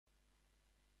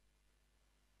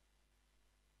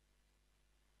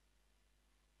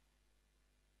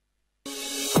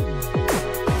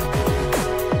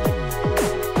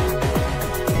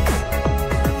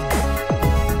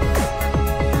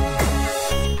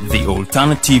The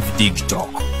Alternative Dig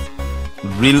Talk.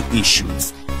 Real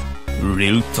issues,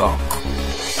 real talk.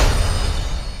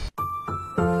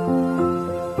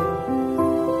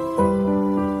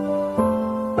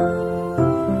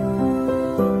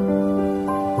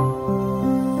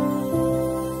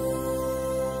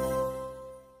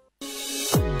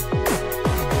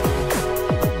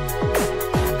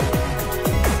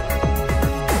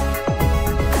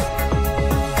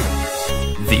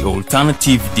 The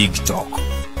Alternative Dig Talk.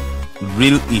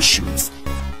 Real issues,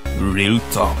 real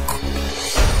talk.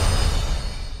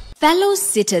 Fellow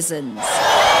citizens,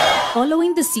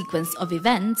 following the sequence of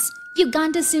events,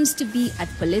 Uganda seems to be at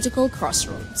political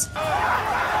crossroads.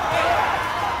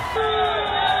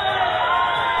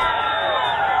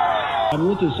 I'm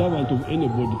not a servant of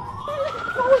anybody.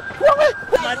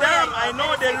 Madam, I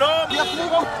know the law.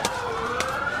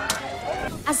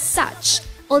 As such,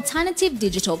 Alternative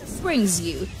Digital brings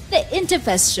you the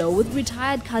Interface Show with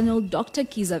retired Colonel Dr.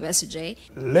 Kiiza.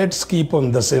 Let's keep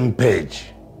on the same page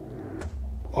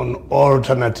on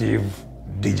Alternative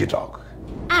Digital.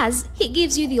 As he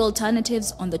gives you the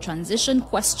alternatives on the transition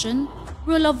question,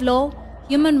 rule of law,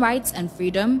 human rights and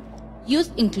freedom,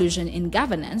 youth inclusion in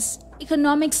governance,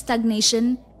 economic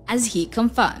stagnation, as he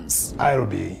confirms. I'll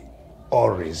be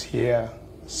always here,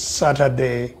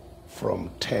 Saturday from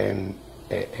 10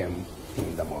 a.m.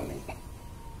 in the morning.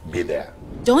 Be there.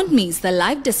 Don't miss the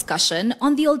live discussion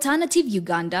on the Alternative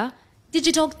Uganda,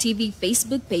 Digital TV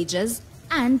Facebook pages,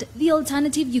 and the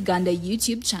Alternative Uganda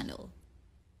YouTube channel.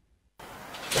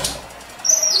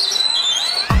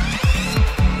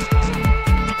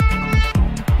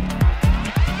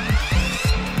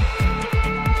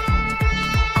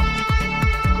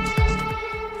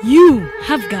 You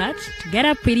have got to get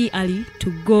up pretty early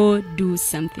to go do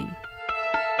something.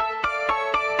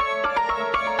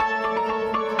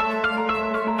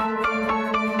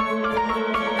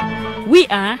 We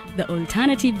are the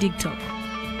Alternative Dig Talk.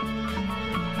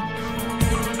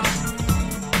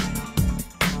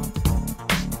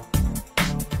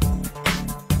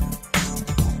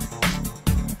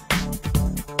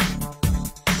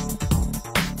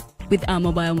 With our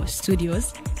mobile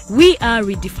studios, we are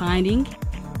redefining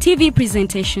TV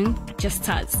presentation just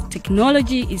as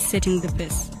technology is setting the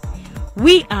pace.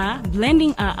 We are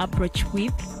blending our approach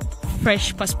with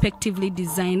fresh, perspectively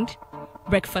designed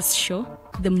breakfast show,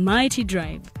 The Mighty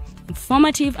Drive,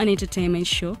 informative and entertainment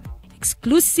show,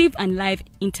 exclusive and live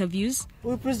interviews.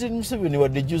 We President Museveni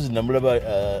wadde juzi namulaba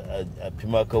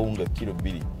apima akawunga kilo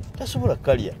 2 tasobola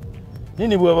kalya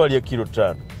nini bwaba alya kilo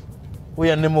 5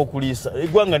 oyannema okuliisa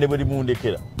eggwanga ne bwe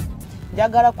limundekera.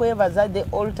 Njagala kwebaza the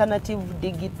Alternative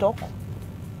Digital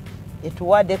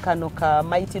etuwadde kano ka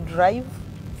Mighty Drive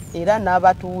era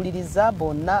n'abatuwuliriza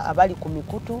bonna abali ku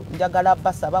mikutu njagala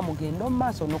basaba mugendo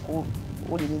maaso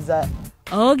n'okuwuliriza.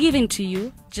 All given to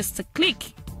you just a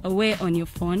click away on your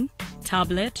phone,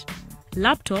 tablet,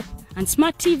 laptop, and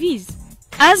smart TVs.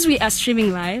 As we are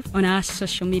streaming live on our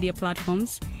social media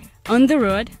platforms, on the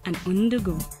road and on the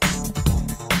go.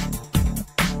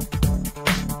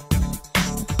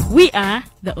 We are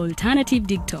the Alternative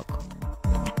Dig Talk.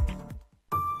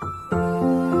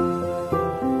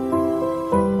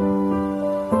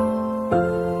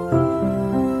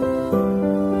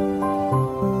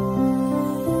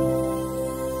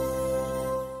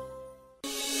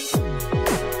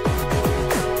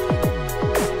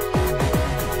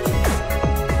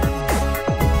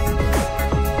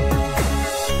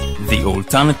 The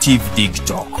Alternative Dig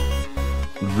Talk.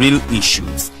 Real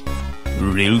issues,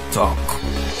 real talk.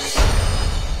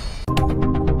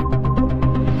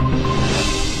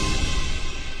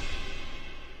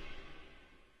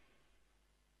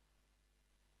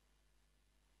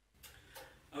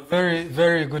 A very,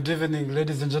 very good evening,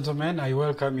 ladies and gentlemen. I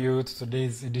welcome you to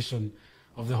today's edition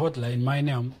of the Hotline. My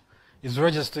name is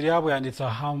Rogers Tulyahabwe, and it's a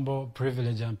humble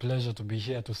privilege and pleasure to be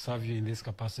here to serve you in this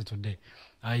capacity today.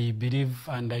 I believe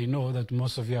and I know that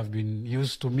most of you have been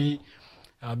used to me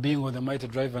being on the Mighty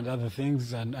Drive and other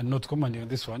things, and not commonly on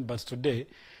this one, but today,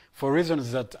 for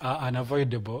reasons that are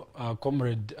unavoidable,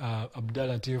 Comrade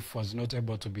Abdallah Latif was not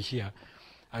able to be here,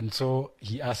 and so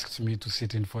he asked me to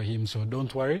sit in for him. So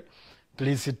don't worry,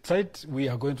 please sit tight. We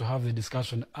are going to have the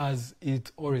discussion as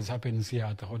it always happens here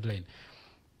at the Hotline.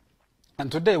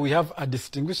 And today we have a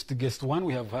distinguished guest, one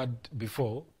we have had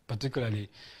before, particularly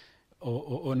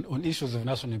on issues of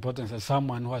national importance, as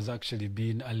someone who has actually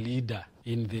been a leader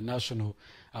in the national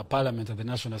parliament and the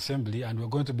National Assembly, and we're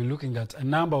going to be looking at a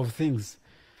number of things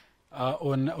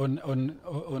on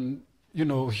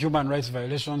human rights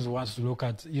violations. We want to look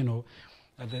at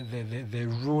the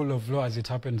rule of law as it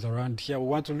happens around here. We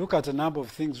want to look at a number of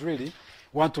things really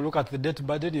want to look at the debt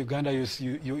burden, Uganda,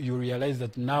 you realize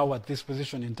that now at this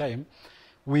position in time,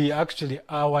 we actually,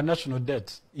 our national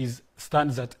debt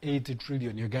stands at 80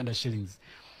 trillion Uganda shillings.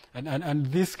 And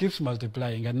this keeps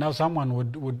multiplying. And now someone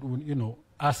would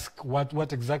ask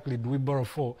what exactly do we borrow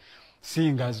for,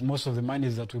 seeing as most of the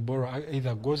monies that we borrow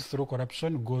either goes through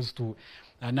corruption, goes to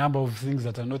a number of things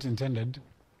that are not intended,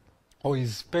 or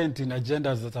is spent in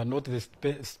agendas that are not the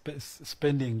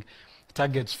spending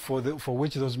targets for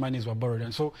which those monies were borrowed.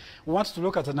 And so we want to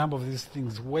look at a number of these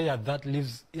things, where that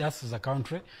leaves us as a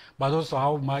country, but also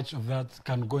how much of that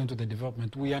can go into the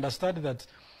development. We understand that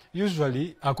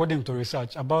usually, according to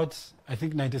research, about, I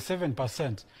think,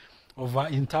 97% of our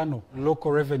internal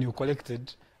local revenue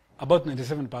collected, about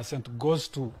 97% goes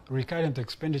to recurrent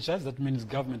expenditures. That means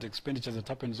government expenditures that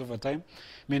happens over time,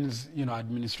 means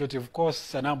administrative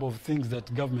costs, a number of things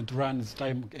that government runs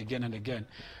time again and again,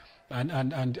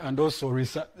 and also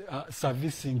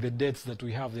servicing the debts that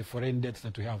we have, the foreign debts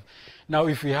that we have. Now,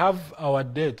 if we have our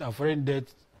foreign debt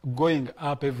going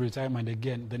up every time and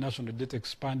again, the national debt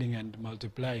expanding and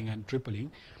multiplying and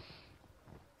tripling,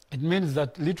 it means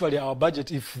that literally our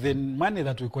budget, if the money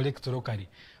that we collect locally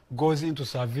goes into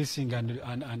servicing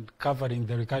and covering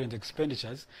the recurrent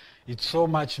expenditures, it so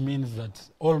much means that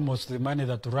almost the money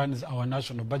that runs our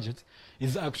national budget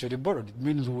is actually borrowed. It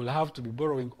means we will have to be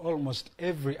borrowing almost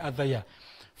every other year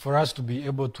for us to be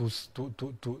able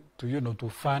to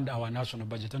fund our national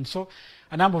budget. And so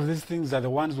a number of these things are the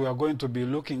ones we are going to be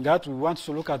looking at. We want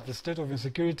to look at the state of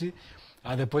insecurity,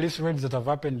 the police raids that have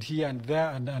happened here and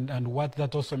there, and what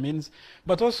that also means,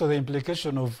 but also the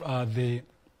implication of the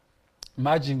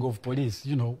merging of police.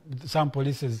 Some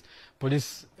police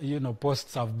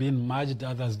posts have been merged,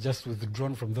 others just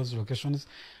withdrawn from those locations,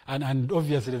 and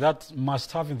obviously that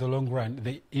must have in the long run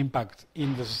the impact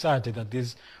in the society that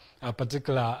these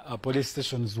particular police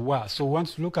stations were. So we want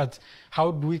to look at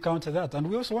how do we counter that, and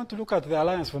we also want to look at the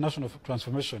Alliance for National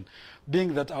Transformation,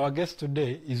 being that our guest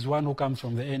today is one who comes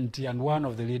from the NT and one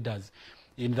of the leaders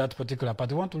in that particular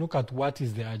party. We want to look at what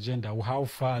is their agenda, how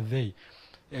far they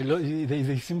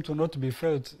seem to not be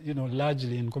felt,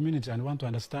 largely in community, and want to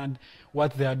understand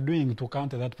what they are doing to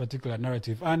counter that particular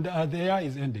narrative. And the year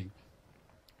is ending.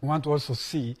 We want to also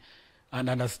see and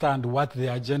understand what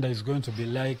the agenda is going to be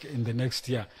like in the next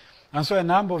year. And so a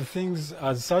number of things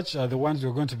as such are the ones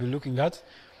we're going to be looking at.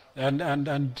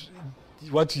 And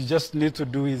what you just need to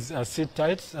do is sit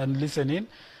tight and listen in.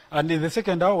 And in the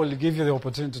second hour, we'll give you the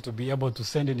opportunity to be able to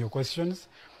send in your questions.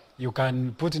 You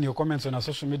can put in your comments on our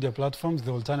social media platforms,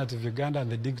 the Alternative Uganda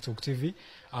and the DigTalk TV,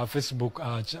 our Facebook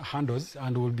handles,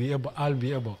 and I'll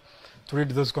be able to read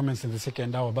those comments in the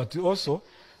second hour. But also,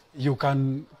 you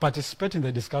can participate in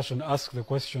the discussion, ask the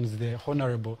questions. The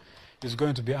Honorable is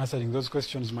going to be answering those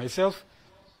questions. Myself,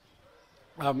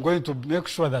 I'm going to make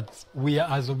sure that we are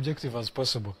as objective as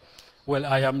possible. Well,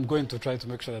 I am going to try to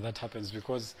make sure that happens,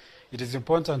 because it is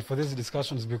important for these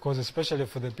discussions, because especially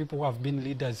for the people who have been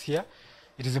leaders here,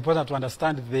 it is important to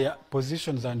understand their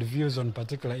positions and views on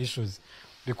particular issues,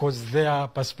 because their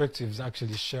perspectives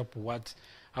actually shape what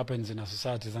happens in our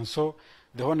societies. And so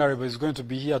the Honorable is going to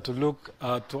be here to look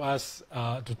to us,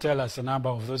 to tell us a number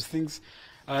of those things.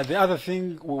 The other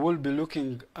thing we will be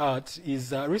looking at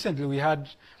is recently we had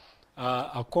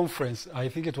a conference, I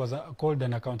think it was called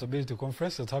an accountability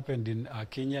conference, that happened in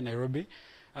Kenya, Nairobi,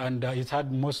 and it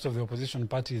had most of the opposition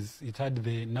parties. It had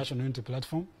the National Unity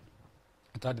Platform,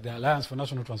 it had the Alliance for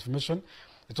National Transformation,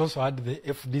 it also had the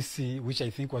FDC, which I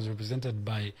think was represented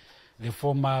by the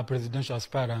former presidential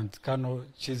aspirant, Colonel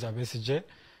Kiiza Besigye,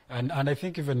 and I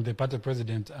think even the party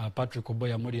president, Patrick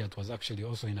Oboya Moriat, was actually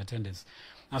also in attendance.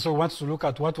 And so we want to look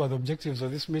at what were the objectives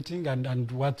of this meeting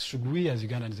and what should we as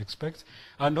Ugandans expect.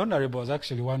 And Honorable was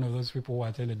actually one of those people who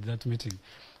attended that meeting.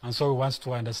 And so we want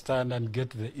to understand and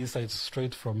get the insights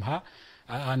straight from her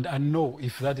and know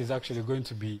if that is actually going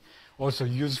to be also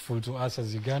useful to us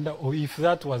as Uganda, or if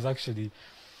that was actually,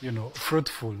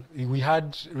 fruitful. We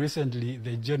had recently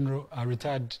the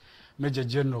retired Major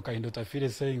General Kaindo Tafire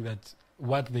saying that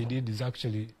what they did is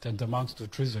actually tantamount to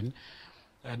treason,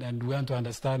 and we want to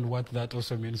understand what that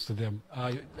also means to them.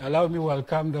 Allow me to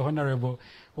welcome the Honorable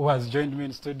who has joined me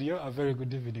in studio. A very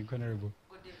good evening, Honorable.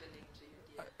 Good evening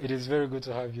to you. It is very good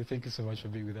to have you. Thank you so much for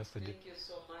being with us today. Thank you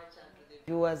so much. And to the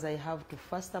viewers, I have to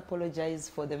first apologize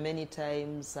for the many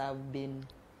times I've been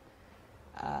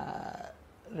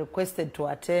requested to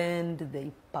attend.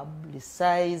 They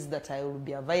publicize that I will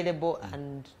be available,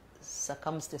 and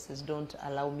circumstances don't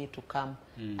allow me to come.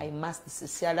 I must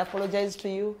sincerely apologize to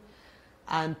you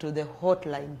and to the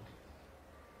hotline,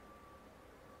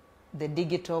 the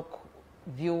DigTalk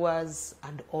viewers,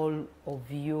 and all of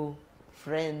you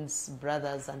friends,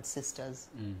 brothers and sisters,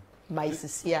 my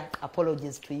sincere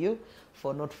apologies to you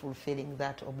for not fulfilling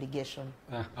that obligation.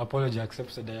 Apology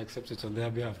accepted. I accept it on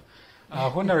their behalf.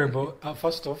 Honorable,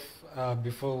 first off,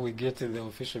 before we get to the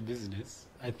official business,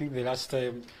 I think the last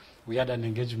time we had an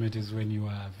engagement is when you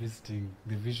were visiting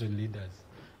the vision leaders,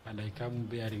 and I come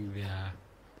bearing their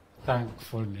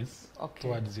thankfulness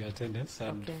towards your attendance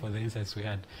and for the insights we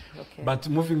had. But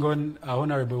moving on,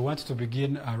 Honorable, we want to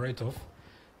begin right off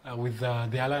with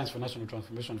the Alliance for National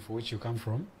Transformation, for which you come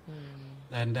from,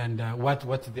 and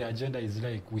what the agenda is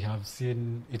like. We have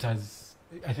seen it has,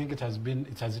 I think it has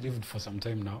lived for some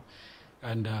time now,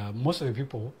 and most of the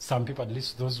people, some people at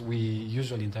least, those we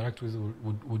usually interact with,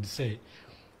 would say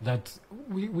that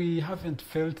we haven't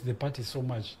felt the party so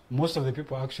much. Most of the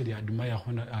people actually admire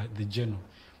the General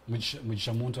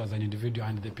Mugisha as an individual,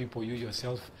 and the people, you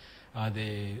yourself,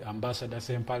 the Ambassador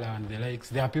Sempala and the likes,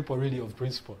 they are people really of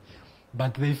principle.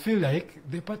 But they feel like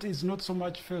the party is not so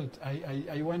much felt.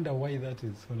 I wonder why that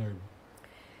is, Honorable.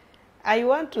 I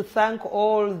want to thank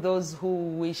all those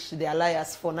who wish the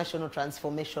Alliance for National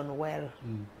Transformation well.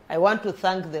 I want to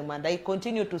thank them, and I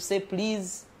continue to say,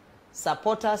 please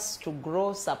support us to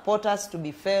grow, support us to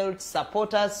be felt,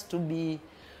 support us to be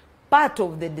part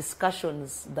of the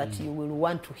discussions that you will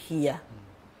want to hear.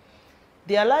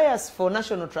 The Alliance for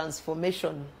National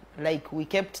Transformation, like we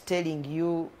kept telling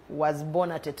you, was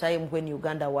born at a time when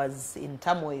Uganda was in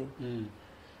turmoil.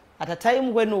 At a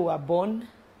time when we were born,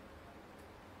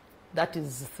 that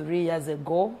is 3 years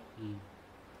ago,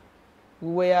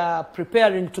 we were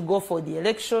preparing to go for the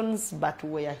elections, but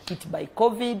we were hit by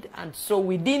COVID, and so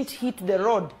we didn't hit the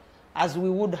road as we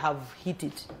would have hit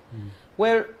it.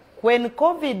 Well, when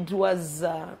COVID was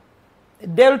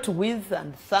dealt with,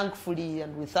 and thankfully,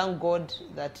 and we thank God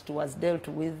that it was dealt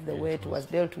with the way it was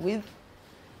dealt with,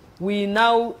 we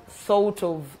now thought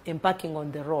of embarking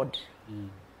on the road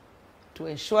to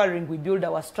ensuring we build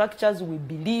our structures. We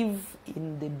believe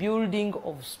in the building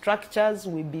of structures.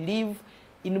 We believe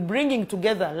in bringing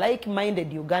together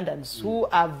like-minded Ugandans who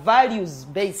are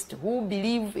values-based, who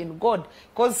believe in God.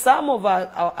 Because some of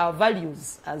our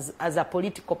values as a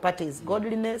political party is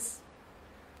godliness,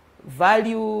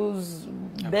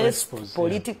 values-based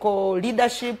political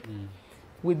leadership.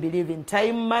 We believe in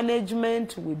time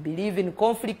management. We believe in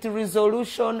conflict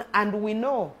resolution. And we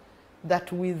know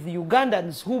that with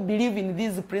Ugandans who believe in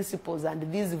these principles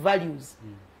and these values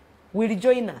will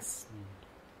join us.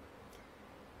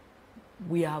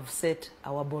 We have set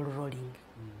our ball rolling.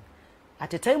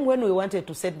 At a time when we wanted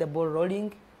to set the ball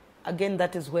rolling, again,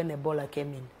 that is when Ebola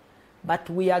came in. But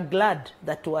we are glad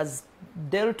that it was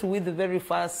dealt with very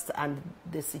fast and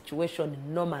the situation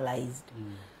normalized.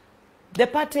 The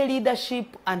party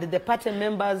leadership and the party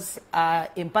members are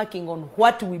embarking on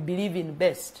what we believe in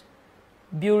best,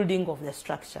 building of the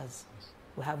structures.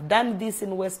 We have done this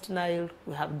in West Nile.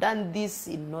 We have done this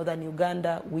in northern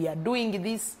Uganda. We are doing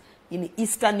this in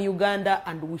eastern Uganda,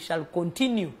 and we shall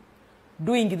continue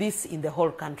doing this in the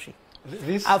whole country.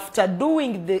 After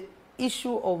doing the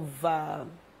issue of,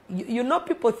 you know,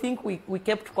 people think we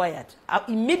kept quiet.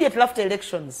 Immediately after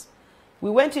elections, we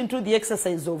went into the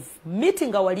exercise of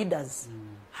meeting our leaders.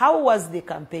 How was the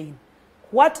campaign?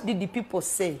 What did the people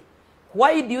say?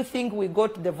 Why do you think we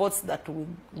got the votes that we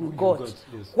got?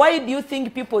 Why do you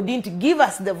think people didn't give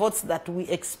us the votes that we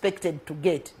expected to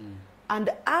get? And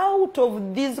out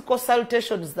of these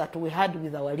consultations that we had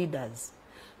with our leaders,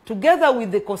 together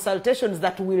with the consultations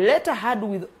that we later had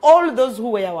with all those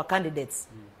who were our candidates,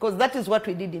 because that is what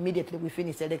we did immediately we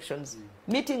finished elections,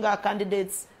 meeting our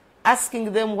candidates,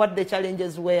 asking them what the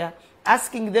challenges were,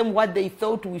 asking them what they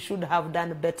thought we should have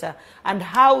done better, and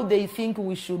how they think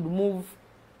we should move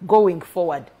going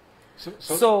forward.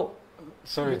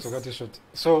 Sorry to cut you short.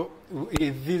 So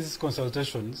in these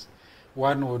consultations,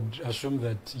 one would assume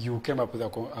that you came up with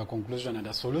a conclusion and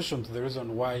a solution to the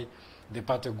reason why the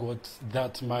party got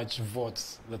that much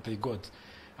votes that they got.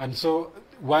 And so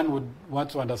one would want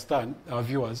to understand, our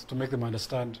viewers, to make them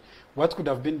understand what could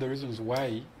have been the reasons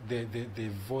why the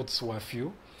votes were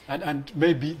few, and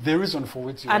maybe the reason for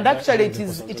which you and actually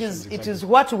it is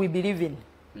what we believe in.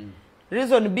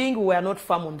 Reason being, we are not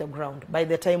firm on the ground by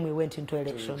the time we went into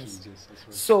elections. Yes, that's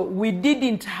right. So we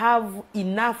didn't have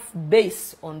enough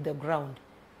base on the ground.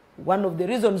 One of the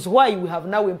reasons why we have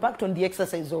now embarked on the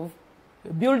exercise of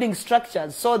building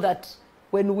structures so that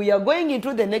when we are going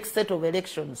into the next set of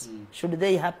elections, should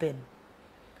they happen,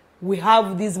 we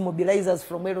have these mobilizers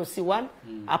from LOC1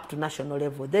 up to national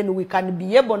level. Then we can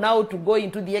be able now to go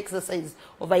into the exercise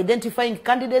of identifying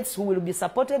candidates who will be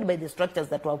supported by the structures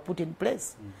that were put in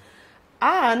place.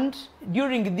 And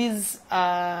during these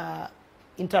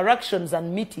interactions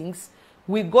and meetings,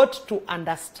 we got to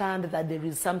understand that there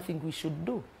is something we should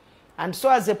do. And so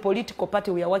as a political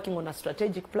party, we are working on a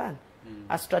strategic plan.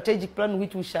 A strategic plan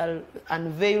which we shall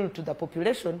unveil to the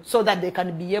population so that they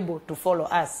can be able to follow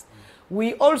us.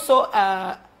 We also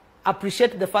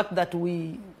appreciate the fact that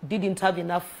we didn't have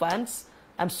enough funds,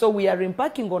 and so we are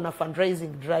embarking on a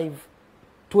fundraising drive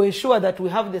to ensure that we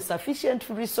have the sufficient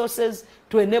resources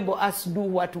to enable us to do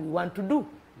what we want to do.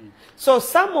 So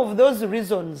some of those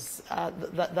reasons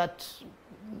that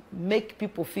make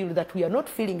people feel that we are not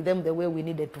feeling them the way we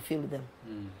needed to feel them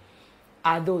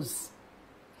are those.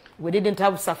 We didn't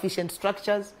have sufficient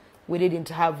structures. We didn't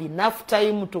have enough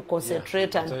time to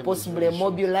concentrate and possibly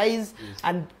mobilize. Yes.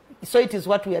 And so it is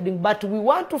what we are doing. But we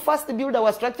want to first build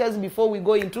our structures before we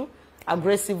go into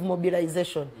aggressive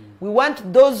mobilization. We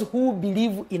want those who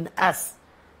believe in us,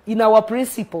 in our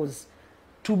principles,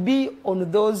 to be on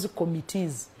those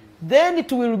committees. Then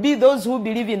it will be those who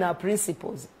believe in our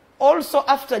principles. Also,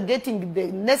 after getting the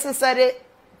necessary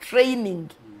training,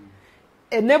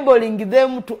 enabling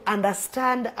them to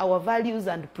understand our values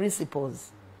and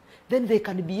principles, then they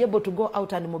can be able to go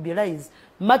out and mobilize,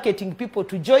 marketing people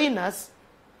to join us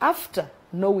after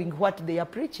knowing what they are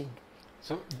preaching.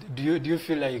 So do you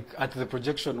feel like at the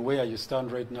projection where you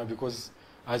stand right now, because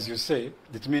as you say,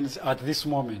 it means at this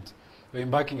moment, we're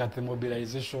embarking at the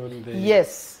mobilization,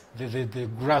 the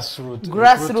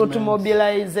grassroots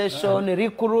mobilization,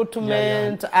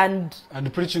 recruitment, and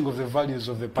preaching of the values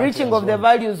of the party. Preaching of the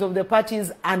values of the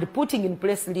parties and putting in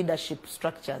place leadership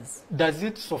structures. Does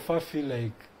it so far feel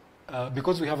like,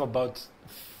 because we have about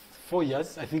 4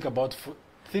 years, I think about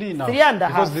 3 now, 3.5.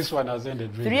 because this one has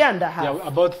ended. Really. 3.5. Yeah,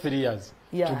 about 3 years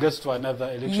to get to another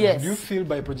election. Yes. Do you feel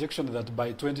by projection that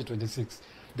by 2026,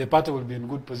 the party will be in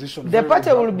good position? The party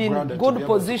will be in good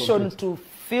position to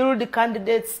field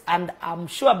candidates, and I'm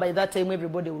sure by that time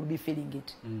everybody will be feeling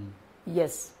it.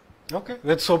 Yes. Okay,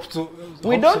 let's hope to.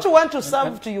 We don't want to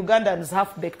serve to Ugandans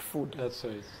half-baked food. That's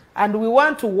right. And we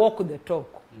want to walk the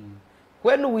talk.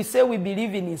 When we say we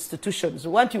believe in institutions,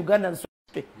 we want Ugandans to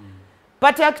speak.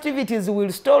 Party activities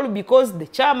will stall because the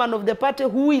chairman of the party,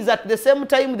 who is at the same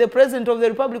time the president of the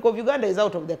Republic of Uganda, is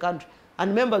out of the country.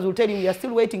 And members will tell you we are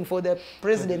still waiting for the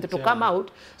president to come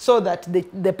out so that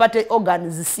the party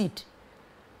organs sit.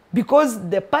 Because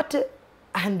the party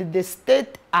and the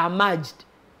state are merged.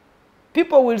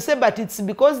 People will say, but it's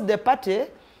because the party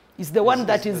is the one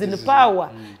that is in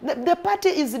power. The party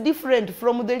is different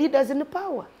from the leaders in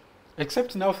power.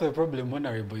 Except now the problem,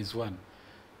 Honorable, is one.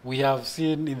 We have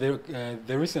seen in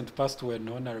the recent past when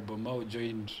Honorable Mao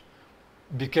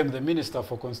became the Minister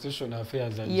for Constitutional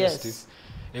Affairs and Justice.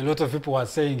 A lot of people are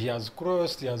saying he has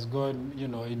crossed, he has gone,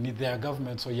 in their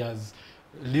government, so he has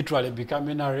literally become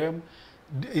NRM.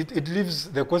 It leaves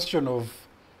the question of,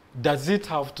 does it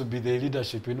have to be the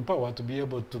leadership in power to be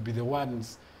able to be the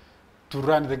ones to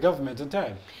run the government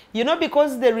entirely?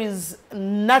 Because there is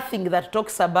nothing that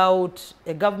talks about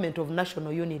a government of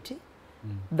national unity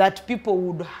that people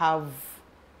would have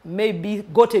maybe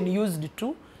gotten used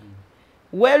to.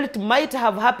 Well, it might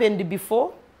have happened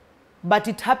before, but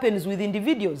it happens with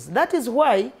individuals. That is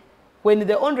why when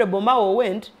the Honorable Mao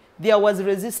went, there was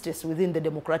resistance within the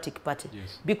Democratic Party.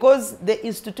 Because the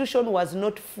institution was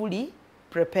not fully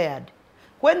prepared.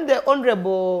 When the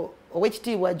Honorable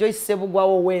Joyce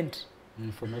Sebugwawo went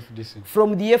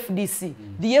from the FDC,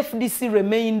 the FDC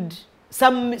remained,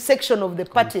 some section of the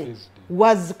party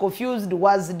was confused,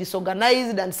 was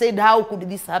disorganized, and said, how could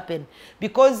this happen?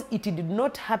 Because it did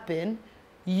not happen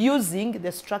using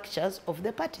the structures of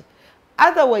the party.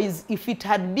 Otherwise, if it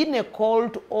had been a call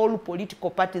to all political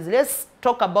parties, let's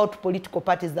talk about political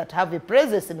parties that have a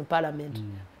presence in parliament.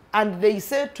 And they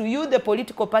say to you, the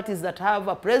political parties that have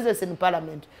a presence in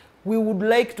parliament, we would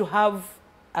like to have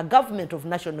a government of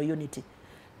national unity.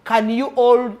 Can you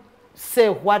all say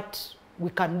what we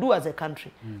can do as a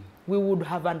country? We would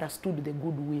have understood the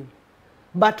goodwill.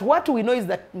 But what we know is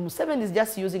that Museveni is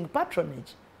just using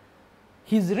patronage.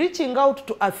 He's reaching out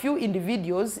to a few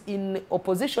individuals in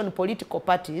opposition political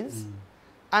parties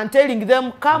and telling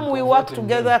them, come we work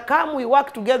together, come we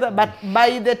work together. But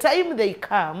by the time they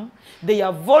come, they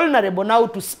are vulnerable now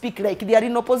to speak like they are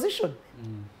in opposition.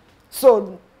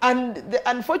 So, and the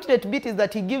unfortunate bit is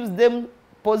that he gives them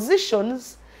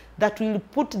positions that will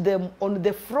put them on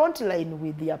the front line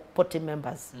with their party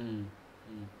members.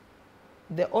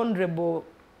 The Honorable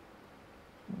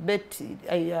Betty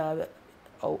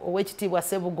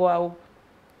Sebugwawo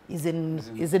is in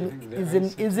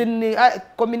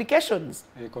communications.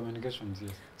 Communications,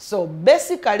 yes. So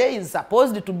basically, he's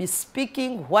supposed to be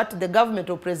speaking what the government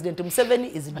of President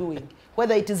Museveni is doing,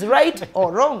 whether it is right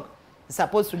or wrong.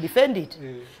 supposed to defend it.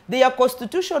 There are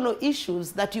constitutional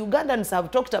issues that Ugandans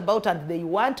have talked about and they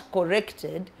want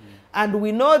corrected. And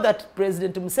we know that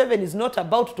President Museveni is not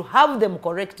about to have them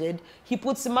corrected. He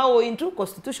puts Mao into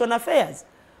constitutional affairs.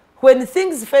 When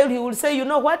things fail, he will say, you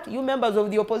know what, you members of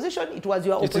the opposition, it was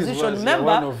your opposition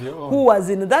member who was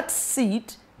in that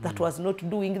seat that was not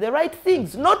doing the right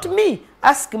things. Not me,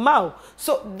 ask Mao.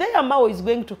 So there Mao is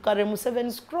going to carry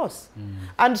Museveni's cross.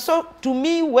 And so to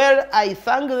me, well, I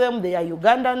thank them, they are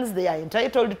Ugandans, they are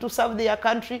entitled to serve their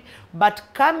country, but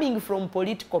coming from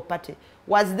political party,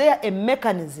 was there a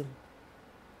mechanism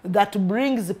that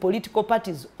brings the political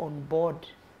parties on board?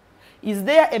 Is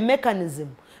there a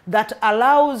mechanism that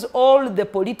allows all the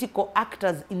political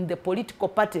actors in the political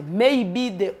party,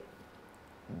 maybe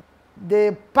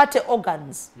the party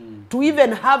organs, to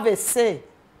even have a say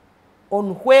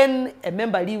on when a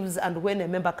member leaves and when a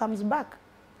member comes back?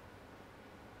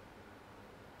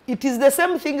 It is the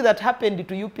same thing that happened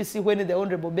to UPC when the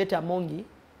Honorable Betty Amongi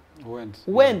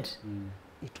went.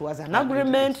 It was an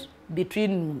agreement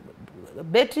between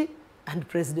Betty and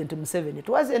President Museveni. It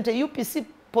wasn't a UPC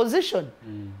position.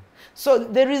 So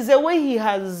there is a way he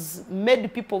has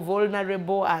made people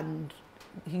vulnerable, and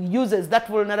he uses that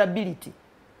vulnerability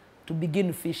to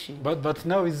begin fishing. But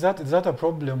now, is that a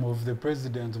problem of the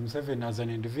President Museveni as an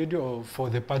individual, or for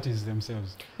the parties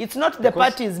themselves? It's not the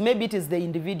parties, maybe it is the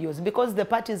individuals, because the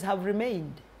parties have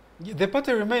remained. Yeah, the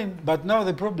party remained, but now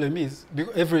the problem is,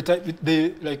 every time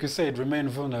they, like you said, remain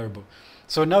vulnerable.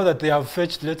 So now that they have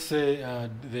fetched, let's say,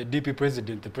 the DP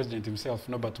president, the president himself,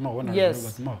 Norbert Mao,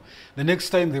 yes. the next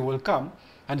time they will come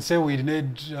and say we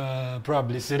need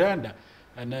probably surrender,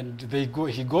 and then he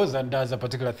goes and does a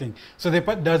particular thing. So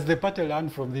does the party learn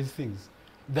from these things?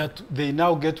 That they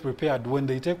now get prepared when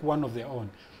they take one of their own.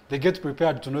 They get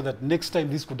prepared to know that next time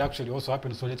this could actually also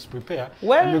happen, so let's prepare.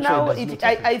 Well, now,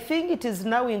 I think it is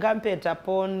now incumbent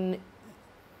upon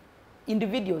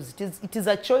individuals. It is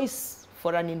a choice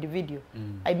for an individual.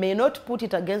 I may not put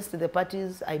it against the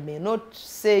parties. I may not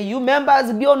say, you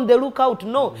members, be on the lookout.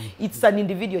 No, it's an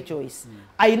individual choice.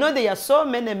 I know there are so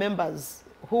many members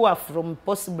who are from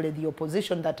possibly the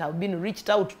opposition that have been reached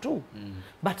out to,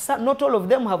 but not all of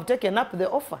them have taken up the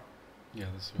offer. Yeah,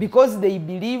 that's right. Because they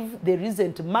believe there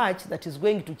isn't much that is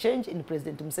going to change in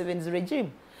President Museveni's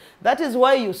regime. That is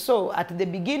why you saw at the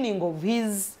beginning of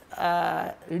his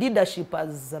leadership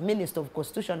as Minister of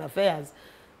Constitutional Affairs,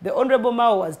 the Honorable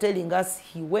Mao was telling us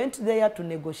he went there to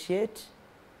negotiate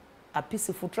a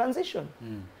peaceful transition.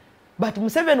 But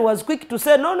Museveni was quick to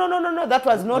say, no, that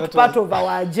was not part of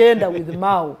our agenda with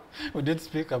Mao. We didn't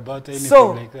speak about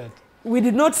anything like that. We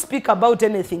did not speak about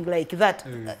anything like that.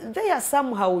 There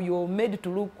somehow you're made to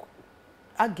look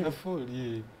ugly. A fool,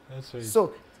 yeah, that's right.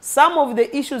 So some of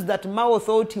the issues that Mao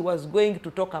thought he was going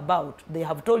to talk about, they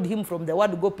have told him from the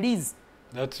word go, please.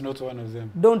 That's not one of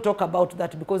them. Don't talk about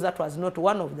that, because that was not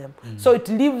one of them. So it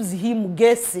leaves him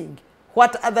guessing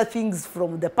what other things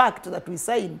from the pact that we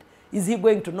signed is he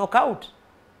going to knock out.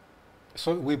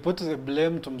 So we put the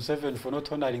blame to Museveni for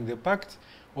not honoring the pact,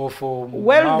 or for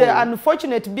Well, Mao? The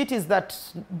unfortunate bit is that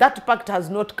that pact has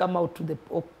not come out to the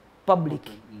public.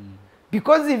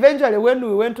 Because eventually when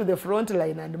we went to the front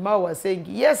line and Mao was saying,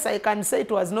 yes, I can say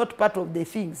it was not part of the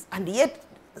things, and yet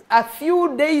a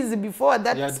few days before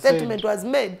that statement was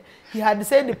made, he had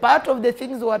said part of the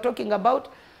things we were talking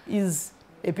about is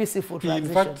a peaceful transition. He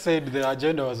in fact said the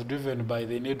agenda was driven by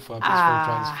the need for a peaceful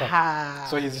transfer.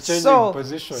 So he's changing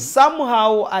position.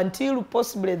 Somehow, until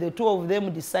possibly the two of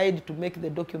them decide to make the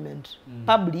document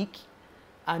public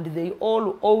and they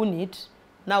all own it,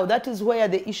 now that is where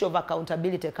the issue of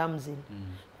accountability comes in.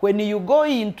 When you go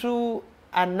into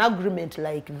an agreement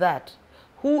like that,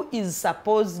 who is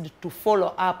supposed to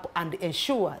follow up and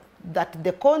ensure that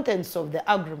the contents of the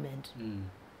agreement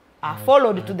are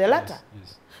followed to the letter?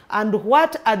 Yes. And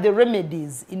what are the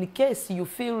remedies in case you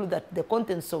feel that the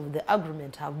contents of the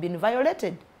agreement have been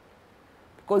violated?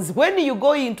 Because when you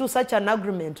go into such an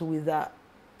agreement with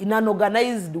in an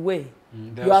organized way,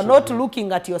 you are not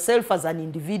looking at yourself as an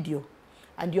individual,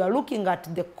 and you are looking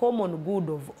at the common good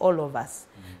of all of us.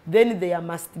 Then there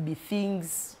must be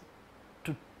things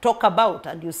to talk about,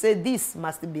 and you say this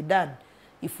must be done.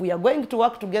 If we are going to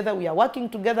work together, we are working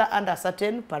together under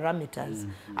certain parameters.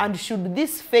 And should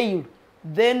this fail,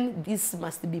 then this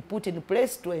must be put in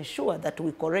place to ensure that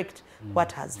we correct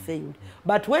what has failed.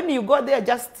 But when you go there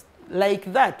just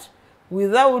like that,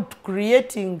 without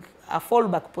creating a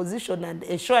fallback position and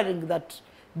ensuring that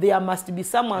there must be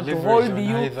someone to hold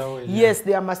you, yes,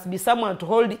 there must be someone to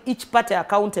hold each party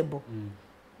accountable,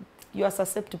 you are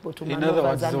susceptible to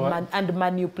maneuvers and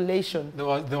manipulation.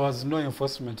 There was no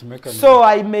enforcement mechanism. So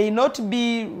I may not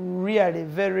be really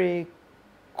very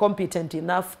competent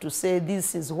enough to say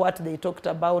this is what they talked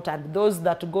about, and those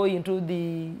that go into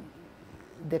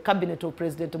the cabinet of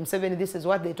President Museveni, this is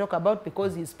what they talk about,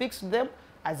 because he speaks to them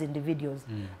as individuals.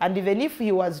 And even if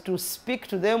he was to speak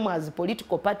to them as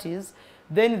political parties,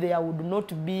 then there would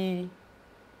not be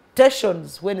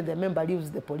tensions when the member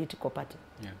leaves the political party.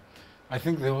 Yeah. I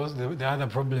think there was the other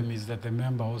problem is that the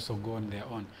member also go on their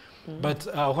own. But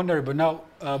Honorable, now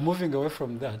moving away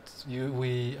from that,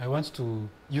 I want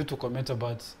you to comment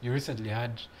about, you recently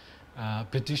had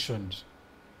petitioned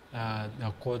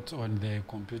a court on the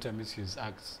Computer Misuse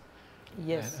Act.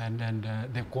 Yes. And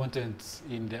the contents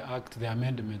in the act, the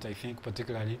amendment, I think,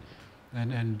 particularly,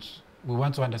 and we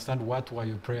want to understand what were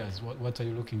your prayers, what are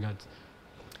you looking at?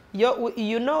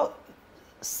 You know,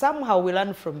 somehow we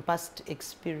learn from past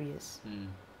experience.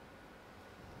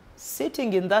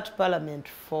 Sitting in that parliament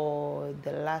for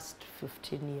the last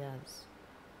 15 years,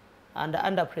 and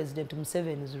under President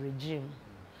Museveni's regime,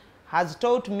 has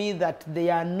taught me that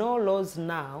there are no laws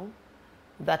now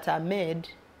that are made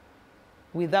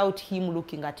without him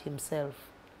looking at himself.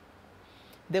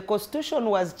 The Constitution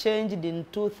was changed in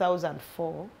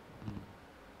 2004.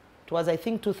 It was, I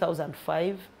think,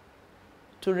 2005,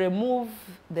 to remove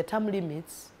the term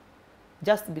limits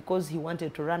just because he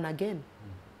wanted to run again.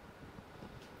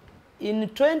 In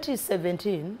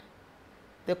 2017,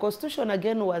 the Constitution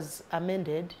again was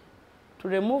amended to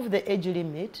remove the age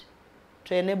limit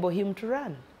to enable him to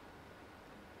run.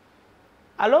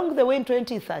 Along the way in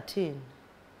 2013,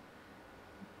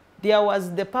 there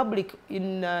was the Public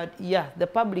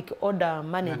Order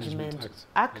Management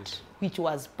Act, yes, which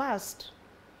was passed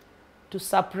to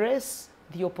suppress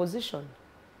the opposition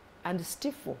and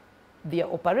stifle their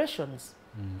operations.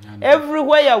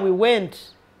 Everywhere we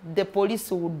went, the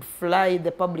police would fly the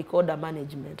Public Order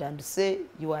Management and say,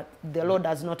 the law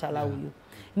does not allow you.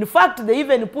 In fact, they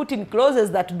even put in clauses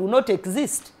that do not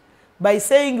exist by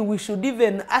saying we should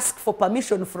even ask for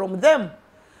permission from them.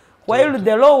 While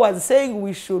the law was saying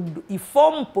we should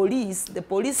inform police, the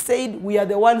police said we are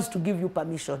the ones to give you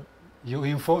permission. You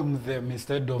inform them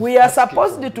instead of... We are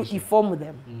supposed to inform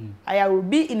them. I will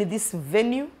be in this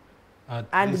venue,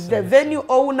 and the venue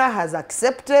owner has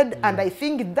accepted, and I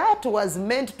think that was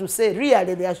meant to say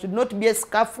really there should not be a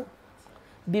scuffle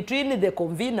between the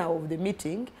convener of the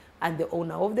meeting and the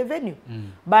owner of the venue.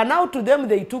 But now to them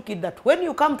they took it that when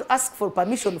you come to ask for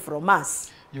permission from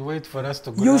us, you wait for us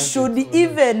to go. You should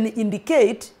even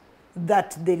indicate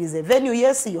that there is a venue.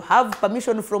 Yes, you have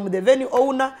permission from the venue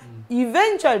owner.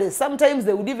 Eventually, sometimes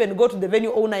they would even go to the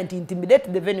venue owner and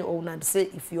intimidate the venue owner and say,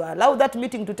 if you allow that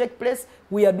meeting to take place,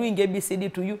 we are doing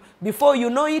ABCD to you. Before you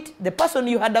know it, the person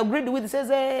you had agreed with says,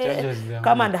 hey,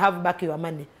 come and have back your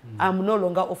money. I'm no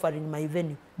longer offering my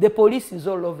venue. The police is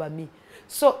all over me.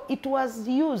 So it was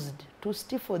used to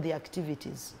stifle the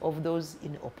activities of those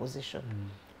in opposition,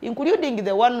 including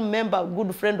the one member,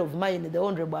 good friend of mine, the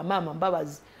Honorable Amama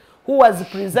Mbabas, who was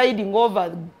presiding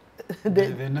over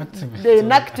the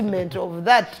enactment of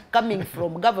that coming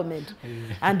from government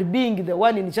and being the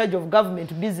one in charge of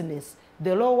government business.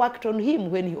 The law worked on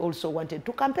him when he also wanted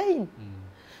to campaign.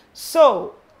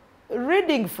 So,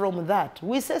 reading from that,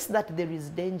 we say that there is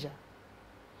danger.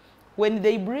 When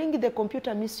they bring the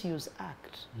Computer Misuse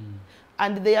Act,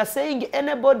 and they are saying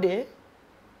anybody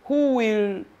who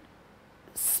will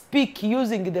speak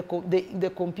using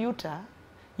the computer,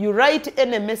 you write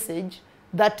any message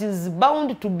that is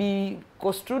bound to be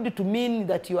construed to mean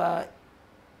that you are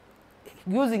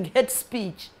using hate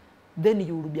speech, then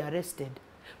you will be arrested.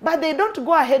 But they don't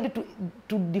go ahead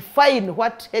to define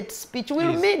what hate speech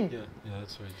will mean. Yeah,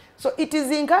 that's right. So it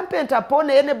is incumbent upon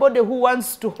anybody who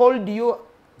wants to hold you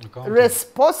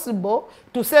responsible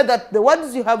to say that the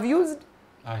words you have used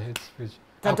are hate speech.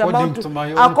 According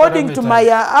to my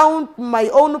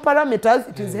own parameters,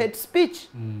 it is hate speech.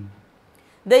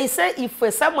 They say if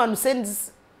someone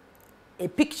sends a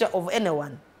picture of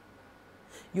anyone,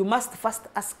 you must first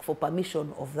ask for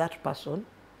permission of that person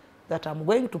that I'm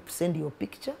going to send your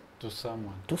picture to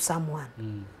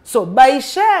someone. So by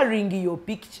sharing your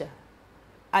picture,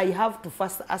 I have to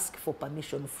first ask for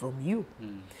permission from you.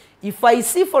 If I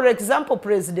see, for example,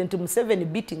 President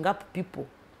Museveni beating up people,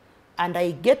 and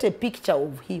I get a picture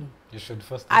of him, I should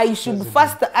first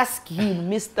ask him,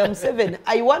 Mr. Museveni,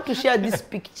 I want to share this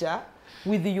picture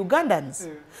with the Ugandans.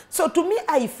 So to me,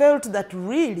 I felt that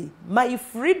really my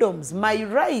freedoms, my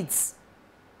rights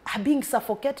are being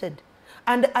suffocated.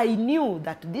 And I knew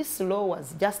that this law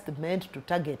was just meant to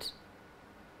target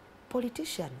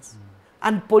politicians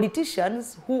and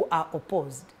politicians who are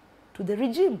opposed to the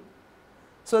regime.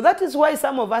 So that is why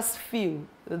some of us feel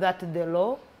that the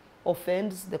law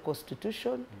offends the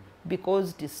Constitution,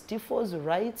 because it stifles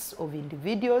rights of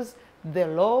individuals. The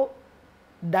law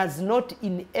does not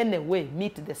in any way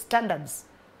meet the standards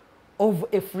of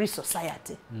a free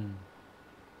society.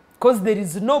 Because there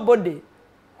is nobody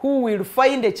who will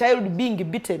find a child being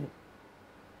beaten.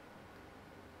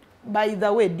 By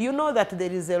the way, do you know that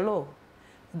there is a law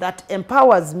that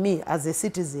empowers me as a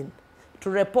citizen to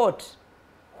report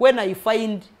when I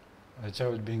find a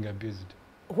child being abused?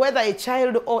 Whether a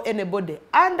child or anybody,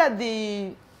 under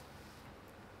the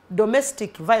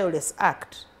Domestic Violence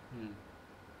Act,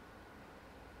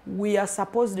 we are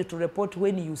supposed to report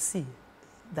when you see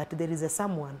that there is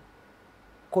someone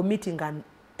committing an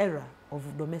error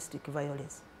of domestic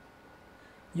violence.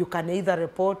 You can either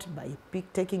report by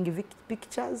taking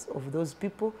pictures of those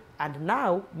people, and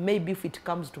now, maybe if it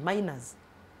comes to minors,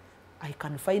 I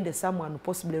can find someone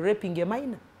possibly raping a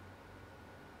minor.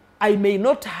 I may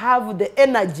not have the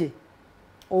energy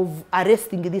of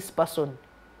arresting this person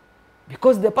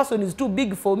because the person is too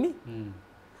big for me.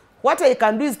 What I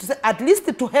can do is to say, at least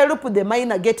to help the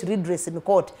minor get redress in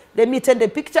court, let me send a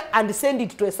picture and send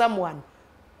it to someone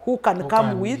who can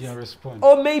come with,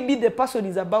 or maybe the person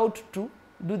is about to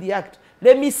do the act.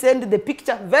 Let me send the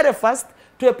picture very fast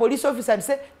to a police officer and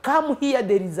say, come here,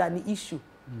 there is an issue.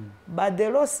 But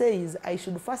the law says I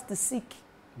should first seek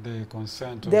the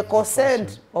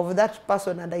consent of that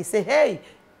person, and I say, hey,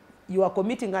 you are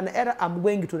committing an error, I'm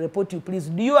going to report you, please.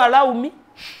 Do you allow me?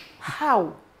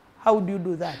 How? How do you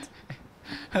do that?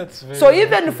 That's very so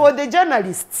even for the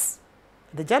journalists,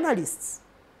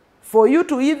 for you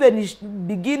to even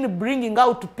begin bringing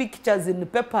out pictures in the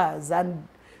papers and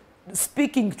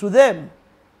speaking to them,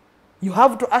 you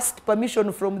have to ask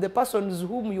permission from the persons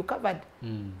whom you covered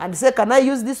and say, can I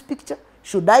use this picture?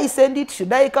 Should I send it?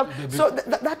 Should I come? So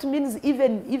that means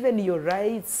even your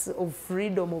rights of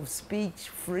freedom of speech,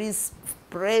 free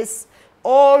press,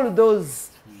 all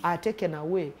those are taken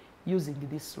away using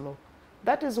this law.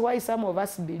 That is why some of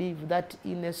us believe that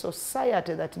in a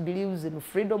society that believes in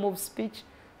freedom of speech,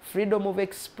 freedom of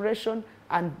expression,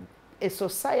 and a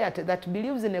society that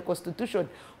believes in a constitution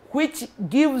which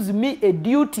gives me a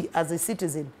duty as a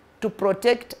citizen to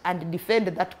protect and defend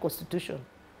that constitution.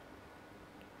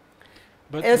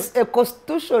 As a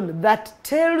constitution that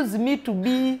tells me to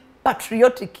be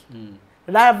patriotic,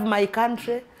 love my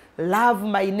country, love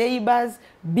my neighbors,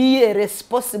 be a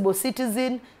responsible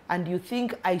citizen, and you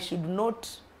think I should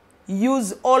not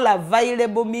use all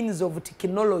available means of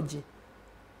technology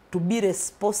to be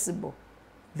responsible,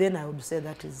 then I would say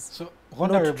that is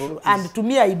not true. And to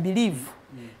me, I believe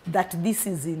that this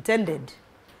is intended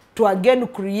to again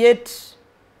create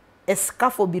a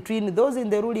scuffle between those in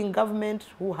the ruling government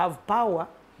who have power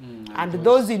and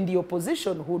those in the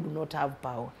opposition who do not have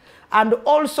power. And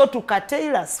also to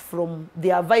curtail us from the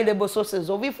available sources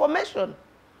of information.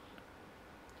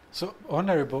 So,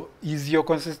 Honorable, is your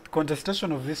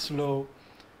contestation of this law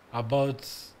about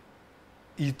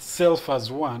itself as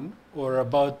one, or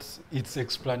about its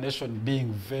explanation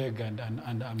being vague and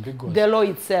ambiguous? The law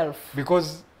itself.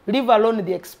 Because... leave alone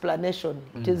the explanation.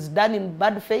 It is done in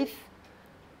bad faith.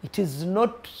 It is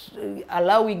not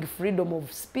allowing freedom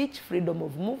of speech, freedom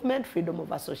of movement, freedom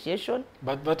of association.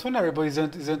 But Honorable,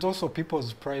 isn't also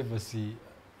people's privacy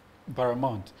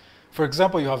paramount? For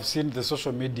example, you have seen the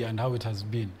social media and how it has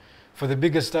been. For the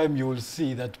biggest time, you will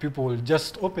see that people will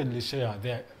just openly share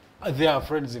their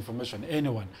friends' information,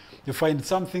 anyone. You find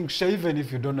something, share, even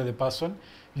if you don't know the person,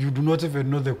 you do not even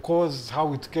know the cause,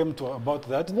 how it came to about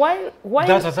that.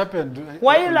 That has happened.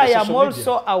 While I am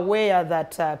also aware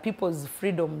that people's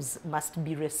freedoms must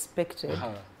be respected,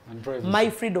 and my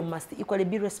freedom must equally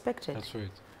be respected. That's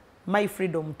right. My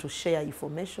freedom to share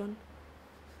information,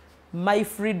 my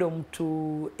freedom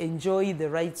to enjoy the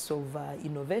rights of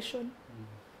innovation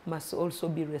must also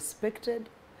be respected,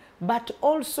 but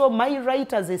also my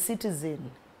right as a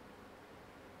citizen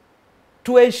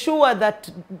to ensure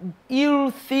that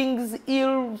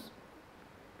ill-mannered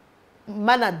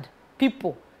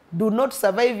people do not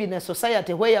survive in a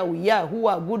society where we are, who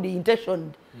are good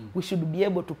intentioned. We should be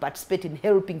able to participate in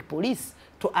helping police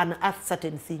to unearth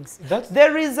certain things.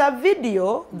 There is a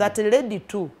video that a lady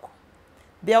took.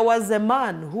 There was a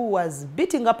man who was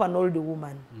beating up an old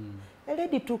woman. A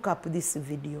lady took up this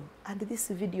video, and this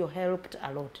video helped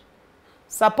a lot.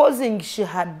 Supposing she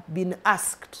had been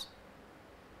asked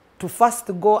to first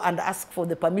go and ask for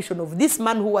the permission of this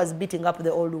man who was beating up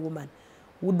the old woman,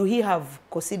 would he have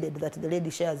conceded that the lady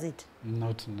shares it?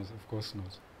 Not, of course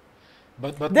not.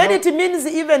 But then it means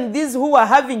even these who are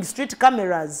having street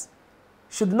cameras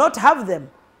should not have them.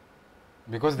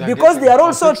 Because they are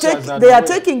also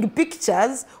taking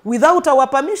pictures without our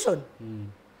permission.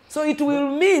 So it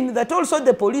will mean that also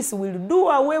the police will do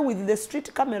away with the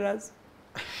street cameras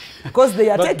because they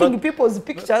are taking people's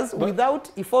pictures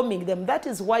without informing them. That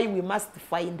is why we must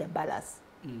find a balance.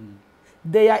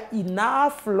 There are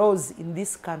enough laws in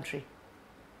this country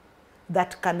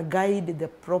that can guide the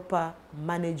proper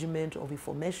management of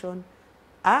information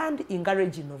and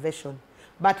encourage innovation.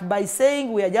 But by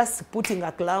saying we are just putting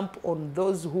a clamp on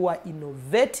those who are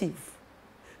innovative,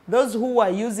 those who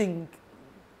are using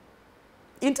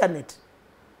internet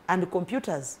and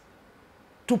computers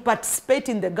to participate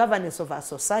in the governance of our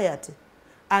society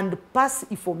and pass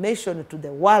information to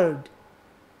the world,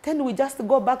 then we just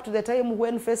go back to the time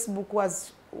when Facebook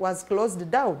was closed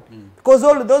down. Because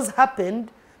all those happened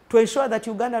to ensure that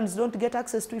Ugandans don't get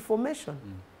access to information.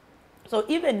 So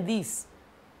even this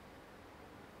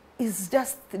is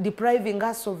just depriving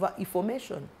us of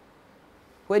information.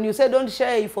 When you say don't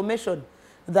share information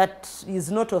that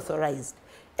is not authorized,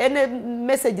 any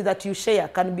message that you share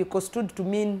can be construed to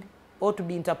mean or to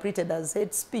be interpreted as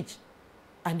hate speech.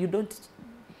 And you don't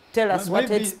tell us what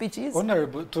hate speech is.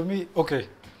 Honorable, to me, okay,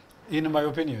 in my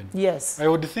opinion, yes, I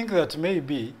would think that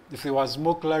maybe if there was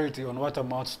more clarity on what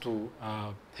amounts to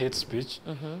hate speech,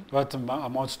 what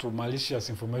amounts to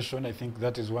malicious information, I think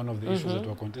that is one of the issues that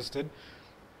were contested.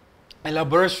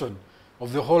 Elaboration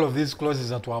of the whole of these clauses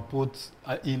that were put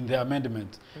in the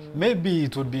amendment. Maybe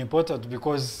it would be important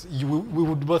because we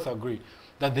would both agree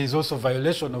that there is also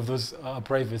violation of those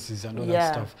privacies and all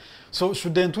that stuff. So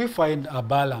shouldn't we find a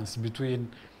balance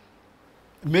between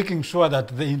making sure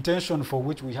that the intention for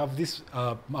which we have this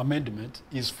amendment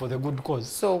is for the good cause,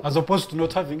 so as opposed to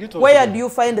not having it? Where do you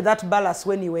find that balance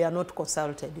when you were not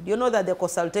consulted? You know that the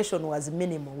consultation was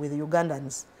minimal with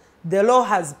Ugandans. The law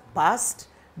has passed.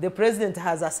 The president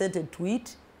has assented to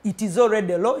it. It is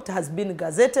already a law. It has been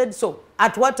gazetted. So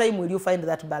at what time will you find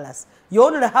that balance? You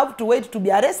only have to wait to be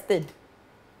arrested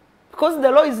because the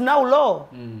law is now law.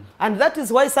 And that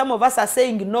is why some of us are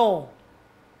saying no.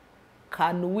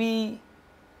 Can we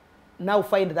now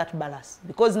find that balance?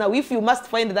 Because now if you must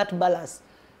find that balance,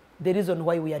 the reason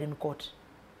why we are in court,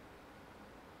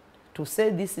 to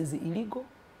say this is illegal,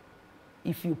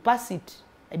 if you pass it,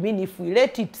 I mean if we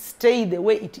let it stay the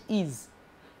way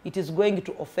it is going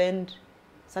to offend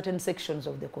certain sections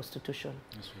of the Constitution.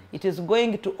 Right. It is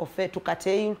going to offend, to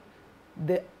curtail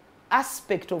the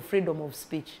aspect of freedom of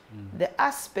speech, the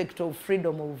aspect of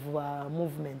freedom of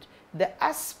movement, the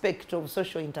aspect of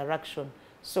social interaction.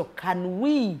 So can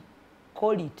we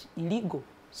call it illegal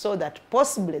so that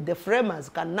possibly the framers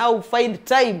can now find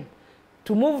time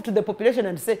to move to the population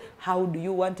and say, how do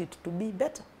you want it to be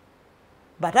better?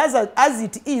 But as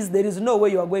it is, there is no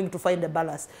way you are going to find a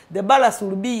balance. The balance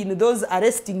will be in those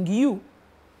arresting you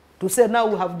to say, now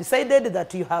we have decided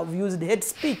that you have used hate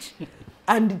speech.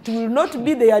 And it will not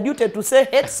be their duty to say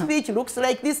hate speech looks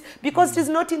like this because it is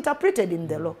not interpreted in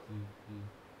the law.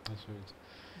 That's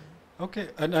right. Okay,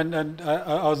 and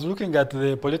I was looking at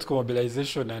the political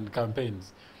mobilization and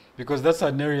campaigns because that's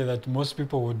an area that most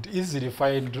people would easily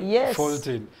find fault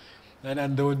in.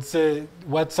 And they would say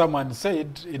what someone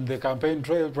said in the campaign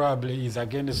trail probably is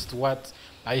against what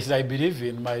I believe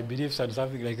in, my beliefs and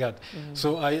something like that.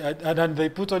 So and they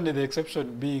put only the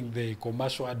exception being the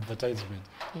commercial advertisement.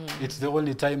 It's the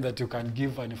only time that you can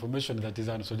give an information that is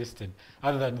unsolicited.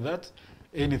 Other than that,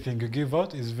 anything you give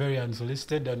out is very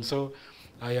unsolicited. And so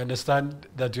I understand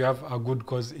that you have a good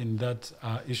cause in that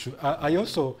issue. I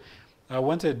also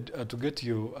wanted to get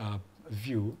your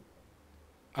view,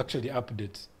 actually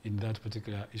update in that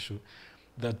particular issue,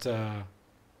 that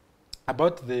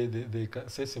about the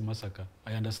Kasese massacre.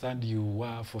 I understand you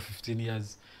were for 15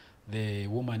 years the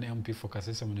woman MP for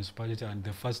Kasese municipality and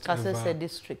the first Kasese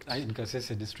district. In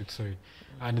Kasese district, sorry.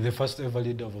 And the first ever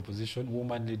leader of opposition,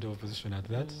 woman leader of opposition at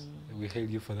that. We hail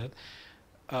you for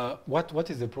that. What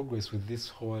is the progress with this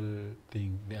whole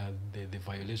thing, the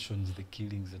violations, the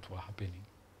killings that were happening?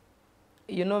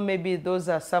 You know, maybe those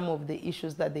are some of the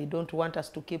issues that they don't want us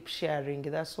to keep sharing.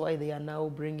 That's why they are now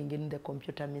bringing in the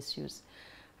computer misuse.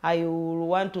 I will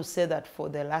want to say that for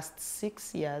the last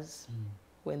 6 years,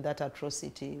 when that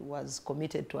atrocity was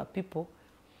committed to our people,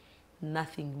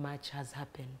 nothing much has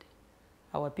happened.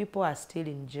 Our people are still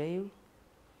in jail.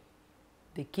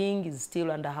 The king is still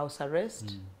under house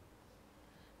arrest.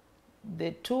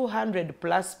 The 200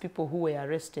 plus people who were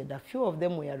arrested, a few of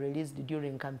them were released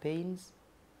during campaigns.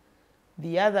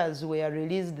 The others were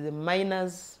released, the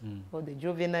minors or the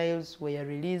juveniles were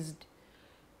released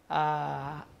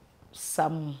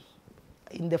some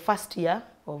in the first year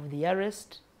of the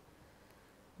arrest,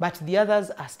 but the others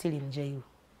are still in jail.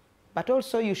 But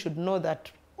also you should know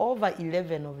that over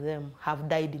 11 of them have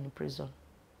died in prison.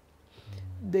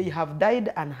 They have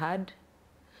died unheard.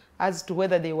 As to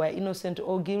whether they were innocent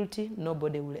or guilty,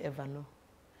 nobody will ever know.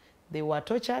 They were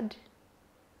tortured.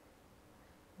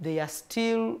 They are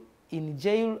still in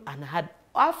jail and had,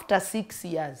 after 6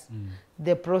 years,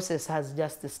 the process has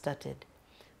just started.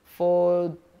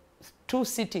 For 2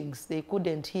 sittings, they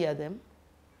couldn't hear them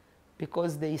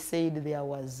because they said there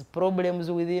was problems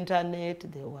with the internet,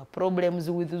 there were problems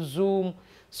with Zoom.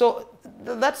 So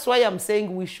that's why I'm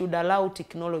saying we should allow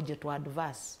technology to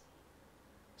advance,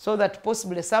 so that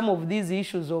possibly some of these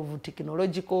issues of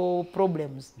technological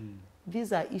problems,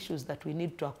 these are issues that we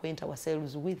need to acquaint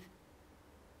ourselves with.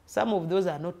 Some of those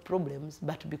are not problems,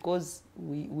 but because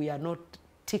we are not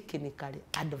technically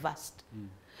advanced.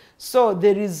 So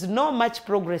there is not much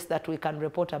progress that we can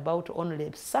report about,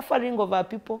 only suffering of our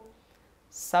people.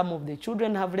 Some of the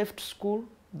children have left school,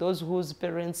 those whose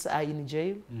parents are in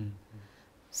jail.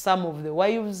 Some of the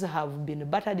wives have been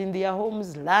battered in their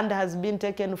homes, land has been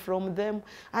taken from them,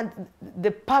 and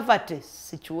the poverty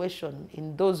situation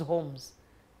in those homes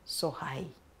so high.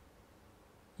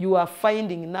 You are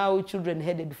finding now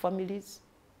children-headed families.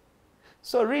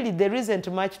 So really there isn't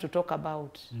much to talk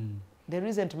about. There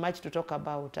isn't much to talk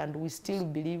about, and we still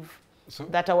believe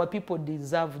that our people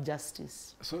deserve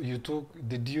justice. So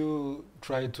did you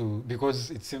try to,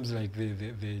 because it seems like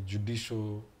the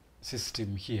judicial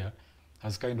system here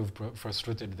has kind of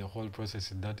frustrated the whole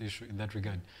process in that issue, in that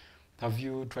regard. Have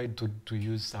you tried to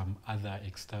use some other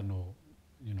external,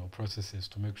 processes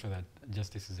to make sure that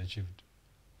justice is achieved?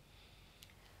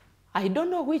 I don't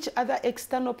know which other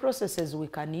external processes we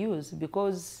can use,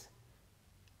 because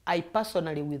I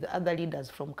personally, with other leaders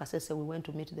from Kasese, we went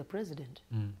to meet the president.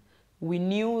 We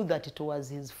knew that it was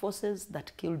his forces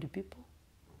that killed people.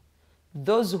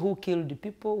 Those who killed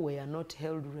people were not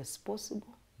held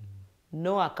responsible.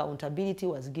 No accountability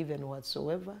was given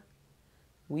whatsoever.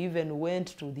 We even went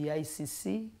to the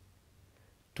ICC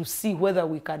to see whether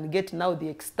we can get now the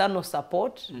external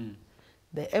support.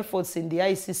 The efforts in the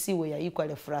ICC were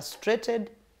equally frustrated.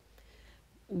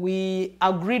 We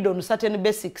agreed on certain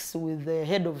basics with the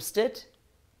head of state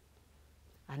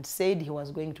and said he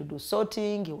was going to do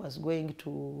sorting, he was going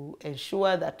to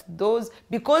ensure that those,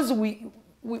 because we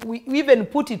even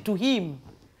put it to him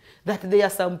that there are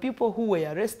some people who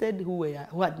were arrested who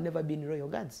had never been Royal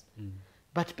Guards.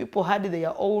 But people had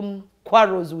their own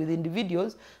quarrels with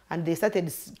individuals, and they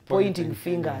started pointing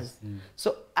fingers.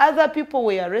 So other people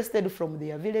were arrested from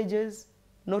their villages,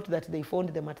 not that they found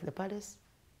them at the palace.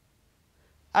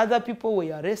 Other people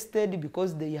were arrested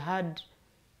because they had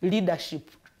leadership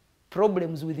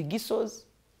problems with the Gisos.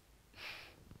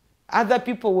 Other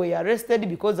people were arrested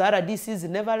because RDCs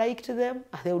never liked them.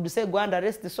 They would say, go and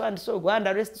arrest so and so, go and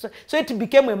arrest so. So it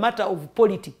became a matter of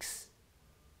politics.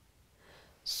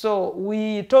 So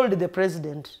we told the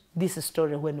president this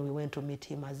story when we went to meet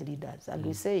him as leaders. And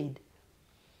we said,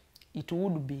 it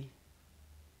would be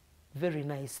very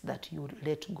nice that you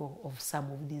let go of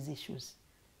some of these issues.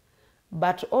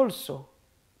 But also,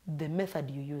 the method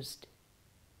you used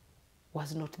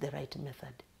was not the right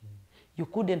method. You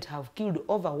couldn't have killed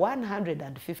over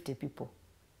 150 people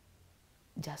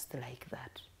just like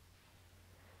that.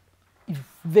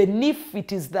 Even if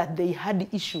it is that they had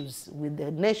issues with the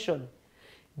nation,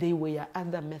 there were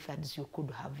other methods you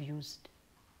could have used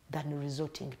than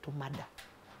resorting to murder.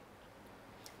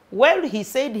 Well, he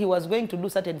said he was going to do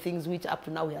certain things which up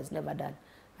to now he has never done.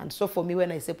 And so for me,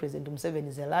 when I say President Museveni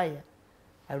is a liar,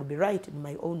 I will be right in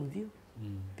my own view.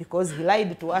 Because he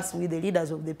lied to us, with the leaders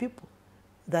of the people,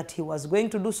 that he was going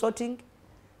to do sorting,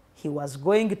 he was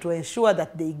going to ensure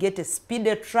that they get a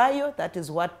speedy trial. That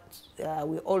is what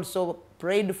we also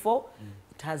prayed for.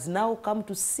 It has now come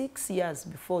to 6 years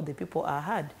before the people are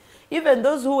heard. Even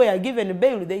those who were given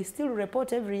bail, they still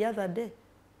report every other day.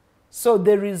 So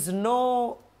there is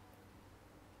no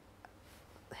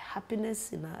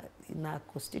happiness in our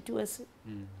constituency.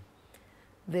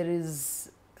 There is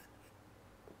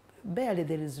barely,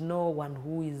 there is no one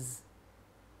who is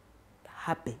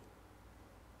happy.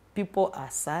 People are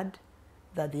sad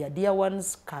that their dear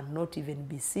ones cannot even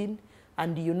be seen.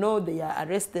 And they are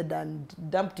arrested and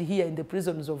dumped here in the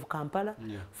prisons of Kampala.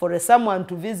 For someone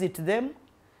to visit them,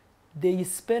 they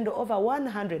spend over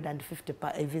 150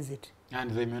 per a visit.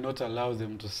 And they may not allow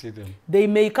them to see them. They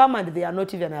may come and they are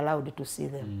not even allowed to see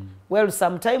them. Well,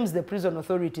 sometimes the prison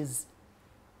authorities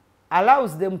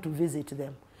allows them to visit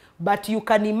them. But you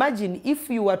can imagine if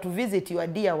you were to visit your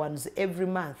dear ones every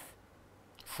month.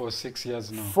 For 6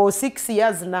 years now. For 6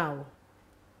 years now.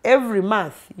 Every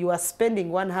month you are spending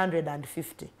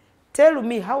 150. Tell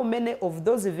me how many of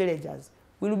those villagers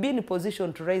will be in a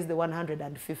position to raise the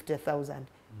 150,000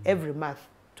 every month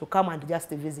to come and just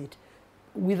visit.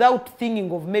 without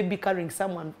thinking of maybe carrying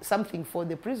something for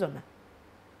the prisoner.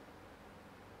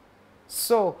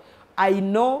 So I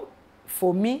know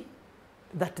for me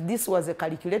that this was a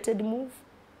calculated move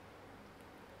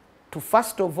to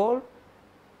first of all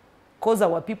cause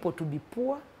our people to be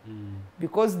poor,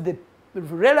 because the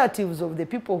relatives of the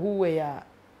people who were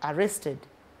arrested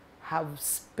have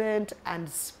spent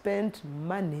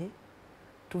money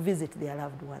to visit their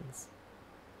loved ones.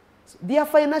 So their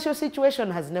financial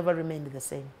situation has never remained the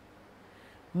same.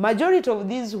 Majority of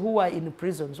these who are in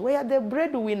prisons were the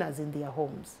breadwinners in their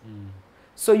homes.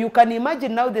 So you can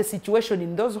imagine now the situation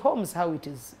in those homes, how it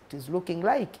is looking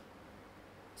like.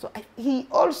 So he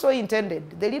also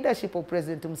intended, the leadership of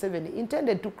President Museveni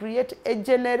intended to create a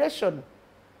generation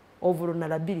of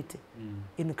vulnerability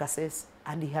in Kasese,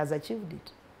 and he has achieved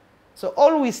it. So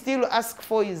all we still ask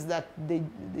for is that the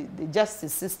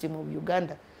justice system of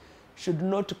Uganda should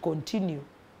not continue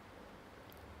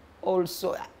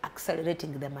also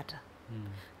accelerating the matter.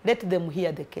 Let them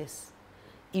hear the case.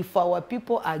 If our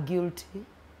people are guilty,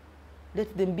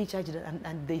 let them be charged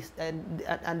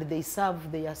and they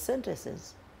serve their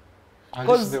sentences. At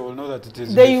least they will know that it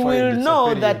is they will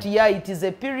know that, yeah, it is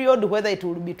a period, whether it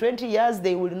will be 20 years,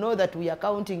 they will know that we are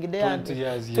counting there. 20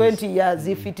 years, 20 years.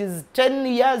 If it is 10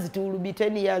 years, it will be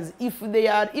 10 years. If they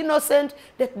are innocent,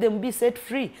 let them be set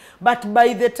free. But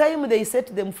by the time they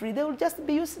set them free, they will just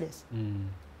be useless.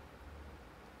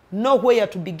 Nowhere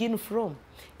to begin from.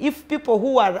 If people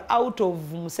who are out of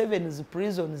Museveni's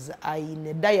prisons are in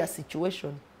a dire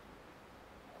situation,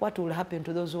 what will happen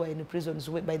to those who are in prisons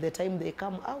by the time they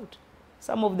come out?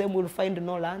 Some of them will find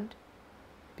no land.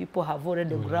 People have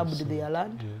already grabbed their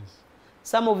land. Yes.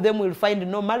 Some of them will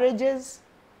find no marriages.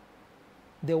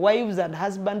 The wives and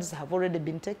husbands have already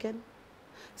been taken.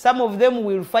 Some of them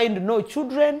will find no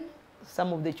children.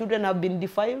 Some of the children have been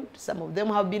defiled. Some of them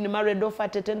have been married off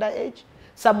at a tender age.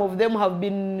 Some of them have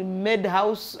been made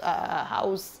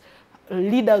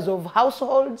leaders of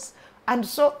households. And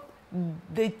so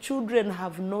the children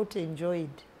have not enjoyed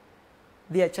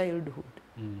their childhood.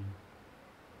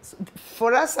 So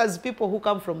for us as people who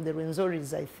come from the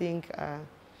Rwenzoris, I think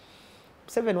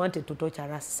Museveni wanted to torture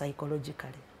us psychologically.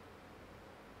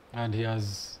 And he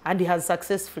has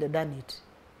successfully done it.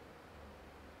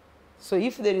 So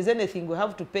if there is anything we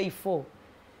have to pay for,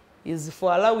 is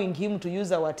for allowing him to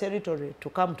use our territory to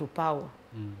come to power.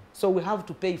 So we have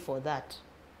to pay for that.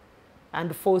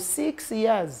 And for 6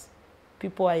 years,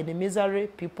 people are in misery,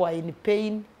 people are in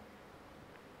pain,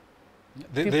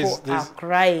 people are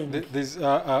crying. There's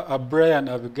Brian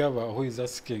Abigaba who is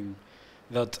asking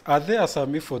that, are there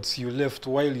some efforts you left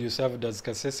while you served as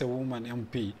Kasese Woman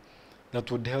MP that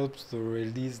would help to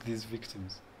release these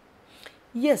victims?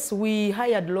 Yes, we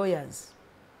hired lawyers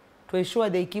to ensure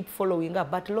they keep following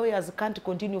up, but lawyers can't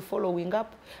continue following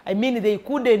up. I mean, they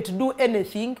couldn't do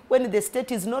anything when the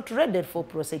state is not ready for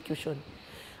prosecution.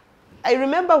 I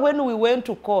remember when we went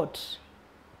to court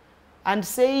and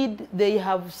said they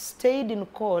have stayed in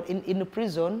court, in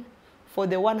prison for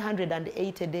the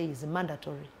 180 days,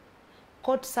 mandatory.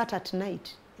 Court sat at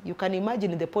night. You can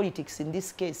imagine the politics in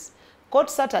this case. Court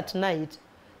sat at night.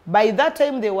 By that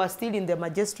time, they were still in the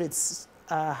magistrate's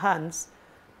hands,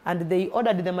 and they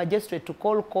ordered the magistrate to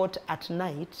call court at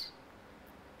night.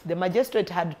 The magistrate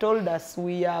had told us,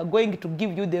 we are going to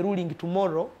give you the ruling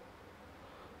tomorrow.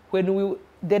 The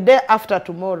day after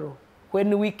tomorrow.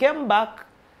 When we came back,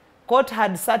 court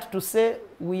had sat to say,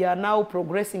 we are now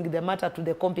progressing the matter to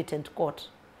the competent court.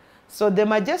 So the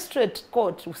magistrate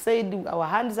court said, our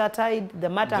hands are tied, the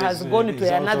matter has gone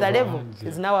to another level.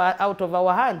 It's now out of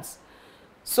our hands.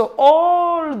 So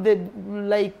all the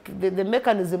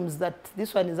mechanisms that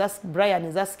this one is Brian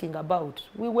is asking about,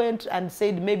 we went and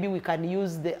said maybe we can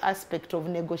use the aspect of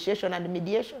negotiation and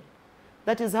mediation.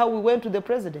 That is how we went to the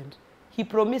president. He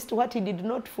promised what he did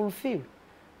not fulfill.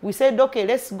 We said, okay,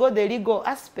 let's go the legal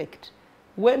aspect.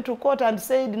 Went to court and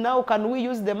said, now can we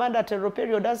use the mandatory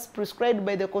period as prescribed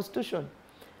by the Constitution?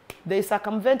 They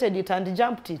circumvented it and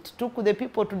jumped it, took the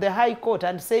people to the High Court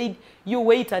and said, you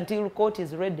wait until court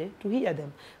is ready to hear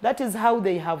them. That is how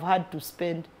they have had to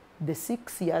spend the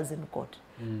 6 years in court.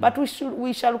 But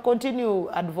we shall continue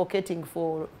advocating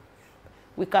for,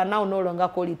 we can now no longer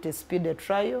call it a speedy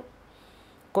trial,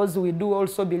 because we do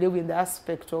also believe in the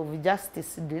aspect of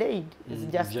justice delayed is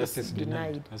justice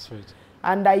denied. That's right.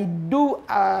 And I do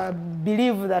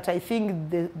believe that I think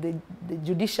the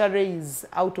judiciary is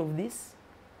out of this.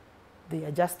 They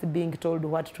are just being told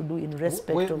what to do in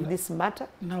respect of this matter.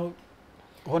 Now,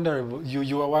 Honorable,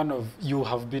 you are one of, you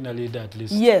have been a leader at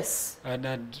least. Yes.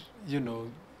 And you know,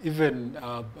 even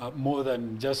more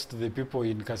than just the people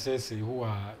in Kasese who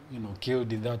are, you know,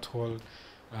 killed in that whole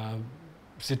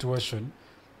situation,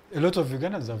 a lot of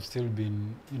Ugandans have still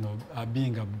been, are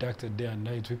being abducted day and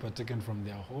night. People are taken from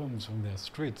their homes, from their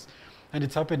streets. And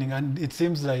it's happening, and it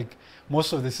seems like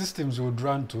most of the systems would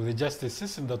run to the justice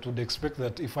system that would expect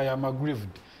that if I am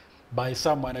aggrieved by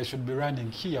someone, I should be running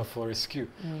here for rescue.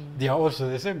 They are also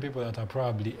the same people that are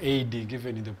probably aiding,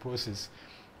 even in the process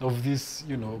of this,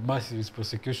 massive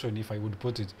prosecution, if I would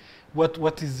put it.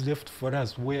 What is left for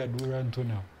us? Where do we run to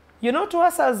now? To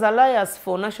us as Alliance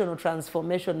for National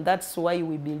Transformation, that's why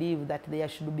we believe that there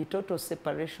should be total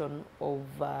separation of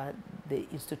the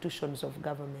institutions of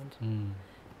government.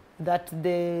 That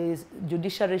the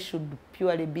judiciary should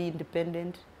purely be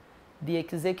independent, the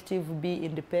executive be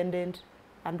independent,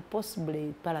 and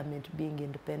possibly parliament being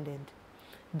independent.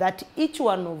 That each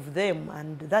one of them,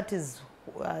 and that is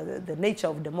the nature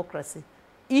of democracy,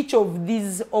 each of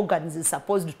these organs is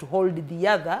supposed to hold the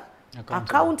other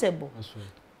accountable. That's right.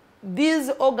 These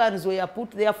organs were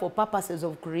put there for purposes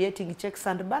of creating checks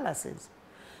and balances.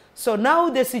 So now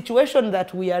the situation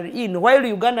that we are in, while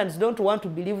Ugandans don't want to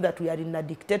believe that we are in a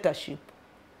dictatorship,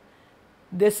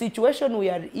 the situation we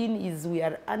are in is we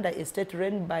are under a state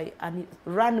run by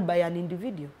an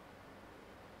individual.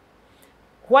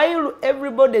 While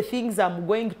everybody thinks I'm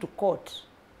going to court,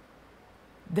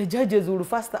 the judges will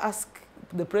first ask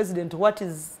the president what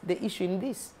is the issue in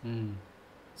this.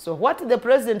 So what the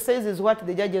president says is what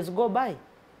the judges go by.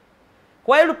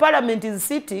 While parliament is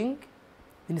sitting,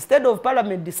 instead of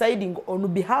parliament deciding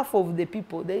on behalf of the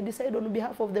people, they decide on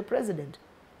behalf of the president.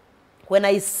 When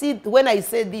I say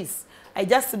this, I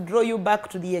just draw you back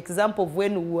to the example of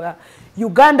when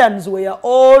Ugandans were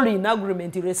all in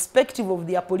agreement, irrespective of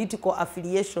their political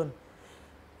affiliation,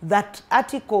 that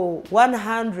Article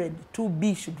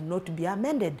 102B should not be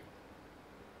amended.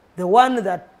 The one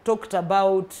that talked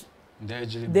about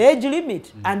the age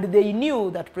limit. And they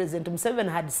knew that President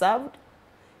Museveni had served.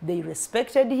 They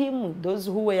respected him. Those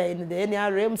who were in the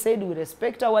NRM said, we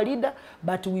respect our leader,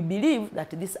 but we believe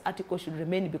that this article should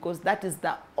remain because that is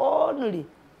the only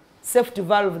safety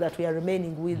valve that we are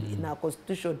remaining with in our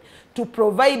constitution to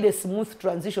provide a smooth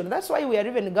transition. That's why we are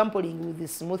even gambling with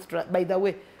this smooth, by the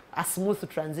way, a smooth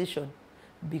transition,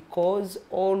 because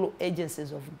all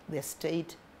agencies of the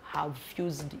state have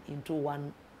fused into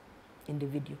one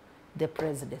individual, the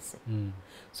presidency.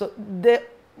 So the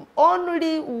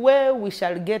only way we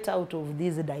shall get out of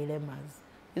these dilemmas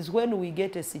is when we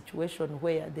get a situation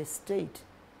where the state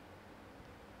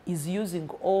is using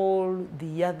all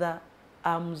the other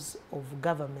arms of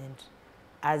government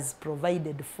as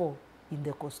provided for in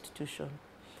the Constitution.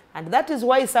 And that is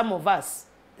why some of us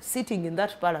sitting in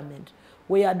that parliament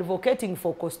were advocating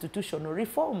for constitutional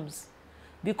reforms,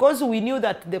 because we knew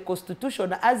that the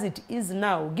Constitution as it is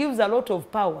now gives a lot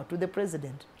of power to the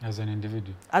president. As an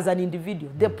individual. As an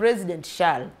individual. The president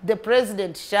shall. The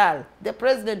president shall. The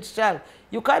president shall.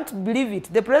 You can't believe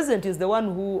it. The president is the one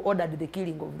who ordered the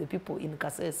killing of the people in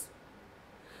Kasese.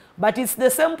 But it's the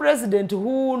same president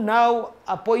who now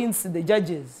appoints the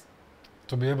judges.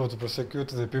 To be able to prosecute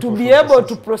the people. To be able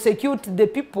to prosecute the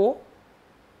people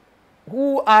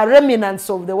who are remnants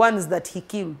of the ones that he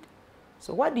killed.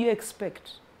 So what do you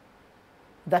expect?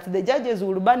 That the judges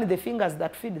will burn the fingers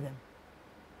that feed them?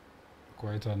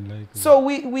 Quite unlikely. So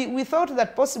we thought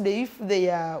that possibly if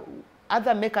there are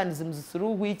other mechanisms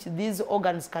through which these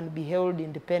organs can be held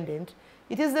independent,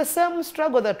 it is the same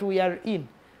struggle that we are in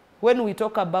when we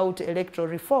talk about electoral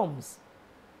reforms.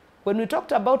 When we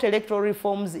talked about electoral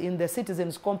reforms in the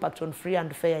Citizens' Compact on free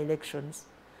and fair elections,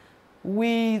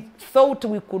 we thought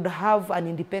we could have an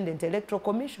independent electoral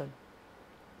commission.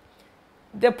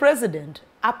 The president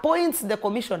appoints the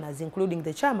commissioners, including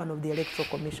the chairman of the electoral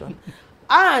commission,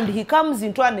 and he comes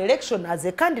into an election as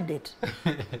a candidate.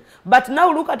 But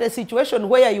now look at a situation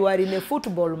where you are in a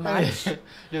football match.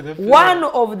 One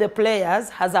of the players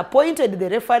has appointed the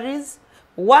referees.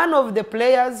 One of the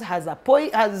players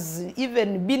has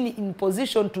even been in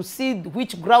position to see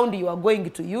which ground you are going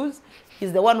to use.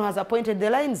 He's the one who has appointed the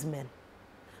linesmen.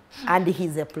 And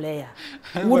he's a player.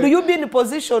 Would you be in a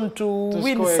position to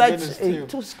win such,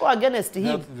 to score against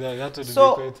him?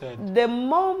 So the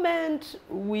moment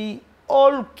we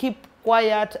all keep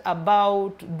quiet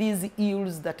about these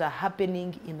ills that are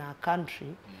happening in our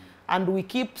country, and we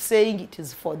keep saying it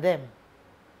is for them,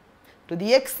 to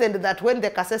the extent that when the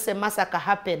Kasese massacre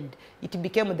happened, it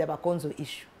became the Bakonzo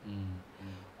issue.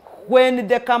 When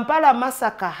the Kampala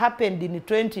massacre happened in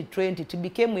 2020, it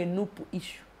became a Nupu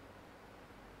issue.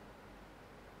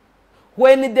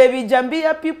 When the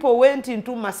Vijambia people went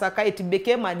into massacre, it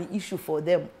became an issue for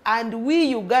them. And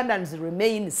we Ugandans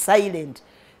remain silent.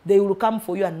 They will come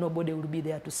for you and nobody will be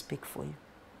there to speak for you.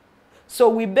 So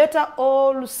we better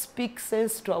all speak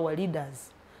sense to our leaders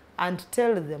and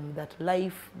tell them that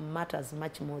life matters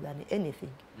much more than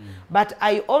anything. But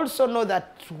I also know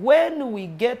that when we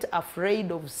get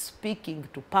afraid of speaking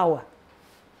to power,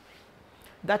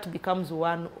 that becomes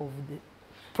one of the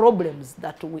problems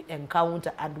that we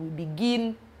encounter, and we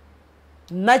begin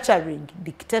nurturing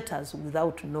dictators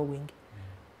without knowing.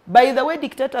 By the way,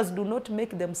 dictators do not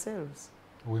make themselves.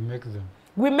 We make them.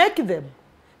 We make them.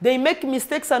 They make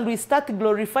mistakes and we start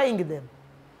glorifying them.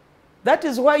 That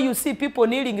is why you see people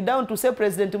kneeling down to say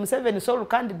President Museveni is sole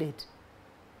candidate.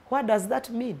 What does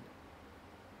that mean?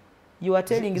 You are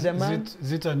telling the man...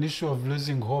 Is it an issue of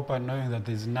losing hope and knowing that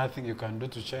there's nothing you can do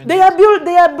to change they it?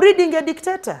 They are breeding a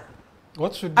dictator.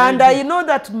 What should they And do? I know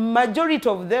that majority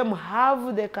of them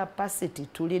have the capacity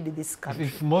to lead this country.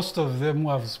 If most of them who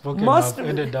have spoken have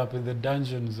ended up in the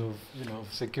dungeons of,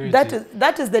 of security.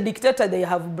 That is the dictator they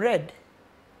have bred.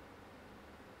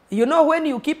 You know, when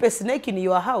you keep a snake in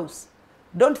your house,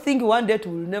 don't think one day it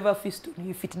will never feast on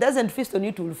you. If it doesn't feast on you,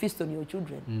 it will feast on your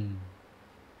children.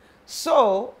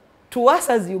 So, to us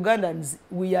as Ugandans,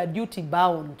 we are duty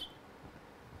bound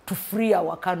to free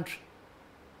our country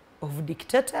of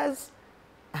dictators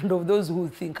and of those who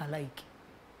think alike.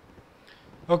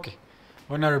 Okay.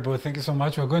 Honorable, thank you so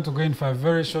much. We're going to go in for a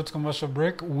very short commercial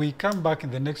break. We come back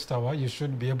in the next hour. You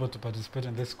should be able to participate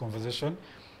in this conversation.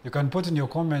 You can put in your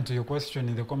comment or your question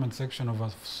in the comment section of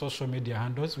our social media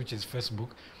handles, which is Facebook,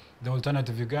 The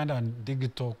Alternative Uganda, and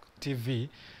Digitalk TV.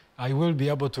 I will be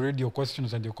able to read your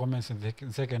questions and your comments in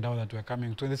the second hour that we're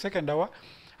coming to. In the second hour,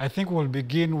 I think we'll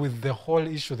begin with the whole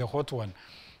issue, the hot one,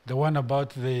 the one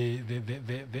about the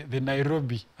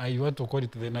Nairobi, I want to call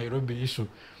it the Nairobi issue.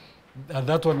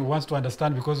 That one we want to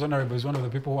understand because Honorable is one of the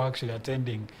people who are actually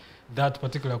attending that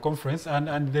particular conference,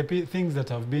 and the things that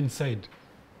have been said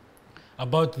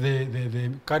about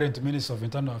the current Minister of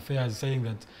Internal Affairs saying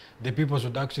that the people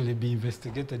should actually be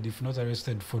investigated, if not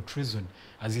arrested, for treason.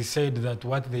 As he said that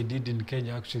what they did in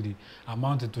Kenya actually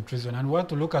amounted to treason. And we want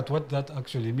to look at what that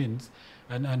actually means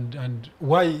and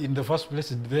why in the first place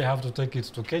did they have to take it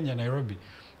to Kenya, Nairobi.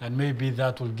 And maybe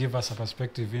that will give us a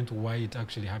perspective into why it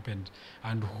actually happened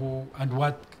and who and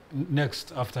what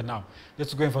next after now.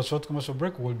 Let's go in for a short commercial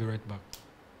break. We'll be right back.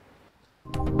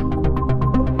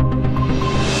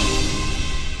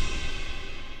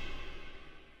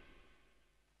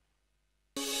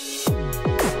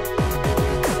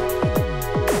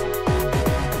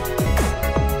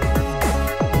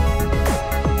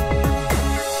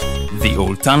 The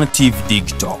Alternative Dig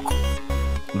Talk.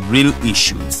 Real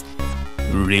issues,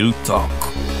 real talk.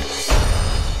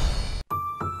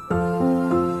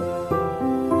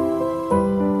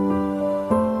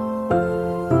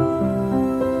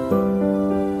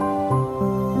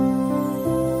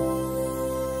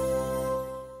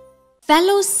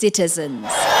 Fellow citizens,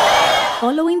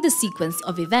 following the sequence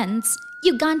of events,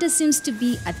 Uganda seems to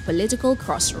be at political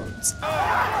crossroads.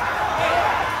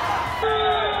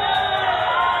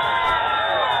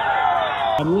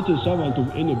 I'm not a servant of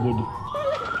anybody.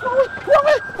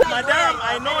 Madam,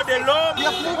 I know the law.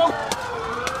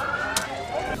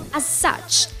 As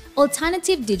such,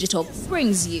 Alternative Digital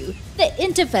brings you the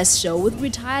Interface Show with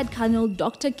retired Colonel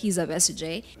Dr. Kiiza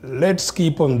Besuje. Let's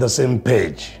keep on the same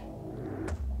page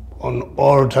on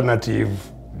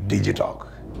Alternative Digital,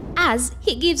 As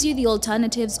he gives you the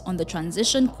alternatives on the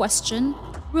transition question,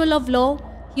 rule of law,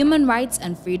 human rights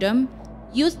and freedom,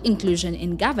 youth inclusion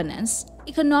in governance,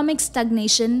 economic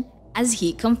stagnation, as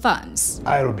he confirms.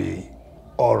 I'll be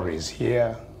always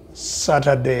here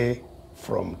Saturday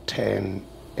from 10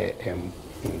 a.m.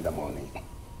 in the morning.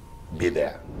 Be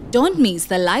there. Don't miss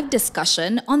the live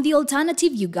discussion on the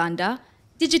Alternative Uganda,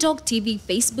 Digital TV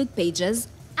Facebook pages,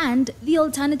 and the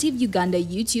Alternative Uganda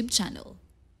YouTube channel.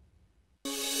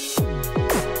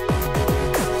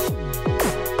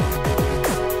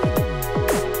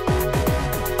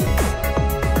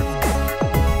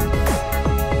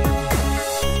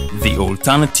 The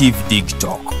Alternative Dig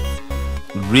Talk.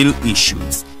 Real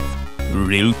issues,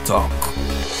 real talk.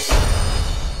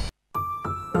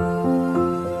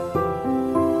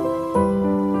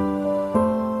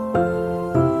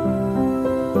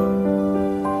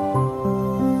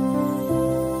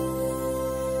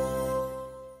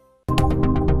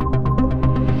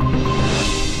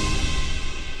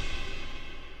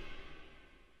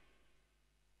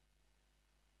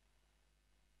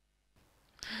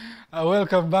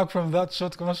 Welcome back from that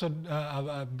short commercial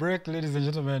break, ladies and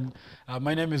gentlemen.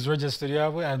 My name is Rogers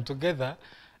Tulyahabwe, and together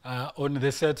on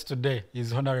the set today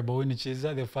is Honorable Winnie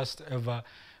Kiiza, the first ever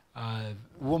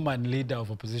woman leader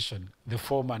of opposition, the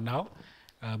former now,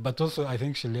 but also I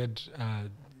think she led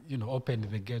opened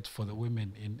the gate for the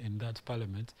women in that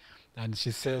parliament, and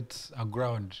she set a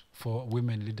ground for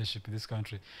women leadership in this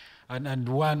country, and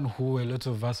one who a lot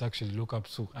of us actually look up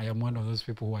to. I am one of those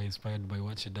people who are inspired by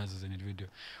what she does as an individual.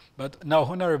 But now,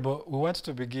 Honorable, we want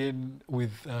to begin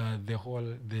with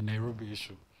the Nairobi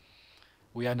issue.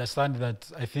 We understand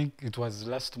that, I think it was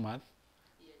last month,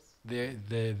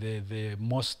 the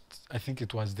most, I think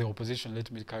it was the opposition,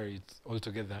 let me carry it all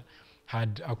together,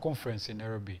 had a conference in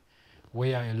Nairobi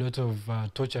where a lot of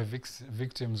torture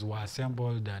victims were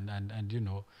assembled and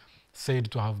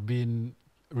said to have been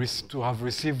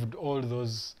received all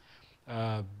those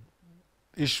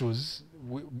issues,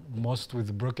 most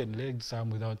with broken legs, some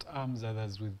without arms,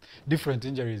 others with different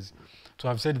injuries, to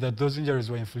have said that those injuries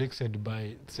were inflicted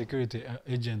by security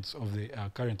agents of the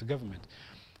current government.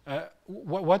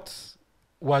 What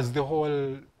was the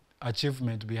whole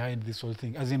achievement behind this whole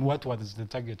thing? As in, what was the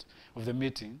target of the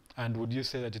meeting, and would you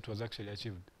say that it was actually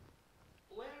achieved?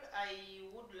 Well, I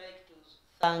would like to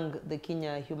thank the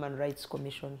Kenya Human Rights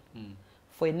Commission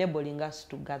for enabling us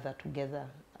to gather together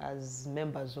as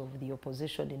members of the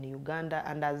opposition in Uganda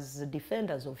and as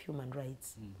defenders of human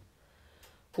rights.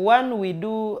 One, we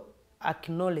do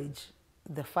acknowledge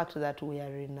the fact that we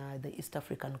are in the East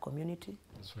African community.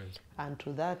 That's right. And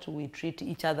to that, we treat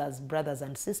each other as brothers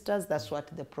and sisters. That's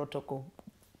what the protocol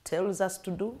tells us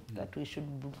to do, that we should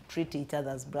treat each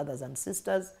other as brothers and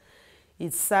sisters.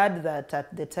 It's sad that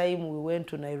at the time we went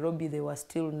to Nairobi, they were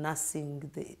still nursing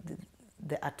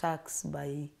the attacks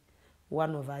by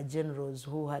one of our generals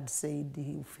who had said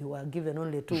if he were given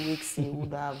only 2 weeks, he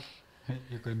would have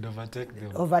you could overtake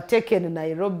them. Overtaken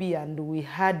Nairobi, and we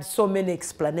had so many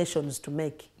explanations to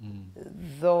make.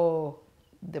 Though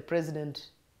the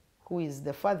president, who is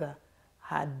the father,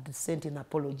 had sent in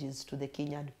apologies to the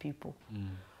Kenyan people.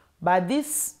 But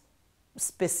this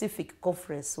specific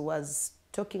conference was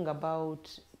talking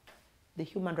about the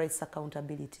human rights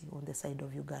accountability on the side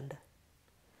of Uganda.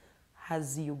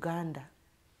 Has Uganda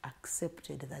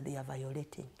accepted that they are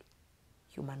violating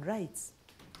human rights?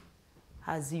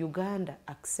 Has Uganda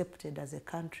accepted as a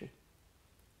country?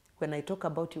 When I talk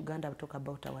about Uganda, I talk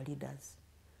about our leaders.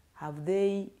 Have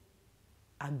they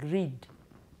agreed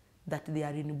that they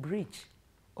are in breach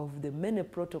of the many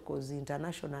protocols,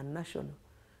 international and national,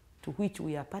 to which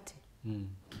we are party?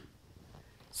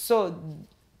 So,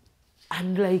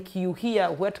 and like you hear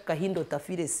what Kahindo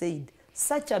Tafire said,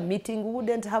 such a meeting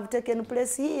wouldn't have taken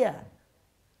place here.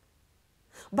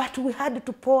 But we had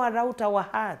to pour out our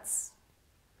hearts.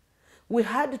 We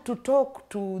had to talk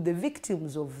to the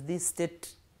victims of this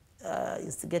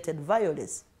state-instigated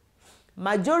violence.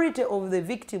 Majority of the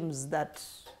victims that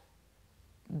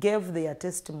gave their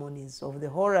testimonies of the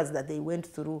horrors that they went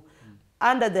through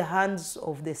under the hands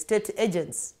of the state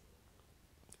agents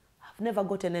have never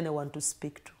gotten anyone to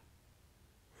speak to.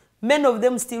 Many of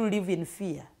them still live in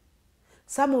fear.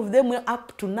 Some of them,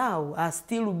 up to now, are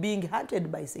still being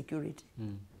hunted by security.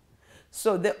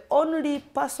 So the only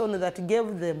person that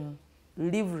gave them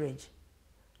leverage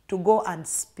to go and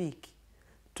speak,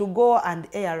 to go and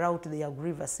air out their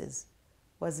grievances,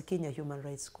 was the Kenya Human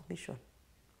Rights Commission.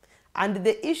 And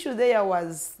the issue there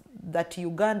was that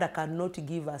Uganda cannot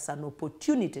give us an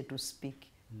opportunity to speak.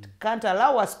 It can't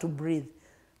allow us to breathe.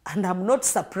 And I'm not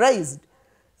surprised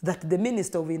that the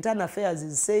Minister of Internal Affairs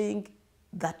is saying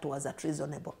that was a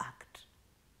treasonable act.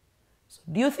 So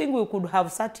do you think we could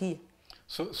have sat here?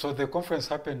 So the conference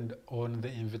happened on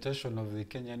the invitation of the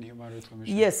Kenyan Human Rights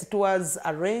Commission? Yes, it was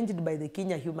arranged by the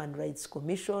Kenya Human Rights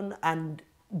Commission, and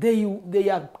they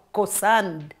are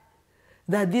concerned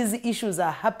that these issues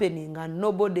are happening and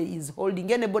nobody is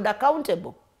holding anybody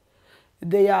accountable.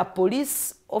 They are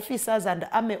police officers and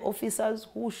army officers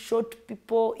who shot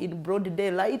people in broad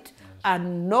daylight,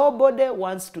 and nobody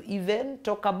wants to even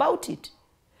talk about it.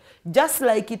 Just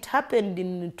like it happened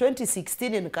in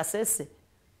 2016 in Kasese.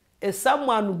 If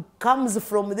someone comes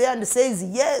from there and says,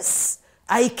 yes,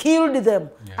 I killed them,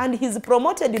 and he's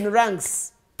promoted in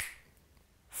ranks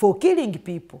for killing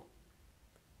people,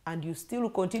 and you still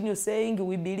continue saying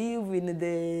we believe in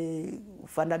the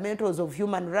fundamentals of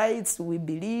human rights, we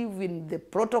believe in the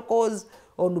protocols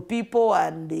on people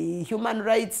and the human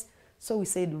rights. So we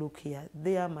said, look here,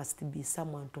 there must be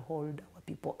someone to hold our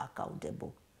people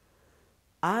accountable.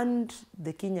 And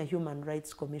the Kenya Human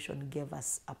Rights Commission gave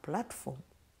us a platform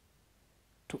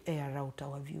to air out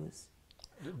our views.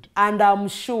 And I'm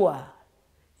sure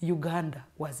Uganda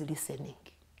was listening.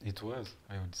 It was,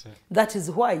 I would say. That is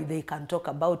why they can talk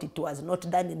about it. It was not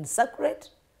done in secret.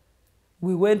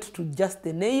 We went to just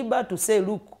the neighbor to say,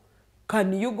 look,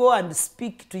 can you go and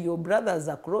speak to your brothers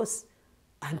across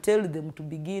and tell them to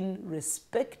begin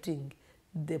respecting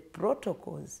the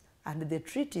protocols and the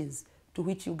treaties to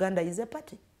which Uganda is a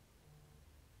party?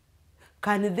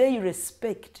 Can they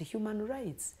respect human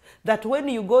rights? That when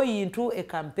you go into a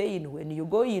campaign, when you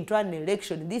go into an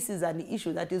election, this is an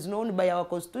issue that is known by our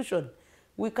constitution.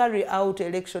 We carry out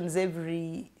elections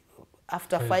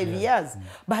after 5 years.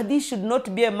 But this should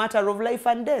not be a matter of life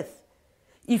and death.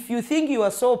 If you think you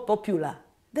are so popular,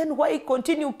 then why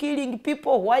continue killing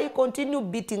people? Why continue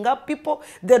beating up people?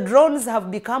 The drones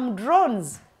have become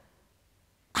drones.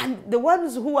 And the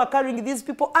ones who are carrying these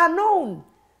people are known.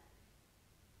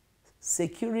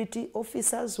 Security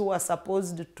officers who are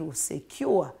supposed to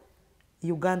secure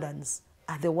Ugandans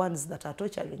are the ones that are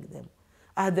torturing them,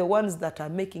 are the ones that are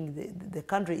making the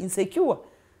country insecure.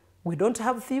 We don't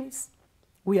have thieves.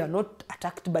 We are not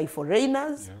attacked by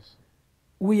foreigners. Yes.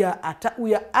 We are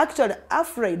actually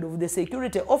afraid of the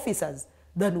security officers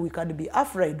than we can be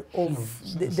afraid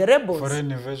of the rebels.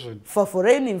 Foreign invasion. For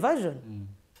foreign invasion.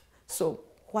 So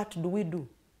what do?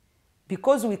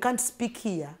 Because we can't speak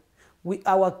here,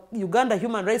 our Uganda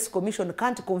Human Rights Commission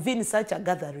can't convene such a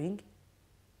gathering.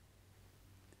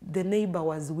 The neighbor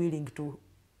was willing to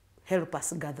help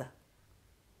us gather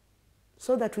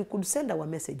so that we could send our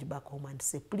message back home and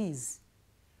say, please,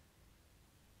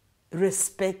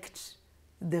 respect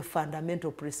the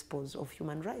fundamental principles of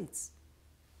human rights.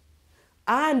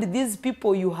 And these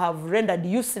people you have rendered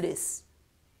useless,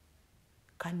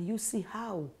 can you see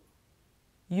how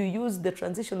you use the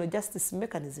transitional justice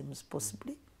mechanisms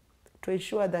possibly to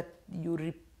ensure that you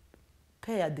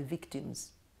repair the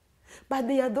victims? But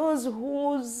there are those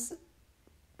whose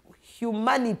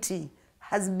humanity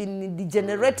has been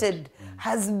degenerated,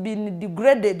 has been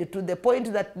degraded to the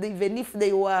point that even if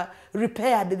they were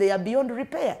repaired, they are beyond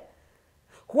repair.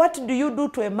 What do you do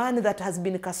to a man that has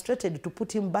been castrated to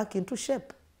put him back into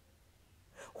shape?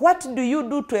 What do you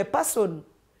do to a person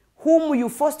whom you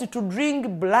forced to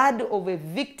drink blood of a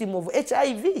victim of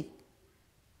HIV?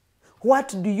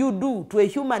 What do you do to a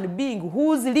human being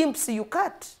whose limbs you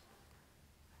cut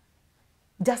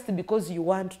just because you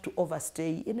want to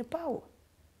overstay in power?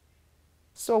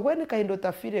 So when Kaindo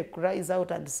Tafire cries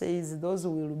out and says those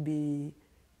will be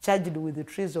charged with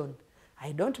treason,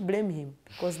 I don't blame him,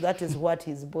 because that is what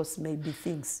his boss maybe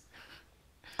thinks.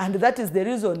 And that is the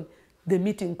reason the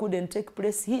meeting couldn't take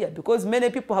place here, because many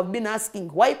people have been asking,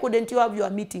 why couldn't you have your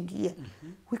meeting here?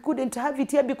 We couldn't have it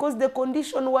here because the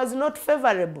condition was not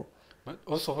favorable. But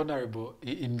also, Honorable,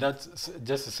 in that,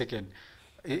 just a second,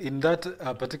 in that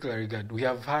particular regard, we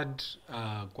have had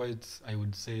quite, I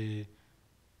would say,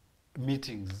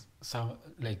 meetings, some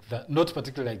like that, not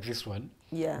particularly like this one,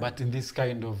 but in this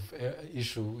kind of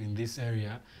issue in this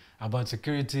area about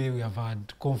security. We have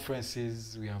had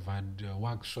conferences, we have had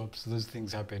workshops. Those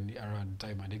things happen around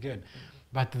time and again,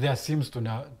 but there seems to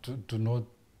not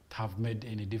have made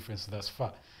any difference thus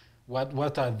far.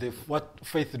 What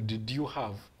faith did you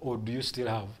have, or do you still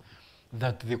have,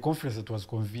 that the conference that was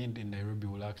convened in Nairobi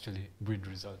will actually breed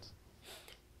results?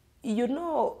 You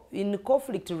know, in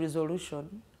conflict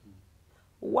resolution,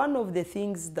 one of the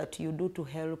things that you do to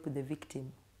help the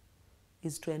victim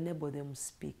is to enable them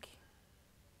speak.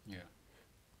 Yeah.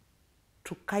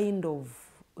 To kind of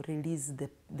release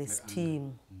the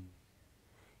steam.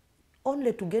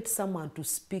 Only to get someone to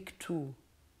speak to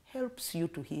helps you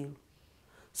to heal.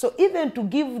 So even to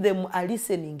give them a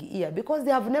listening ear, because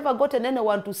they have never gotten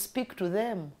anyone to speak to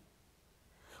them,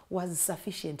 was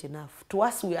sufficient enough. To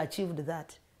us, we achieved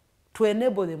that, to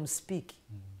enable them speak.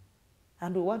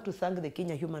 And we want to thank the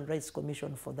Kenya Human Rights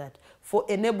Commission for that, for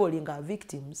enabling our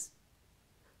victims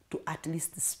to at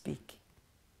least speak.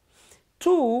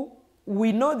 Two,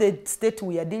 we know the state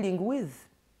we are dealing with.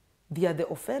 They are the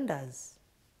offenders.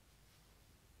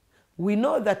 We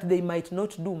know that they might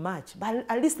not do much, but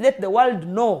at least let the world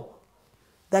know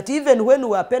that even when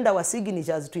we append our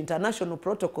signatures to international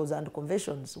protocols and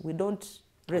conventions, we don't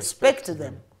respect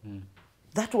them.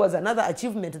 That was another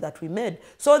achievement that we made,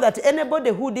 so that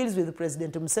anybody who deals with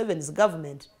President Museveni's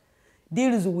government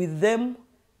deals with them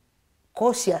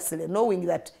cautiously, knowing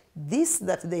that this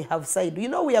that they have signed, you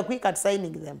know, we are quick at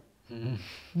signing them.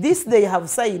 This they have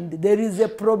signed, there is a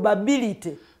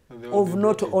probability of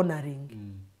not honoring.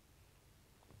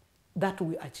 That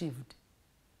we achieved.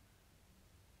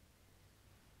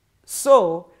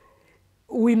 So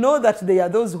we know that there are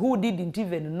those who didn't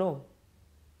even know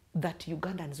that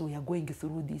Ugandans were going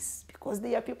through this, because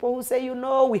there are people who say, you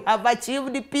know, we have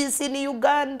achieved peace in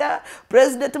Uganda.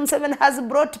 President Museveni has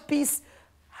brought peace.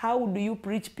 How do you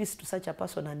preach peace to such a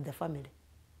person and the family?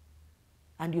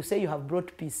 And you say you have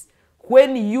brought peace,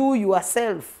 when you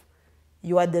yourself,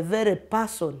 you are the very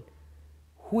person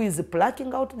who is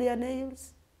plucking out their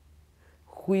nails,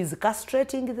 who is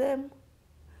castrating them,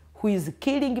 who is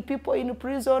killing people in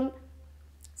prison.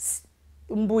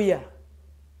 Mbuya,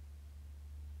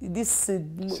 this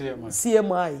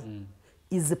CMI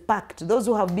is packed. Those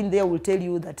who have been there will tell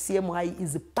you that CMI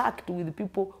is packed with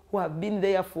people who have been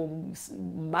there for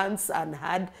months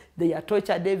and they are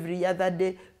tortured every other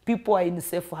day. People are in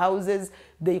safe houses.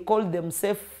 They call them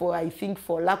safe for, I think,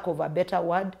 for lack of a better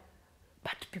word.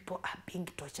 But people are being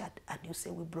tortured and you say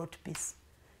we brought peace.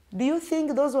 Do you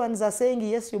think those ones are saying,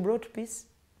 yes, you brought peace?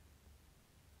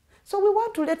 So we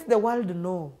want to let the world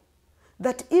know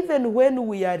that even when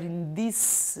we are in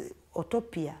this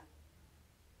utopia,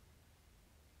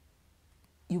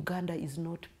 Uganda is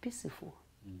not peaceful.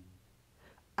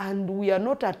 And we are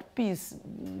not at peace,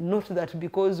 not that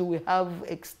because we have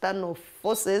external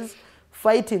forces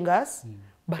fighting us,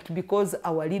 but because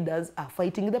our leaders are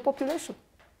fighting the population.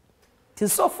 It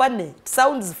is so funny, it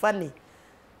sounds funny,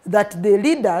 that the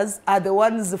leaders are the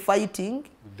ones fighting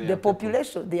the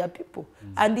population, their people.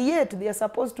 And yet they are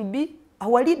supposed to be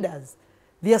our leaders.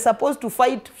 They are supposed to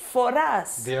fight for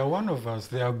us. They are one of us.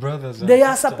 They are brothers and They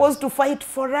are sisters. supposed to fight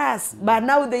for us, but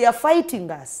now they are fighting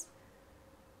us.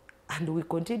 And we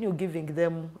continue giving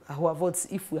them our votes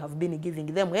if we have been giving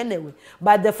them anyway.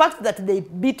 But the fact that they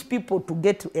beat people to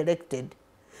get elected,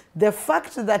 the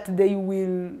fact that they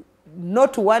will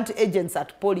not want agents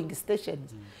at polling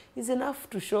stations is enough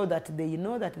to show that they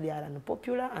know that they are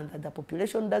unpopular and that the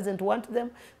population doesn't want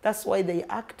them. That's why they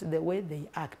act the way they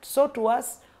act. So to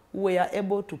us, we are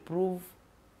able to prove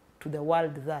to the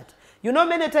world that. You know,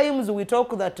 many times we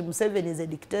talk that Museveni is a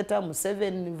dictator,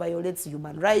 Museveni violates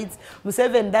human rights,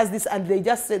 Museveni does this, and they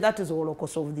just say that is the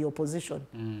holocaust of the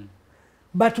opposition.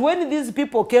 But when these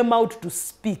people came out to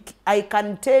speak, I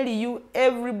can tell you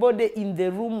everybody in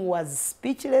the room was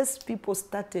speechless. People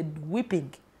started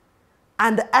weeping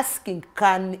and asking,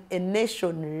 can a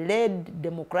nation led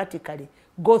democratically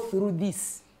go through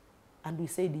this? And we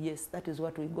said, yes, that is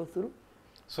what we go through.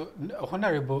 So,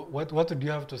 Honorable, what do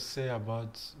you have to say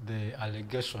about the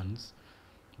allegations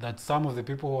that some of the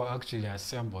people who are actually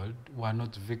assembled were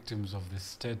not victims of the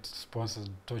state-sponsored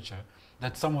torture,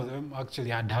 that some of them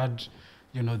actually had,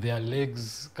 you know, their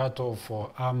legs cut off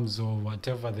or arms or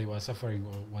whatever they were suffering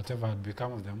or whatever had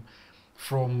become of them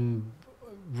from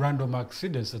random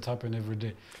accidents that happen every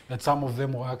day, that some of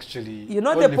them were actually, you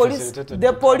know, the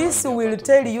police will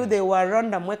tell you they were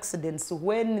random accidents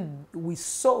when we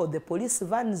saw the police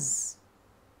vans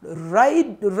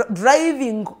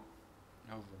driving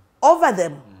over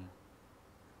them.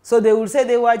 So they will say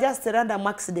they were just random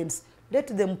accidents. Let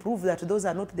them prove that those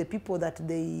are not the people that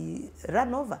they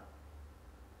ran over.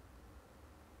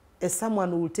 As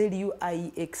someone will tell you,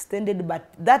 I extended,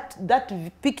 but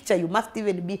that picture, you must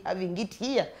even be having it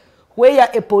here, where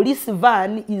a police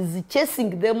van is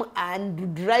chasing them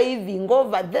and driving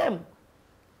over them.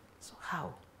 So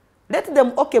how? Let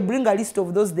them, okay, bring a list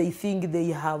of those they think they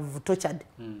have tortured.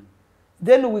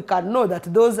 Then we can know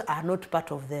that those are not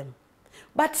part of them.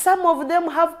 But some of them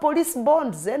have police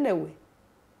bonds anyway.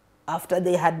 After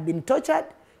they had been tortured,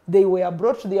 they were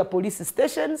brought to their police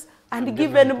stations and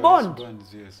given bond.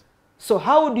 Bonds, yes. So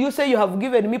how do you say you have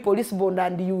given me police bond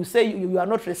and you say you are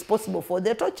not responsible for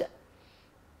their torture?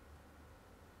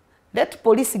 Let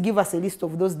police give us a list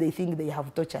of those they think they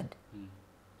have tortured.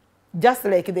 Just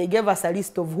like they gave us a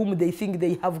list of whom they think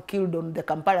they have killed on the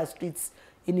Kampala streets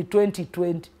in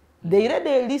 2020. They read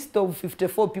a list of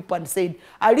 54 people and said,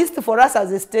 at least for us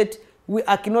as a state, we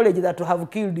acknowledge that we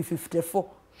have killed 54.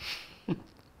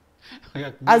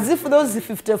 As if those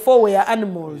 54 were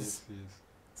animals. Yes, yes.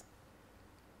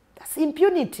 That's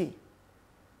impunity.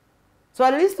 So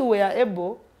at least we are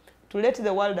able to let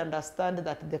the world understand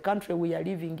that the country we are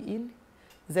living in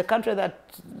is a country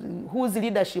whose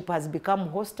leadership has become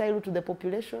hostile to the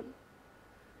population.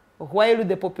 While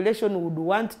the population would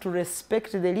want to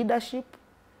respect the leadership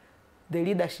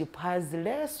has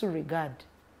less regard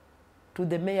to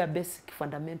the mere basic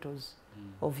fundamentals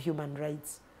of human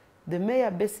rights. The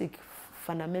mere basic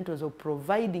fundamentals of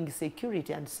providing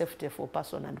security and safety for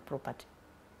person and property.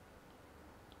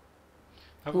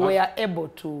 We are able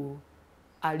to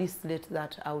at least let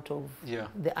that out of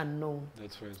the unknown.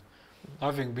 That's right.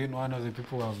 Having been one of the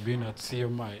people who have been at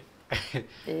CMI,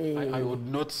 I would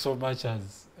not so much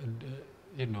as,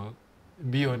 you know,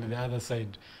 be on the other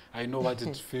side. I know what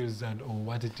it feels and or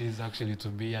what it is actually to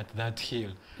be at that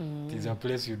hill. It is a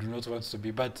place you do not want to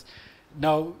be. But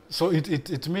now, so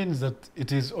it means that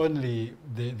it is only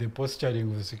the posturing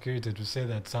of the security to say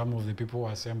that some of the people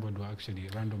who assembled were actually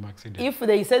random accidents. If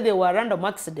they say they were random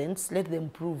accidents, let them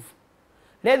prove.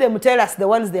 Let them tell us the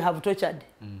ones they have tortured.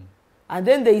 And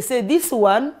then they say this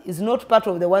one is not part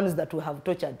of the ones that we have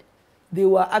tortured. they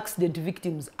were accident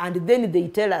victims, and then they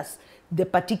tell us the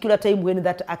particular time when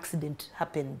that accident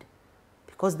happened,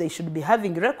 because they should be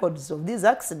having records of these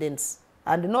accidents.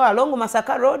 And along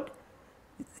Masaka Road,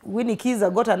 Winnie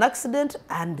Kiiza got an accident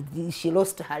and she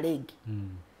lost her leg.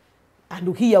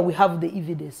 And here we have the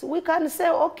evidence. We can say,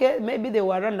 okay, maybe they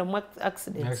were random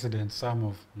accidents. Accidents, some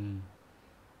of.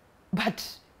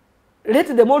 But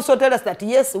let them also tell us that,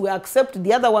 yes, we accept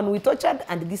the other one we tortured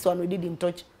and this one we didn't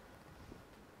torture.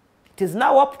 It is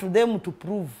now up to them to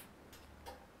prove.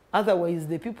 Otherwise,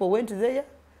 the people went there.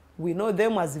 We know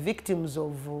them as victims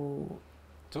of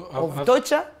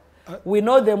torture. We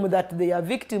know them that they are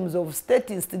victims of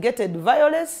state-instigated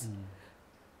violence.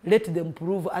 Let them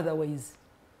prove otherwise.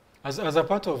 As a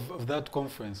part of that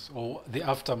conference, or the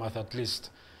aftermath at least,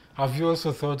 have you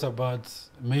also thought about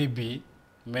maybe,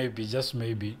 just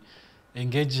maybe,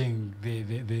 engaging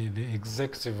the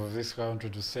executive of this country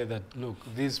to say that, look,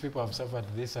 these people have suffered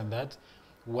this and that.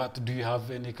 What do you have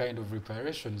any kind of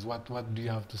reparations? What do you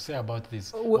have to say about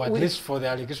this? Or at least for the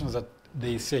allegations that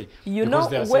they say. You know,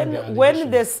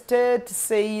 when the state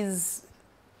says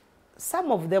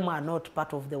some of them are not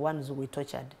part of the ones we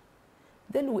tortured,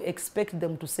 then we expect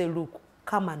them to say, look,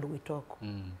 come and we talk.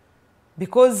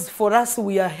 Because for us,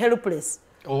 we are helpless.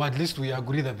 Or at least we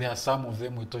agree that there are some of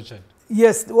them we tortured.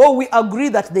 Yes, or we agree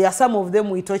that there are some of them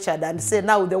we tortured and say,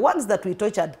 now the ones that we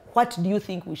tortured, what do you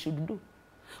think we should do?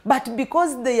 But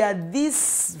because they are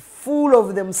this full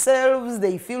of themselves,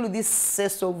 they feel this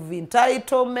sense of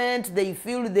entitlement, they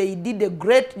feel they did a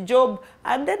great job,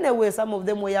 and anyway, some of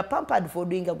them were pampered for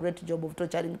doing a great job of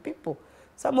torturing people.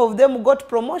 Some of them got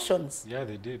promotions. Yeah,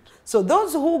 they did. So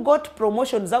those who got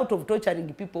promotions out of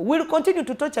torturing people will continue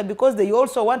to torture because they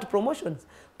also want promotions.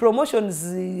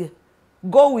 Promotions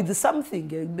go with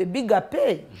something, a bigger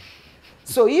pay.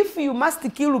 So if you must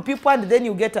kill people and then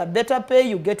you get a better pay,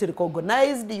 you get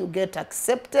recognized, you get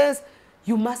acceptance,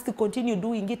 you must continue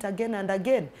doing it again and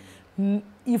again.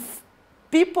 If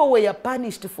people were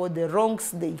punished for the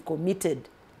wrongs they committed,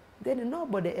 then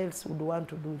nobody else would want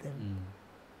to do them.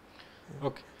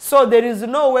 Okay. So there is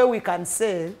no way we can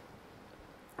say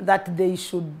that they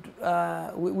should,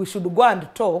 we should go and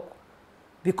talk,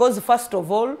 because first of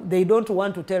all, they don't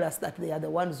want to tell us that they are the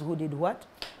ones who did what?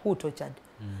 Who tortured.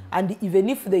 And even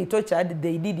if they tortured,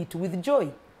 they did it with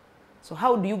joy. So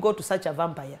how do you go to such a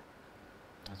vampire?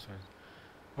 That's right.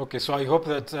 Okay, so I hope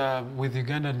that with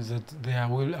Ugandans that there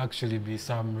will actually be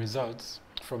some results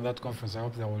from that conference. I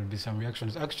hope there will be some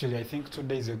reactions. Actually, I think 2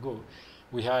 days ago,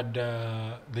 we had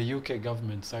the UK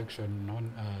government sanction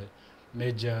on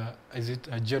Major, is it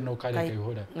General Kale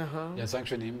Kayihura? They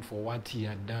sanctioned him for what he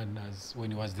had done as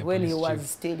when he was the police chief. When he was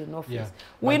still in office. Yeah.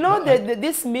 We know that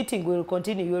this meeting will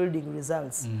continue yielding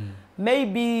results.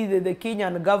 Maybe the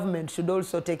Kenyan government should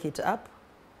also take it up.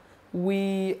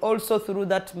 We also, through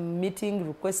that meeting,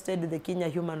 requested the Kenya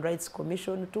Human Rights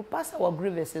Commission to pass our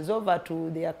grievances over to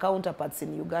their counterparts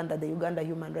in Uganda, the Uganda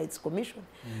Human Rights Commission,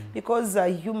 because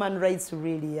human rights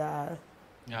really are...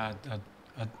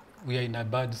 we are in a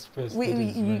bad space.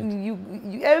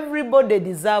 Everybody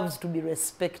deserves to be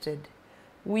respected.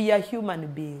 We are human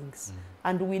beings,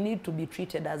 and we need to be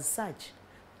treated as such.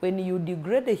 When you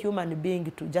degrade a human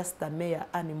being to just a mere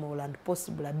animal and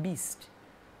possibly a beast,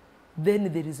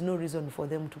 then there is no reason for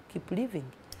them to keep living.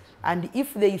 And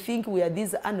if they think we are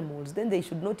these animals, then they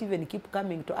should not even keep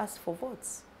coming to us for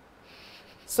votes.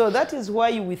 So that is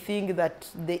why we think that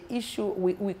the issue,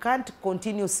 we can't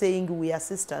continue saying we are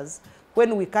sisters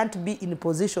when we can't be in a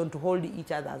position to hold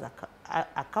each other as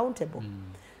accountable.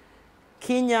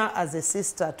 Kenya, as a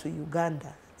sister to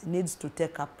Uganda, needs to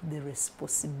take up the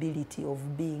responsibility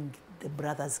of being the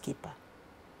brother's keeper.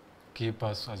 Keep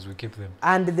us as we keep them.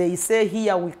 And they say,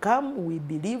 here we come, we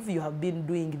believe you have been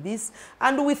doing this.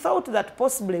 And we thought that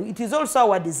possibly, it is also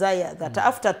our desire that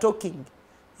after talking,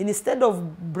 instead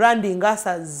of branding us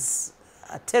as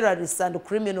terrorists and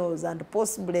criminals, and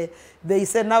possibly they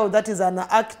say now that is an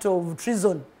act of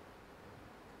treason,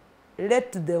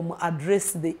 let them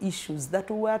address the issues that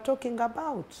we are talking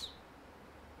about.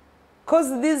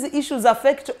 Because these issues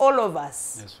affect all of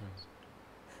us. Yes, right.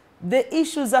 The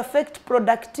issues affect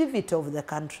productivity of the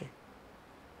country.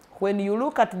 When you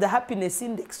look at the happiness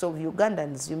index of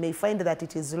Ugandans, you may find that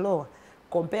it is lower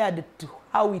compared to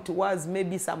how it was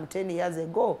maybe some 10 years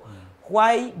ago.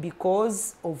 Why?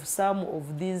 Because of some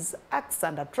of these acts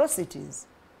and atrocities.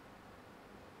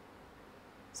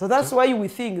 So that's why we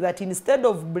think that instead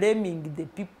of blaming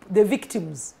the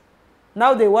victims,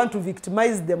 now they want to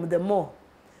victimize them the more.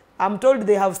 I'm told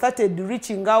they have started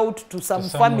reaching out to some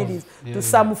families,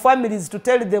 some families to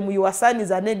tell them your son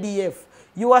is an ADF,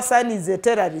 your son is a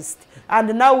terrorist,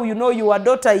 and now you know your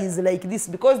daughter is like this,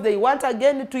 because they want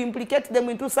again to implicate them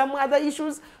into some other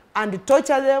issues and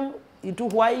torture them into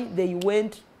why they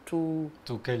went to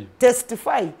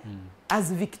testify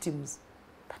as victims.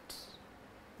 But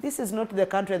this is not the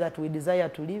country that we desire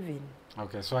to live in.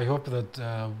 Okay, so I hope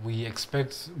that we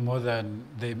expect more than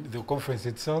the conference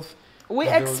itself. We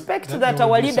expect that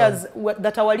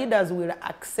our leaders will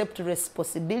accept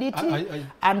responsibility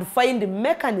and find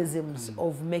mechanisms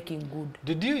of making good.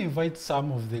 Did you invite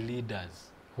some of the leaders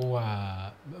who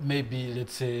are maybe,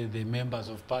 let's say, the members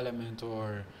of parliament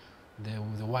or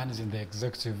the ones in the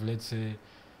executive, let's say,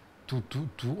 to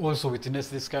also witness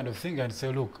this kind of thing and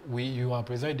say, look, you are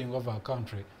presiding over a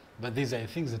country, but these are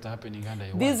things that are happening under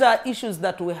your These are issues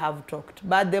that we have talked,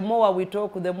 but the more we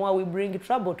talk, the more we bring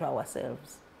trouble to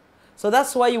ourselves. So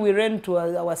that's why we ran to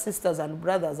our sisters and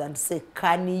brothers and say,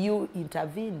 can you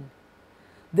intervene?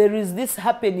 There is this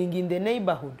happening in the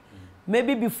neighborhood.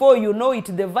 Maybe before you know it,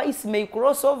 the vice may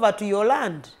cross over to your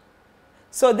land.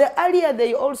 So the earlier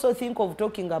they also think of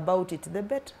talking about it, the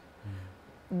better.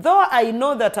 Though I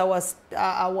know that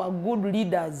our good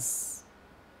leaders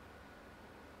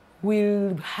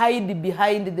will hide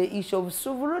behind the issue of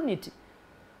sovereignty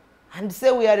and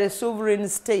say we are a sovereign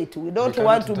state. We don't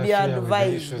want to be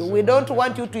advised. We don't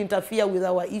want you to interfere with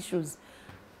our issues.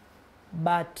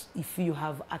 But if you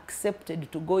have accepted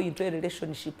to go into a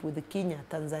relationship with Kenya,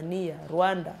 Tanzania,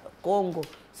 Rwanda, Congo,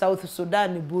 South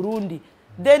Sudan, Burundi,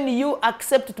 then you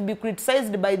accept to be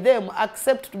criticized by them,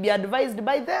 accept to be advised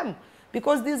by them.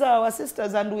 Because these are our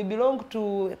sisters and we belong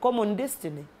to a common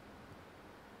destiny.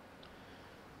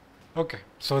 Okay,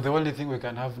 so the only thing we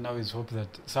can have now is hope that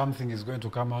something is going to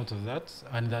come out of that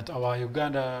and that our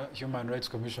Uganda Human Rights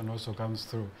Commission also comes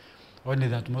through. Only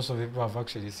that most of the people have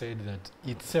actually said that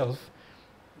itself,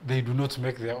 they do not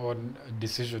make their own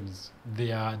decisions.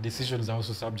 Their decisions are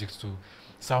also subject to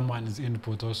someone's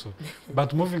input also.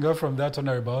 But moving on from that,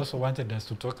 Honorable, I also wanted us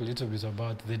to talk a little bit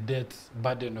about the debt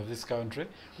burden of this country.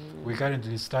 We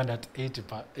currently stand at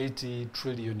 80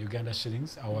 trillion Uganda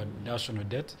shillings, our national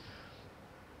debt.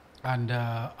 And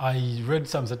I read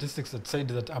some statistics that said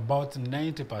that about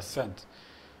 90%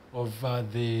 of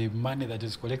the money that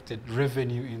is collected,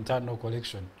 revenue, internal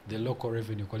collection, the local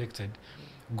revenue collected,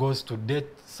 goes to debt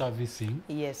servicing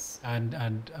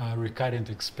and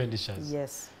recurrent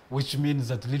expenditures. Which means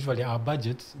that literally our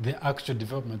budget, the actual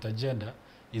development agenda,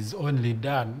 is only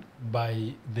done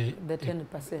by the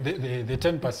 10%, the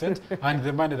 10% and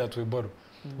the money that we borrow.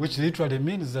 Which literally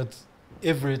means that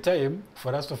every time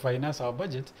for us to finance our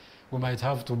budget, we might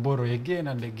have to borrow again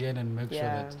and again and make sure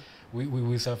that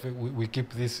we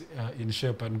keep this in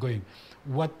shape and going.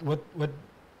 What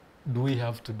do we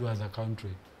have to do as a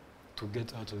country to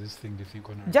get out of this thing, do you think,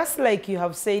 Honorable? Just like you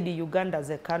have said, Uganda as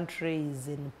a country is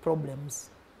in problems.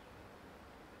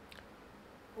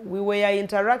 We were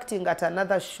interacting at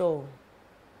another show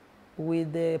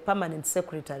with the permanent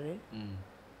secretary,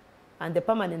 and the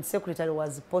permanent secretary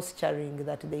was posturing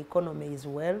that the economy is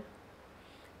well.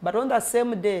 But on the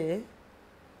same day,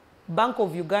 Bank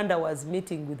of Uganda was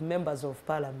meeting with members of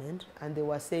parliament, and they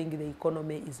were saying the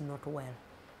economy is not well.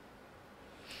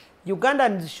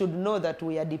 Ugandans should know that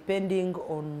we are depending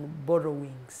on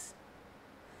borrowings.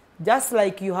 Just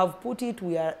like you have put it,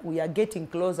 we are getting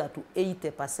closer to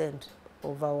 80%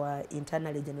 of our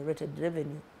internally generated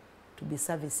revenue to be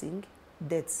servicing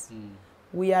debts.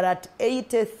 We are at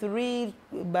 83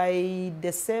 by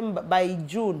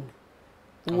June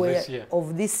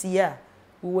of this year.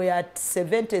 We were at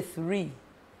 73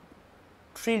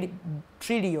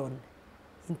 trillion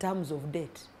in terms of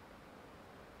debt.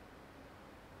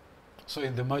 So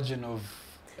in the margin of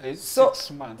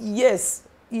 6 months? Yes,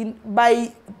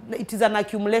 it is an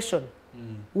accumulation.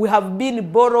 We have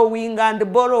been borrowing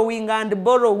and borrowing and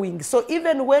borrowing. So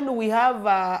even when we have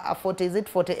a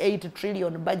 48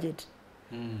 trillion budget,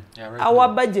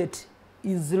 our budget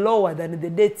is lower than the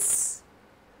debts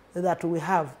that we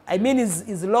have. I mean,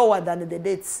 is lower than the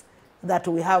debts that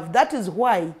we have. That is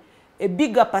why a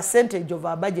bigger percentage of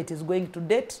our budget is going to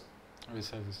debt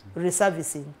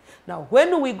reservicing. Now,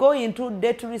 when we go into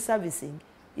debt reservicing,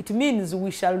 it means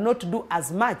we shall not do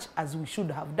as much as we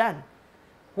should have done.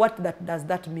 What does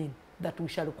that mean? That we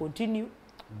shall continue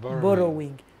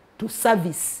borrowing to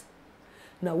service.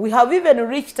 Now, we have even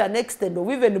reached an extent of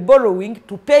even borrowing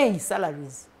to pay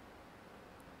salaries.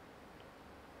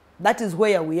 That is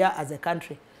where we are as a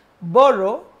country.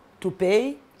 Borrow to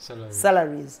pay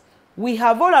salaries. We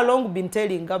have all along been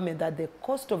telling government that the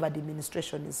cost of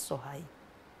administration is so high.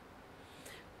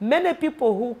 Many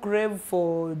people who crave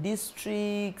for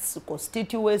districts,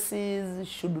 constituencies,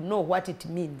 should know what it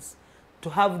means to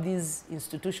have these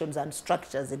institutions and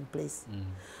structures in place.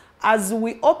 As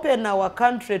we open our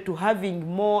country to having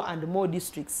more and more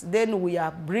districts, then we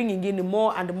are bringing in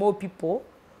more and more people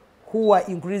who are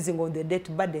increasing on the debt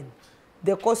burden,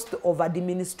 the cost of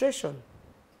administration.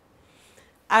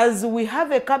 As we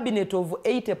have a cabinet of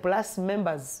 80 plus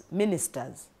members,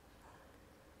 ministers,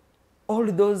 all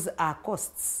those are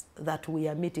costs that we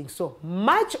are meeting. So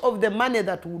much of the money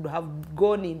that would have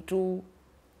gone into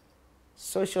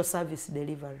social service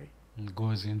delivery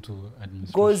goes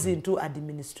into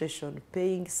administration,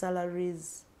 paying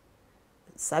salaries,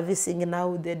 servicing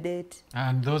now the debt.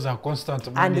 And those are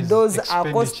constant monies. And those are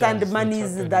constant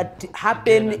monies that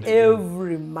happen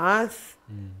every month.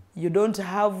 You don't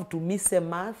have to miss a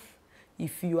month.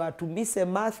 If you are to miss a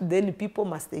month, then people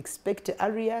must expect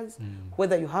arrears.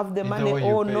 Whether you have the money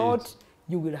or not,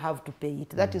 you will have to pay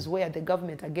it. That is where the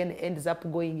government again ends up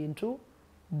going into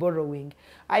borrowing.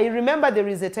 I remember there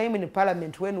is a time in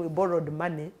Parliament when we borrowed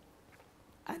money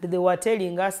and they were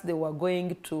telling us they were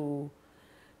going to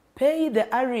pay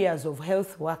the arrears of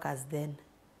health workers then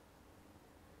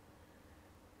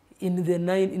in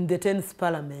the 10th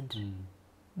Parliament.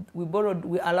 We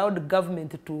allowed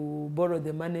government to borrow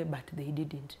the money, but they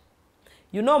didn't.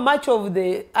 You know, much of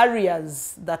the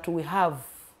areas that we have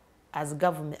as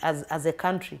government, as a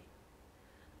country,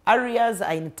 areas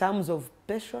are in terms of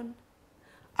pension,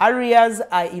 areas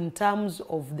are in terms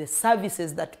of the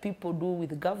services that people do with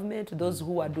the government, those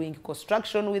who are doing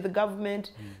construction with the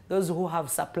government, those who have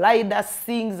supplied us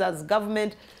things as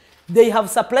government. They have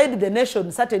supplied the nation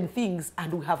certain things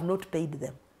and we have not paid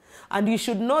them. And you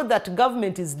should know that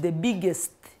government is the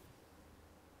biggest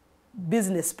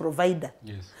business provider.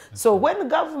 Yes, so when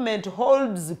government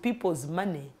holds people's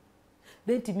money,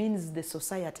 that means the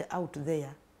society out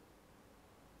there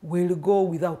will go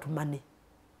without money.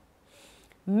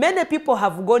 Many people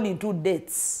have gone into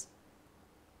debts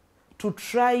to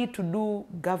try to do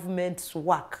government's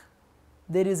work.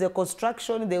 There is a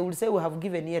construction, they will say, we have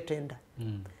given you a tender.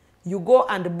 You go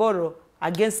and borrow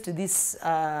against this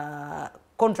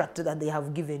contract that they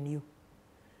have given you.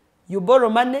 You borrow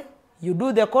money, you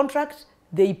do the contract,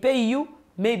 they pay you,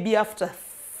 maybe after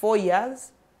 4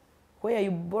 years, where you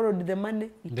borrowed the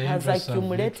money, it has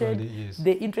accumulated,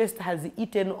 the interest has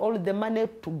eaten all the money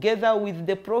together with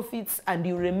the profits, and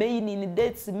you remain in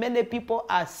debts. Many people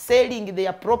are selling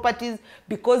their properties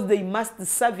because they must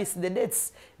service the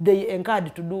debts they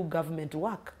incurred to do government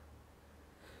work.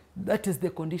 That is the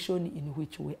condition in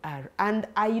which we are. And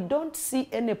I don't see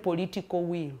any political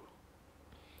will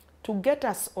to get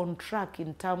us on track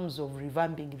in terms of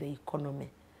revamping the economy.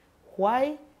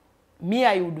 Why? Me,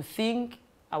 I would think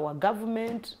our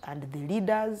government and the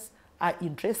leaders are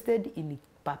interested in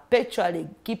perpetually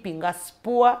keeping us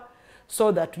poor, so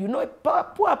that, you know, a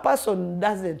poor person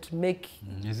doesn't make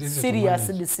serious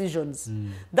decisions.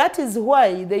 That is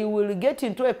why they will get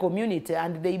into a community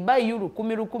and they buy you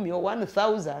rukumi or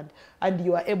 1,000 and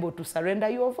you are able to surrender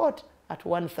your vote at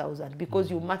 1,000 because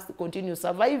you must continue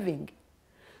surviving.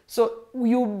 So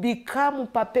you become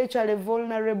perpetually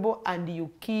vulnerable and you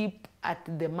keep at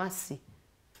the mercy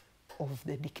of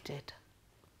the dictator.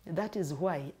 That is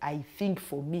why I think,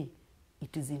 for me,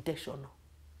 it is intentional.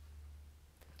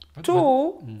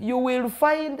 Two, you will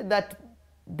find that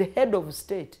the head of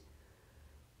state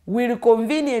will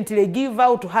conveniently give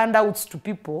out handouts to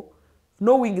people,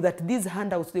 knowing that these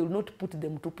handouts, they will not put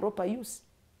them to proper use.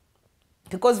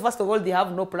 Because first of all, they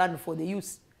have no plan for the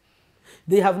use.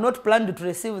 They have not planned to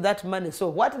receive that money. So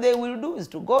what they will do is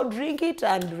to go drink it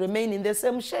and remain in the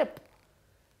same shape,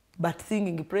 but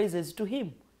singing praises to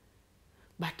him.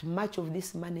 But much of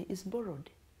this money is borrowed.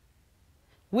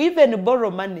 We even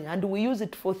borrow money and we use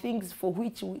it for things for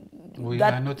which we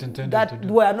are not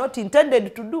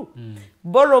intended to do.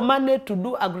 Borrow money to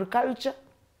do agriculture.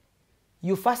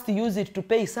 You first use it to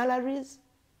pay salaries,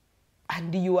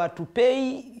 and you are to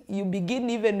pay, you begin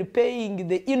even paying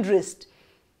the interest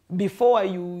before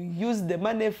you use the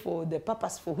money for the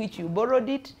purpose for which you borrowed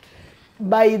it.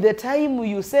 By the time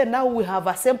you say, now we have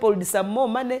assembled some more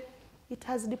money, it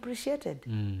has depreciated.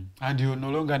 And you're no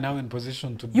longer now in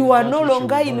position to do You are no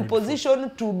longer in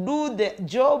position to do the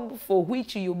job for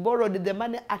which you borrowed the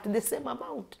money at the same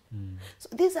amount. So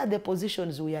these are the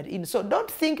positions we are in. So don't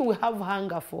think we have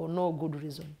hunger for no good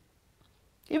reason.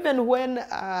 Even when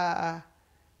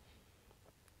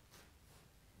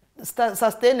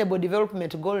Sustainable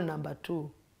Development Goal number 2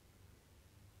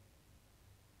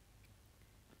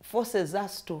 forces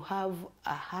us to have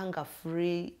a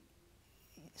hunger-free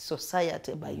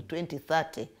society by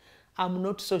 2030, I'm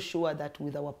not so sure that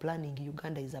with our planning,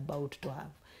 Uganda is about to have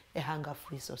a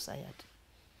hunger-free society.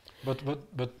 But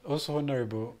also,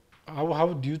 Honorable,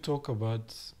 how do you talk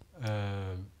about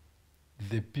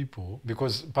the people,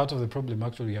 because part of the problem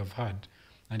actually we have had,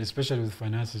 and especially with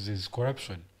finances, is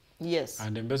corruption. Yes.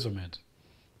 And embezzlement.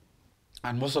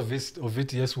 And most of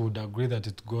it, yes, we would agree that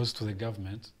it goes to the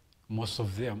government. Most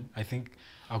of them, I think,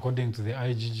 according to the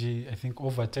IGG, I think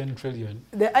over 10 trillion.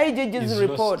 The IGG's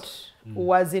report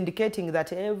was indicating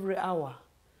that every hour,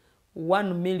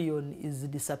 1 million is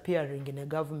disappearing in a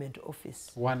government office.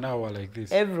 1 hour like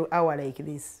this? Every hour like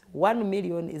this. 1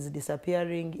 million is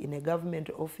disappearing in a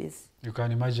government office. You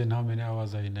can imagine how many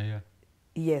hours are in a year?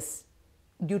 Yes,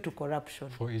 due to corruption.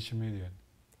 For each million?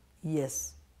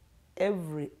 Yes,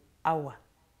 every hour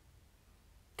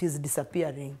it is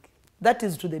disappearing. That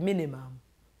is to the minimum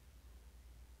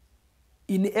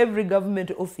in every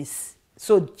government office.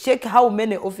 So check how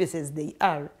many offices they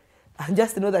are and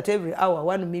just know that every hour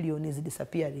 1 million is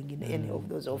disappearing in any of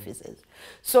those offices.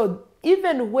 So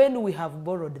even when we have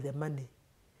borrowed the money,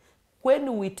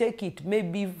 when we take it,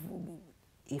 maybe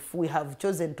if we have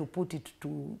chosen to put it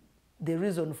to the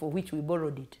reason for which we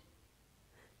borrowed it,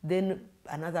 then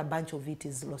another bunch of it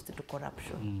is lost to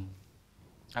corruption.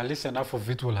 At least enough of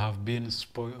it will have been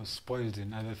spoiled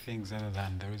in other things other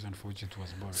than the reason for which it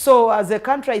was borrowed. So as a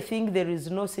country, I think there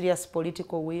is no serious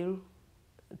political will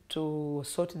to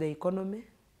sort the economy.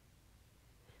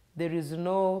 There is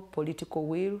no political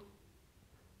will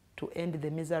to end the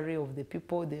misery of the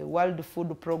people. The World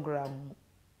Food Programme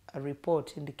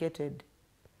report indicated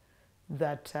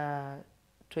that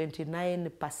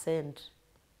 29%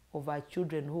 of our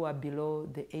children who are below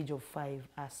the age of 5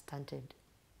 are stunted.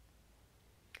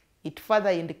 It further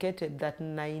indicated that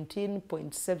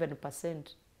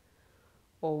 19.7%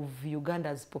 of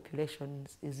Uganda's population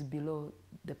is below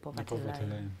the poverty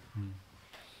line.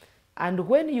 And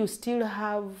when you still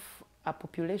have a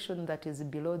population that is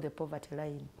below the poverty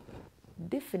line,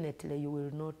 definitely you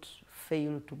will not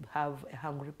fail to have a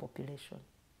hungry population.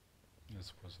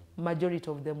 Yes, possible. Majority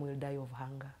of them will die of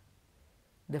hunger.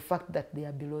 The fact that they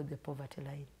are below the poverty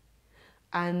line.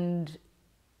 And,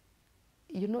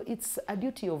 you know, it's a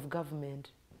duty of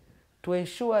government to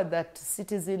ensure that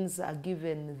citizens are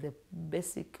given the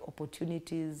basic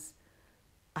opportunities,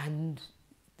 and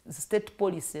State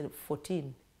Policy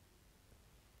 14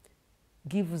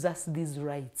 gives us these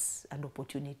rights and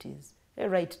opportunities. A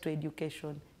right to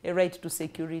education, a right to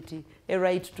security, a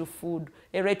right to food,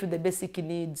 a right to the basic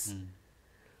needs.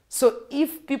 So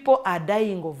if people are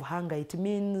dying of hunger, it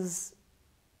means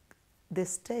the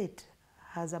state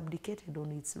has abdicated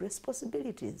on its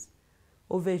responsibilities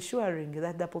of ensuring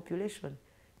that the population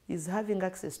is having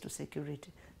access to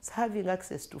security, is having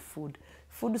access to food.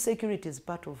 Food security is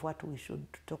part of what we should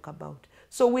talk about.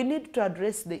 So we need to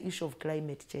address the issue of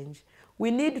climate change.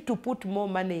 We need to put more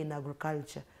money in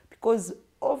agriculture, because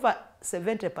over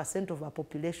 70% of our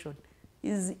population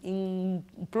is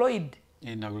employed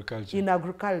in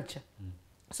agriculture.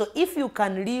 So if you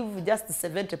can leave just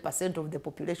 70% of the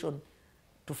population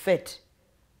to fate,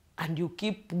 and you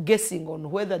keep guessing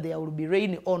on whether there will be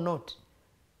rain or not,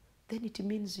 then it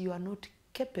means you are not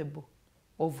capable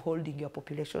of holding your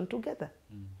population together.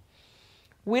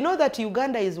 We know that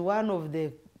Uganda is one of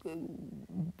the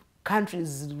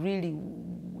countries really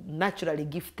naturally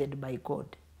gifted by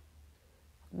God.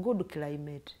 Good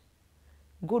climate,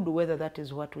 good weather, that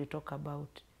is what we talk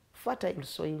about. Fertile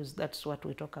soils, that's what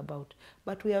we talk about.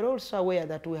 But we are also aware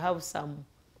that we have some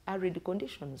arid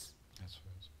conditions. That's right.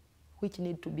 Which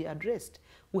need to be addressed.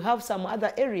 We have some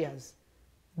other areas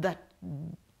that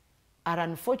are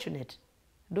unfortunate,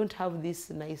 don't have these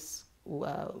nice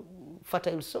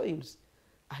fertile soils,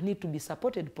 and need to be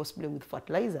supported possibly with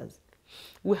fertilizers.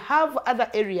 We have other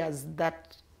areas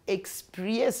that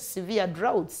experience severe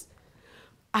droughts,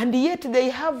 and yet they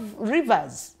have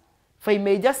rivers. If I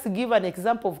may just give an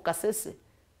example of Kasese,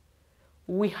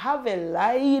 we have a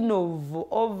line of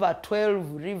over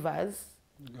 12 rivers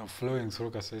flowing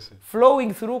through Kasese.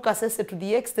 Flowing through Kasese to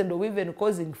the extent of even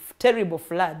causing terrible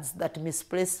floods that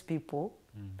misplace people.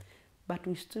 But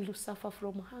we still suffer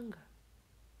from hunger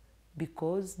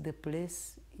because the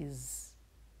place is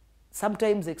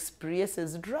sometimes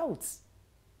experiences droughts.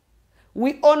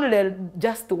 We only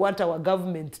just want our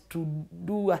government to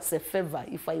do us a favor,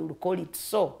 if I will call it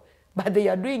so. But they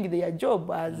are doing their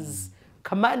job as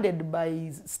commanded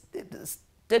by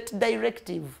state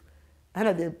directive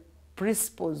under the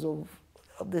principles of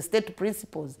the state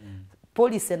principles,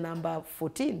 policy number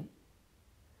 14,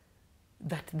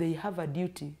 that they have a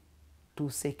duty to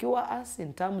secure us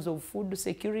in terms of food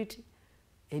security,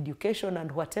 education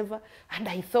and whatever. And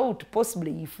I thought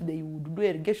possibly if they would do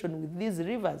irrigation with these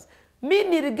rivers,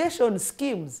 mini irrigation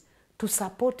schemes to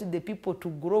support the people to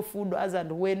grow food as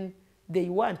and when they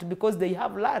want, because they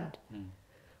have land.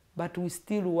 but we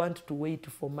still want to wait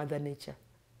for Mother Nature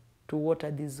to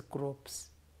water these crops.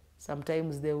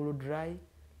 Sometimes they will dry,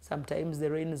 sometimes the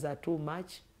rains are too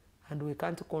much, and we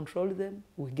can't control them.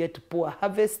 We get poor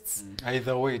harvests.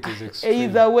 Either way, it is extreme.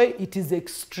 Either way, it is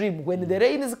extreme. When the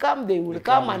rains come, they will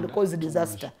come and cause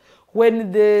disaster.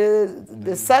 When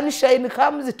the sunshine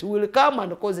comes, it will come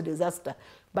and cause disaster.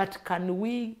 But can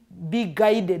we be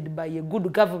guided by a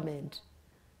good government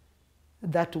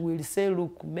that will say,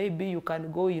 look, maybe you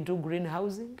can go into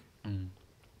greenhousing,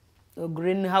 or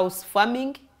greenhouse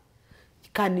farming?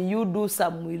 Can you do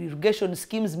some irrigation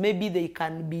schemes? Maybe they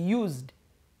can be used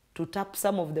to tap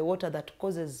some of the water that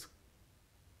causes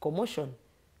commotion,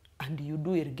 and you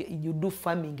do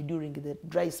farming during the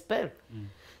dry spell.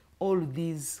 All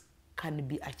these can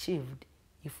be achieved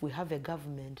if we have a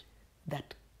government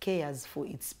that cares for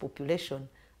its population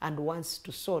and wants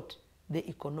to sort the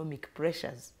economic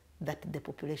pressures that the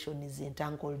population is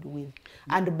entangled with.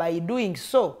 And by doing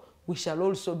so, we shall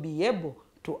also be able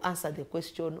to answer the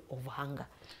question of hunger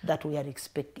that we are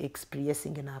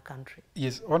experiencing in our country.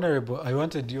 Yes, Honorable, I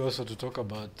wanted you also to talk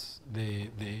about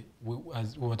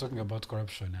as we were talking about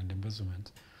corruption and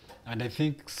embezzlement. And I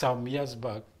think some years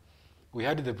back, we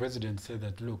had the president say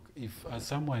that, look, if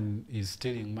someone is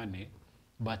stealing money,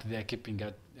 but they are keeping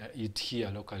it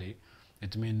here locally,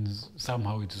 it means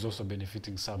somehow it is also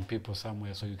benefiting some people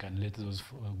somewhere, so you can let those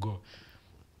go.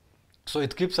 So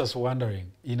it keeps us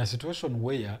wondering, in a situation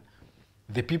where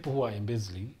the people who are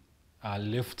embezzling are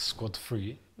left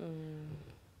scot-free,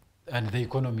 and the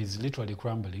economy is literally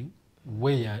crumbling,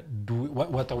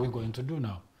 what are we going to do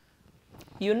now?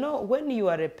 You know, when you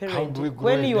are a parent,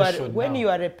 when you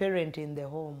are a parent in the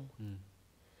home,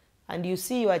 and you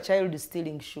see your child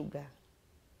stealing sugar,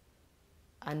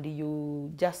 and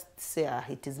you just say,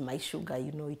 it is my sugar,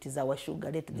 you know, it is our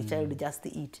sugar, let the child just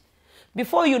eat.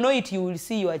 Before you know it, you will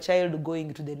see your child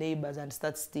going to the neighbors and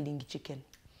start stealing chicken.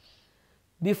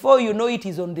 Before you know it,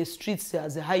 he's on the streets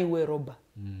as a highway robber.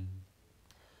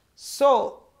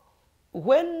 So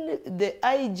when the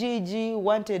IGG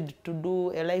wanted to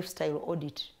do a lifestyle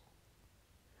audit,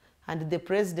 and the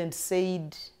president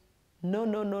said, no,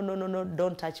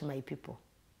 don't touch my people.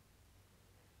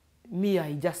 Me,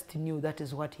 I just knew that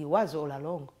is what he was all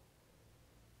along.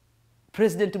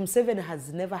 President Museveni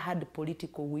has never had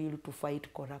political will to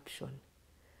fight corruption.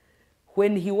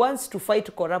 When he wants to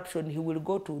fight corruption, he will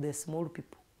go to the small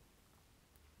people.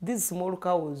 These small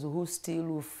cows who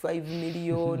steal 5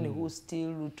 million, who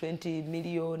steal 20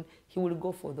 million, he will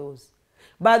go for those.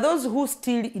 But those who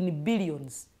steal in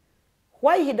billions,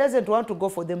 why he doesn't want to go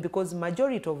for them? Because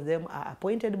majority of them are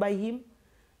appointed by him,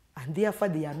 and therefore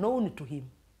they are known to him.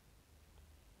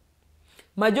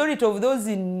 Majority of those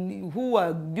who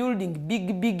are building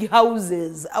big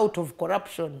houses out of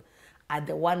corruption are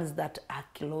the ones that are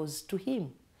close to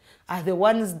him, are the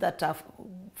ones that are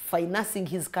financing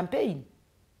his campaign.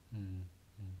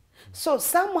 So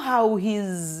somehow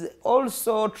he's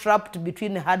also trapped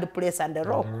between a hard place and a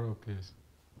rock. Yes.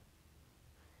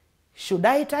 Should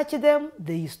I touch them?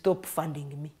 They stop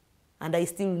funding me. And I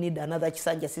still need another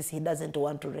Chisanja since he doesn't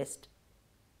want to rest.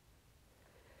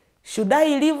 Should I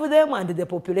leave them? And the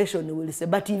population will say.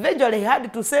 But eventually he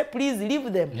had to say, please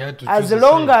leave them. As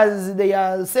long as they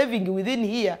are saving within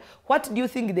here, what do you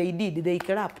think they did? They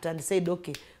clapped and said,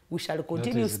 okay, we shall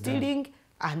continue stealing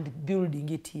and building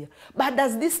it here. But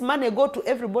does this money go to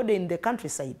everybody in the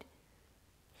countryside?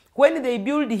 When they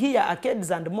build here arcades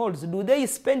and malls, do they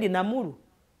spend in Amuru?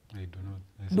 They do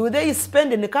not. Do they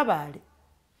spend in Kabale?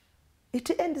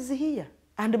 It ends here.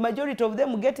 And the majority of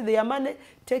them get their money,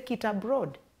 take it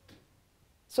abroad.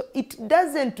 So it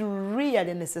doesn't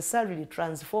really necessarily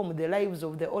transform the lives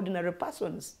of the ordinary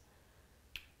persons.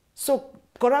 So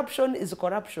corruption is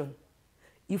corruption.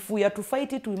 If we are to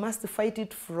fight it, we must fight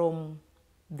it from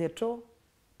the top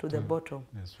to the bottom.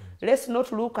 That's right. Let's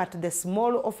not look at the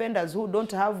small offenders who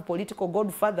don't have political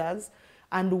godfathers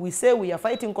and we say we are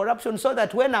fighting corruption so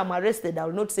that when I'm arrested, I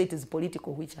will not say it is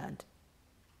political witch hunt.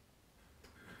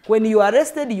 When you are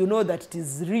arrested, you know that it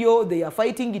is real, they are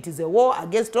fighting, it is a war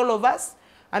against all of us.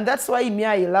 And that's why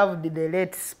I loved the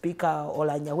late Speaker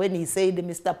Olanya when he said,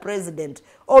 Mr. President,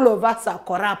 all of us are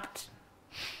corrupt.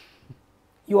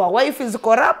 Your wife is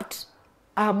corrupt,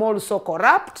 I'm also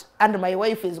corrupt, and my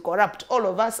wife is corrupt. All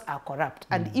of us are corrupt.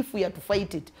 And if we are to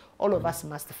fight it, all of us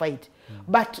must fight.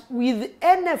 But with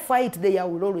any fight, there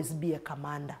will always be a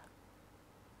commander.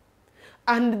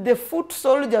 And the foot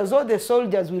soldiers or the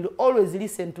soldiers will always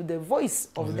listen to the voice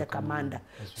of the commander.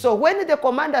 Right. So when the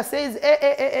commander says,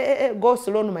 go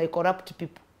slow my corrupt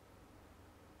people,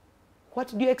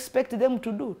 what do you expect them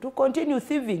to do? To continue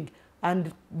thieving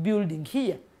and building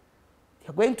here.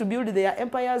 They're going to build their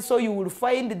empires, so you will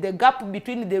find the gap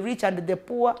between the rich and the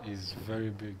poor is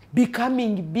very big,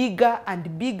 becoming bigger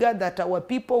and bigger, that our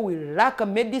people will lack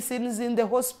medicines in the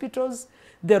hospitals,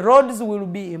 the roads will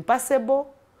be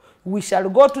impassable, we shall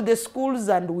go to the schools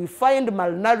and we find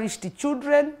malnourished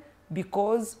children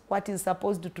because what is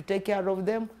supposed to take care of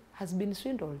them has been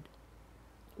swindled.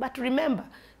 But remember,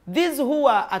 these who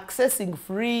are accessing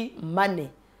free money,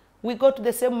 we go to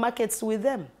the same markets with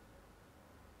them.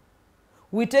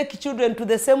 We take children to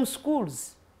the same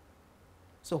schools.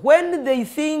 So when they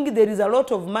think there is a lot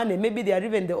of money, maybe they are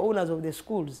even the owners of the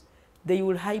schools, they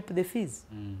will hype the fees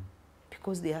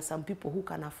because there are some people who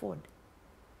can afford.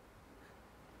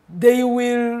 They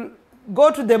will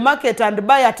go to the market and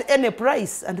buy at any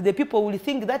price, and the people will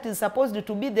think that is supposed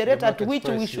to be the rate at which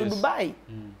we should buy.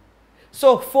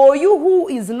 So for you who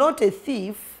is not a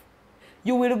thief,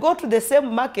 you will go to the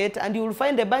same market and you will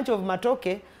find a bunch of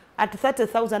matoke at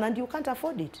 30,000 and you can't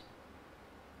afford it.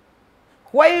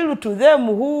 While to them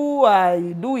who are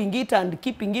doing it and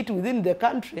keeping it within the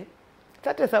country,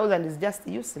 30,000 is just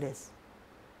useless.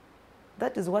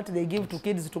 That is what they give to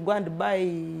kids to go and buy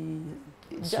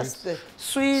just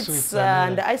sweets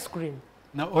and ice cream.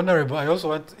 Now, Honorable, I also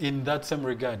want, in that same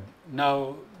regard,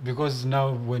 now, because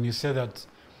now when you say that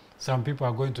some people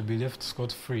are going to be left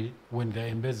scot-free when they're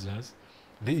embezzlers,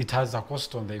 it has a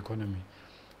cost on the economy.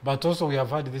 But also we have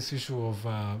had this issue of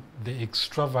the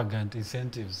extravagant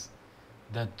incentives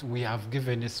that we have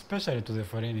given, especially to the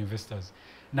foreign investors.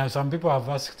 Now, some people have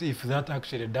asked if that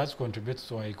actually does contribute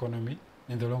to our economy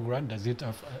in the long run. Does it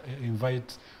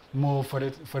invite more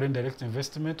foreign direct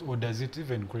investment, or does it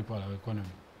even cripple our economy?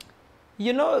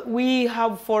 You know, we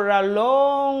have for a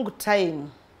long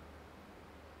time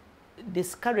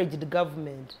discouraged the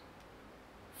government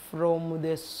from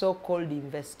the so-called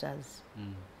investors.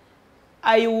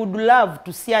 I would love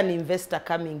to see an investor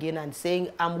coming in and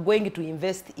saying, I'm going to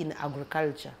invest in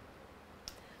agriculture.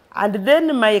 And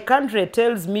then my country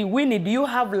tells me, Winnie, do you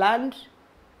have land?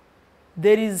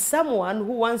 There is someone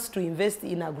who wants to invest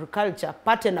in agriculture,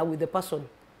 partner with the person.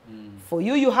 For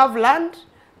you, you have land,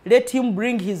 let him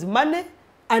bring his money,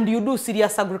 and you do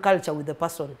serious agriculture with the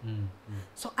person.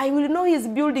 So I will know he's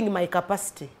building my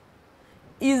capacity,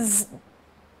 is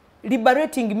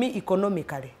liberating me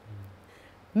economically.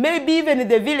 Maybe even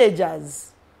the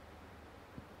villagers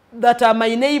that are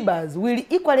my neighbors will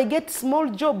equally get small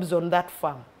jobs on that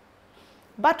farm.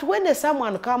 But when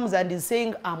someone comes and is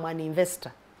saying, I'm an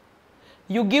investor,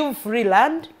 you give free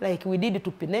land, like we did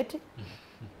to Pineti.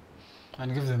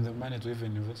 And give them the money to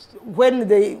even invest. When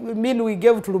they mean we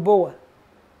gave to Lubowa,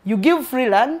 you give free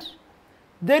land,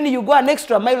 then you go an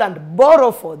extra mile and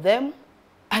borrow for them,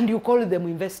 and you call them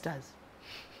investors.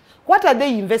 What are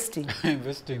they investing?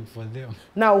 Investing for them.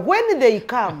 Now, when they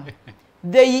come,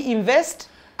 they invest,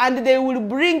 and they will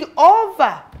bring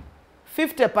over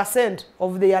 50%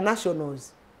 of their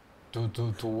nationals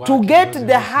to get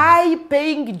the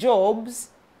high-paying jobs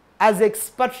as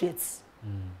expatriates.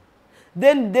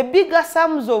 Then the bigger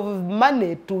sums of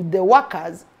money to the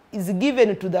workers is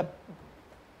given to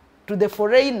the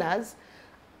foreigners,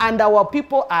 and our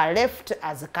people are left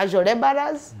as casual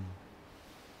laborers,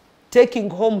 taking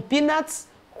home peanuts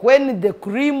when the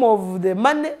cream of the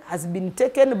money has been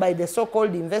taken by the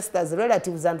so-called investors,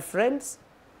 relatives and friends.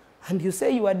 And you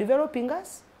say you are developing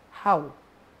us? How?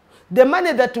 The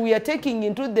money that we are taking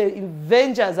into the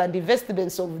ventures and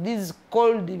investments of these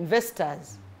called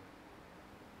investors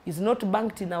is not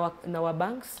banked in our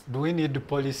banks. Do we need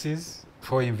policies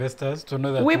for investors to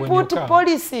know that we when put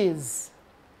policies,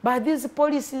 but these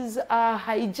policies are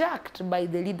hijacked by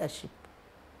the leadership.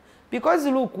 Because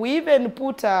look, we even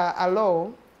put a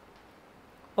law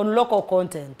on local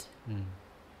content.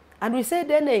 And we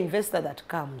said any investor that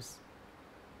comes,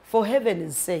 for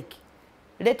heaven's sake,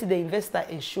 let the investor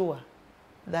ensure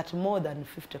that more than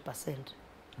 50%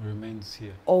 remains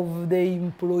here of the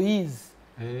employees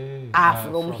are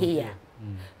from here.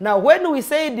 Now, when we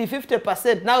say the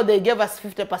 50%, now they gave us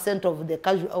 50% of the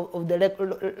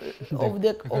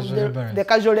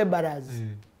casual laborers.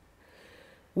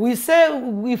 We say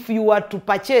if you are to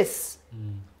purchase,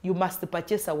 you must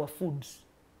purchase our foods.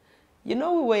 You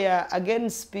know, we were again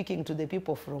speaking to the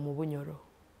people from Bunyoro.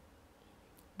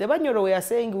 The Bunyoro were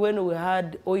saying when we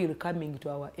had oil coming to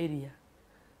our area,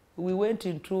 we went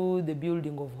into the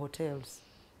building of hotels,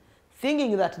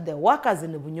 thinking that the workers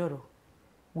in Bunyoro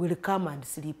will come and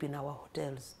sleep in our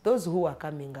hotels. Those who are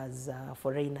coming as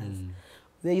foreigners.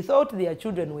 They thought their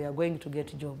children were going to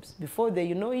get jobs. Before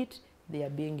they know it, they are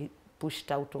being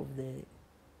pushed out of the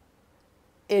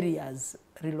areas,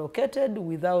 relocated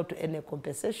without any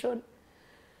compensation,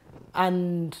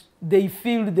 and they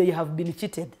feel they have been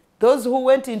cheated. Those who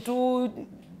went into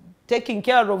taking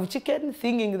care of chicken,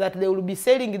 thinking that they will be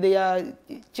selling their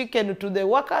chicken to the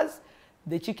workers,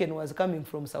 the chicken was coming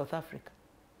from South Africa.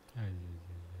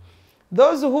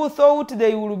 Those who thought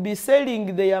they will be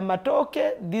selling their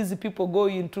matoke, these people go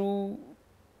into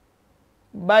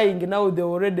buying now they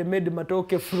already made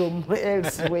matoke from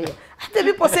elsewhere. And the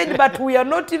people said, but we are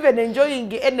not even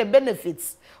enjoying any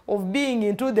benefits of being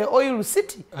into the oil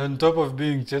city. On top of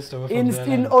being chased away from their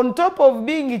land. On top of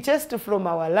being chased from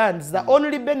our lands, the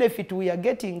only benefit we are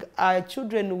getting are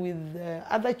children with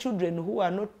other children who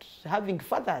are not having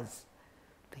fathers.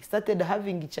 They started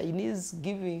having Chinese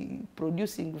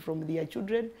producing from their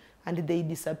children, and they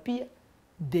disappear.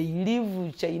 They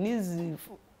leave Chinese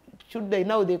children,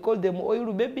 now they call them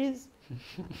oil babies.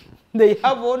 They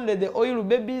have only the oil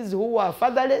babies who are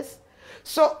fatherless.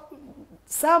 So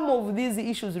some of these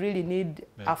issues really need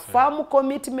a firm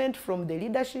commitment from the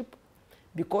leadership,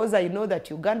 because I know that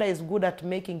Uganda is good at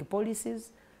making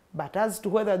policies, but as to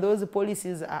whether those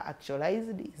policies are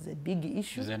actualized is a big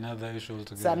issue. It's another issue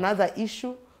altogether. It's another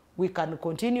issue. We can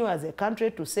continue as a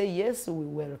country to say, yes, we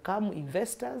welcome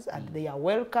investors and they are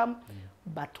welcome,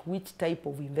 but which type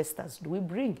of investors do we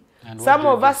bring? And some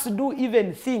of us do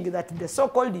even think that the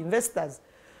so-called investors,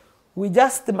 we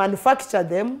just manufacture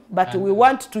them, but we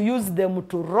want to use them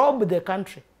to rob the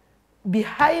country.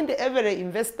 Behind every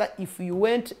investor, if you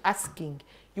went asking,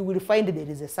 you will find there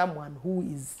is someone who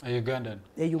is a Ugandan.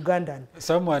 A Ugandan.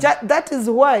 Someone. That is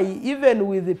why, even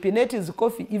with the Pinetti's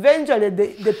coffee, eventually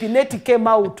the Pinetti came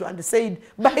out and said,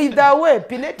 by the way,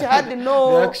 Pinetti had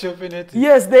no... The actual Pinetti.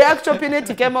 Yes, the actual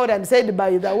Pinetti came out and said,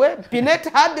 by the way, Pinetti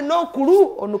had no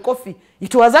clue on coffee.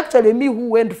 It was actually me who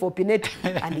went for Pinetti.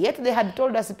 And yet they had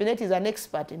told us Pinetti is an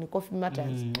expert in coffee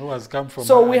matters. Who has come from...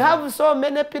 So we have so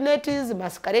many Pinettis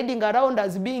masquerading around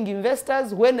as being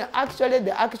investors, when actually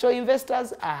the actual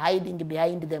investors are hiding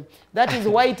behind them. That is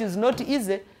why it is not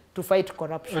easy to fight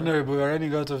corruption. Honorable, we are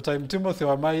running out of time. Timothy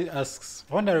Wamai asks,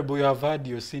 Honorable, you have heard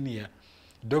your senior,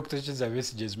 Dr. Kiiza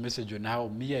Besigye's message on how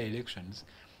mere elections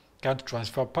can't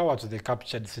transfer power to the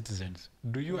captured citizens.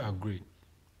 Do you agree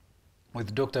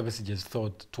with Dr. Besigye's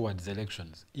thought towards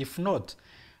elections? If not,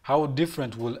 how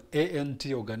different will ANT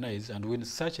organize and win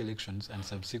such elections and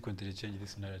subsequently change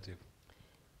this narrative?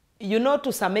 You know,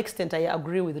 to some extent, I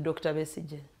agree with Dr.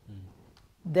 Besigye.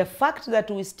 The fact that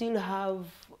we still have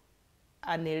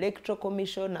an electoral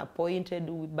commission appointed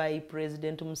by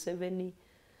President Museveni,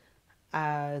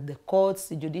 the courts,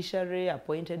 the judiciary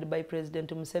appointed by President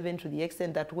Museveni, to the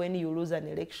extent that when you lose an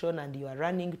election and you are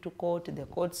running to court, the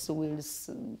courts will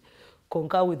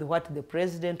concur with what the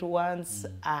president wants,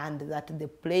 and that the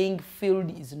playing field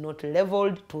is not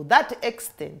leveled. To that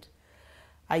extent,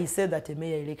 I say that a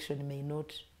mayor election may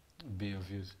not be of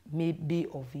use. May be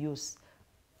of use.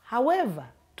 However,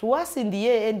 to us in the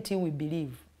ANT, we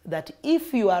believe that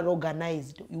if you are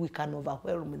organized, we can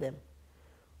overwhelm them.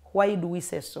 Why do we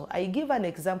say so? I give an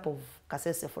example of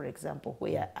Kasese, for example,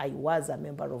 where I was a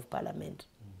member of parliament.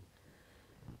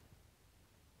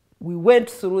 We went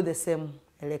through the same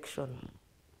election.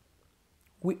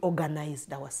 We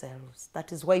organized ourselves.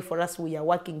 That is why for us, we are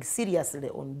working seriously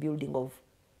on building of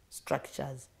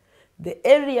structures. The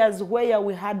areas where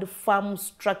we had firm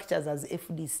structures as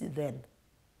FDC then,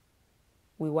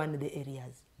 we won the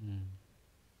areas.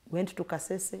 Went to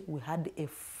Kasese, we had a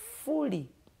fully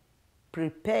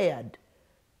prepared,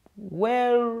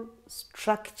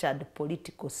 well-structured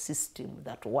political system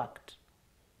that worked.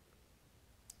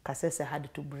 Kasese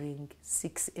had to bring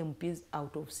 6 MPs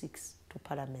out of 6 to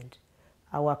parliament.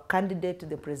 Our candidate,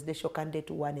 the presidential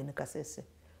candidate, won in Kasese.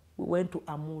 We went to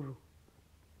Amuru.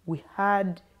 We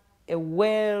had a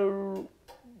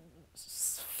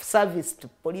well-serviced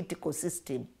political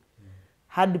system.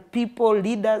 Had people,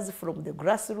 leaders from the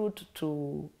grassroots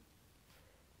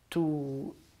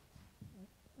to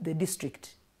the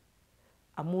district.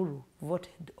 Amuru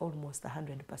voted almost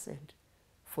 100%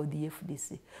 for the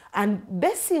FDC. And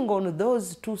basing on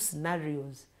those 2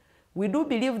 scenarios, we do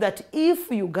believe that if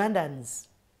Ugandans,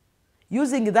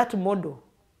 using that model,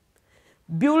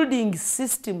 building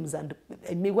systems, and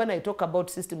when I talk about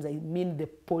systems, I mean the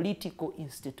political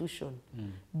institution,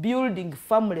 building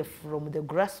family from the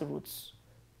grassroots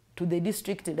to the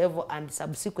district level and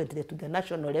subsequently to the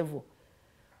national level,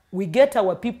 we get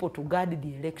our people to guard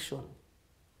the election,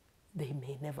 they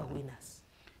may never win us.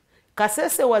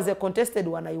 Kasese was a contested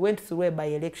one. I went through a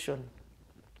by-election.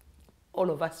 All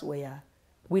of us were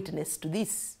witness to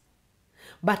this.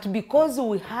 But because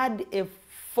we had a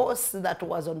force that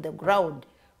was on the ground,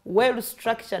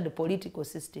 well-structured political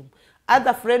system,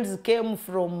 other friends came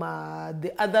from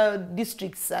the other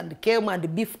districts and came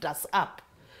and beefed us up.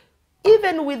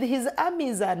 Even with his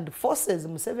armies and forces,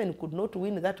 Museveni could not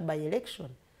win that by-election.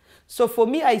 So for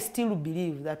me, I still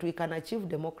believe that we can achieve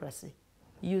democracy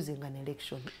using an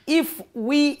election. If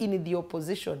we in the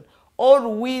opposition, or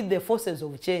we the forces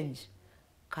of change,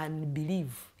 can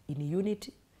believe in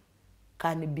unity,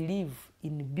 can believe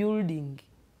in building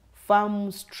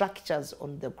firm structures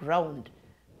on the ground,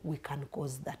 we can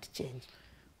cause that change.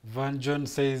 Van John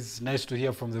says, nice to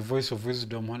hear from the voice of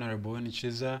wisdom, Honorable Winnie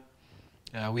Kiiza.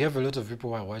 We have a lot of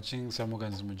people who are watching, some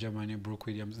organs from Germany, Brooke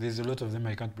Williams. There's a lot of them,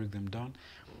 I can't break them down.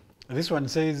 This one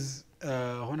says,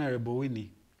 Honorable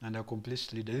Winnie, an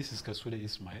accomplished leader. This is Kasude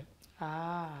Ismail.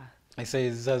 He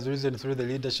says, has risen through the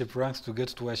leadership ranks to get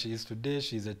to where she is today.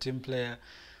 She is a team player,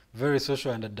 very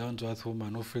social and a down-to-earth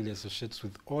woman who freely associates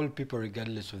with all people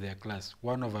regardless of their class.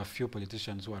 One of a few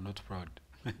politicians who are not proud.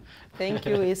 Thank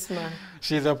you, Isma.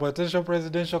 She's a potential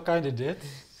presidential candidate.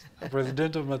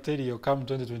 Presidential material come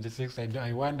 2026.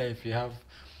 I wonder if you have...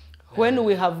 when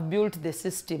we have built the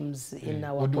systems in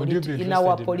our,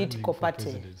 political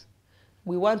party,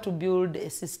 we want to build a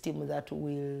system that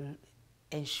will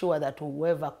ensure that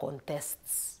whoever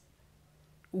contests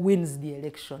wins the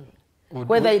election.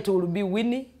 Whether it will be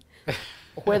Winnie,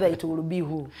 whether it will be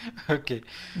who. Okay.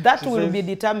 That will be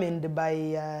determined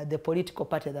by the political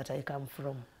party that I come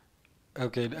from.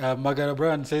 Okay. Magara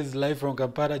Brown says, live from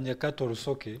Kampala, Nyakato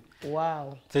Rusoke.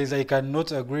 Wow. Says, I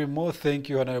cannot agree more. Thank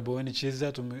you, Honorable Winnie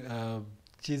Kiiza.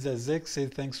 Kiiza Zek says,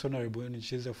 thanks, Honorable Winnie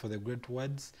Kiiza, for the great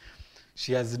words.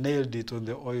 She has nailed it on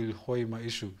the oil hoima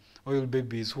issue. Oil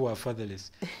babies who are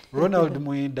fatherless. Ronald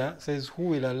Muinda says, who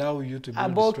will allow you to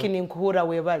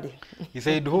build He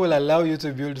said, who will allow you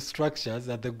to build structures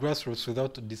at the grassroots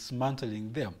without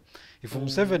dismantling them? If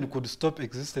Museveni could stop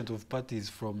existence of parties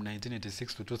from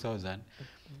 1986 to 2000,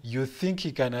 you think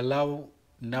he can allow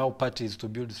now parties to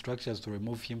build structures to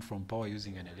remove him from power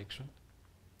using an election?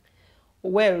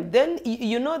 Well, then,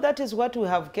 you know, that is what we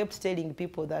have kept telling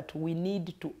people, that we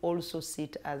need to also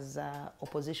sit as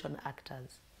opposition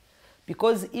actors.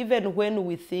 Because even when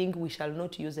we think we shall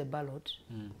not use a ballot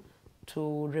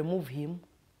to remove him,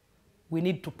 we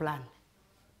need to plan.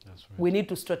 That's right. We need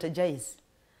to strategize.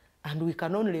 And we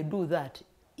can only do that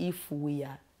if we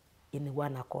are in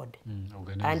one accord.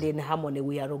 And in harmony,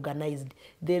 we are organized.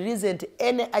 There isn't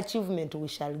any achievement we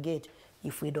shall get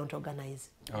if we don't organize.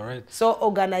 All right. So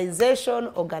organization,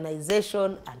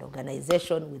 organization, and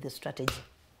organization with a strategy.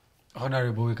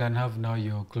 Honorable, we can have now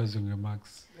your closing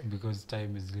remarks because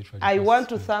time is literally... I want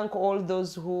to thank all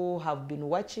those who have been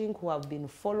watching, who have been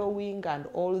following, and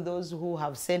all those who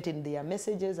have sent in their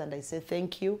messages, and I say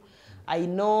thank you. I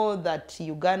know that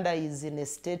Uganda is in a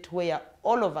state where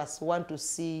all of us want to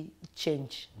see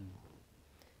change.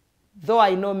 Though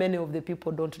I know many of the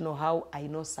people don't know how, I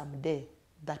know someday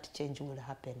that change will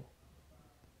happen.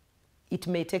 It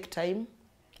may take time,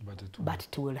 but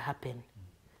it will happen.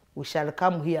 We shall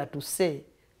come here to say,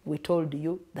 we told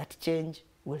you that change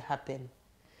will happen.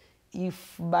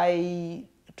 If by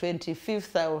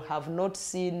 25th I will have not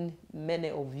seen many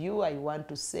of you, I want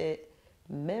to say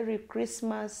Merry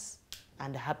Christmas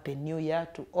and Happy New Year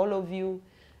to all of you.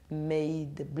 May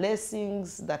the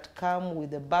blessings that come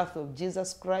with the birth of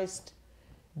Jesus Christ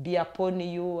be upon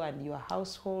you and your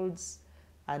households,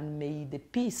 and may the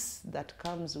peace that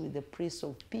comes with the Prince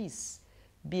of Peace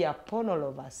be upon all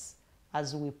of us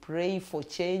as we pray for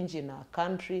change in our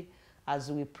country,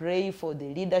 as we pray for the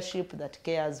leadership that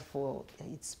cares for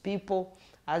its people,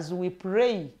 as we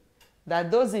pray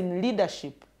that those in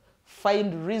leadership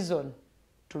find reason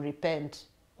to repent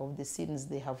of the sins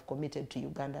they have committed to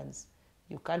Ugandans.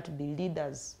 You can't be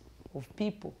leaders of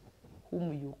people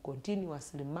whom you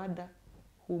continuously murder,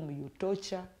 whom you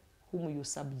torture, whom you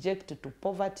subject to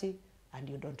poverty, and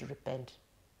you don't repent.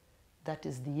 That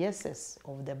is the essence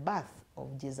of the birth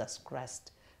of Jesus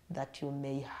Christ, that you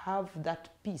may have that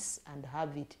peace and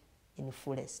have it in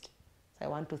fullest. So I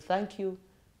want to thank you.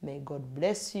 May God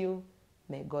bless you.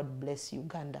 May God bless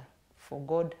Uganda, for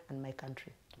God and my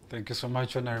country. Thank you so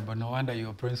much, Honorable. No wonder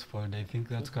you're principled. I think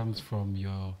that comes from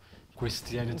your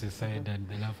Christianity side and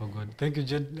the love of God. Thank you,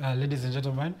 ladies and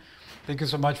gentlemen. Thank you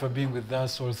so much for being with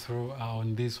us all through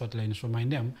on this hotline show. My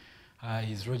name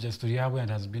is Rogers Tulyahabwe, and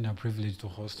has been a privilege to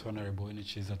host Honorable Winnie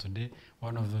Kiiza today.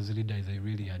 One of those leaders I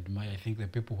really admire. I think the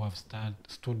people who have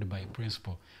stood by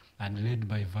principle and led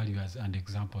by values and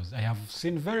examples. I have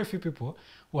seen very few people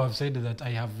who have said that I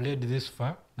have led this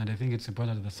far, and I think it's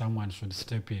important that someone should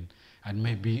step in and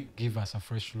maybe give us a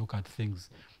fresh look at things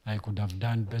I could have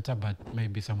done better, but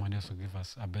maybe someone else will give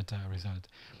us a better result.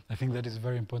 I think that is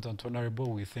very important.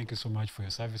 Honorable, we thank you so much for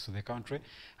your service to the country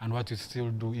and what you still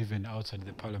do even outside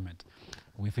the parliament.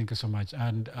 We thank you so much.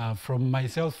 And from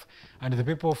myself and the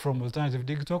people from Alternative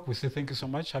Dig Talk, we say thank you so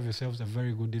much. Have yourselves a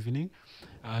very good evening.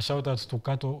 Shout out to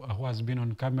Kato, who has been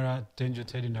on camera, Tenjo,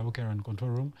 Teddy, Nabuke, and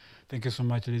control room. Thank you so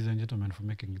much, ladies and gentlemen, for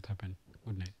making it happen.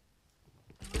 Good night.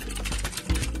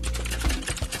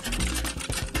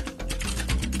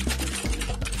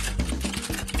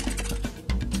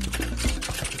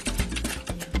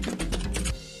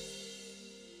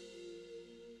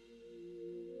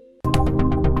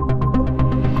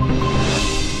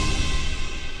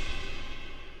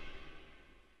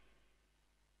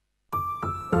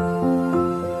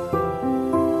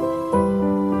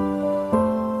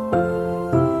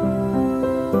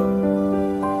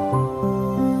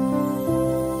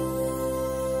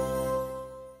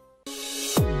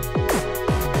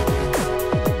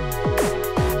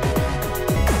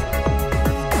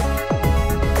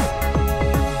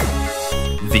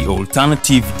 The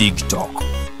Alternative Dig Talk.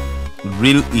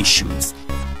 Real issues,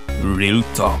 real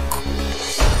talk.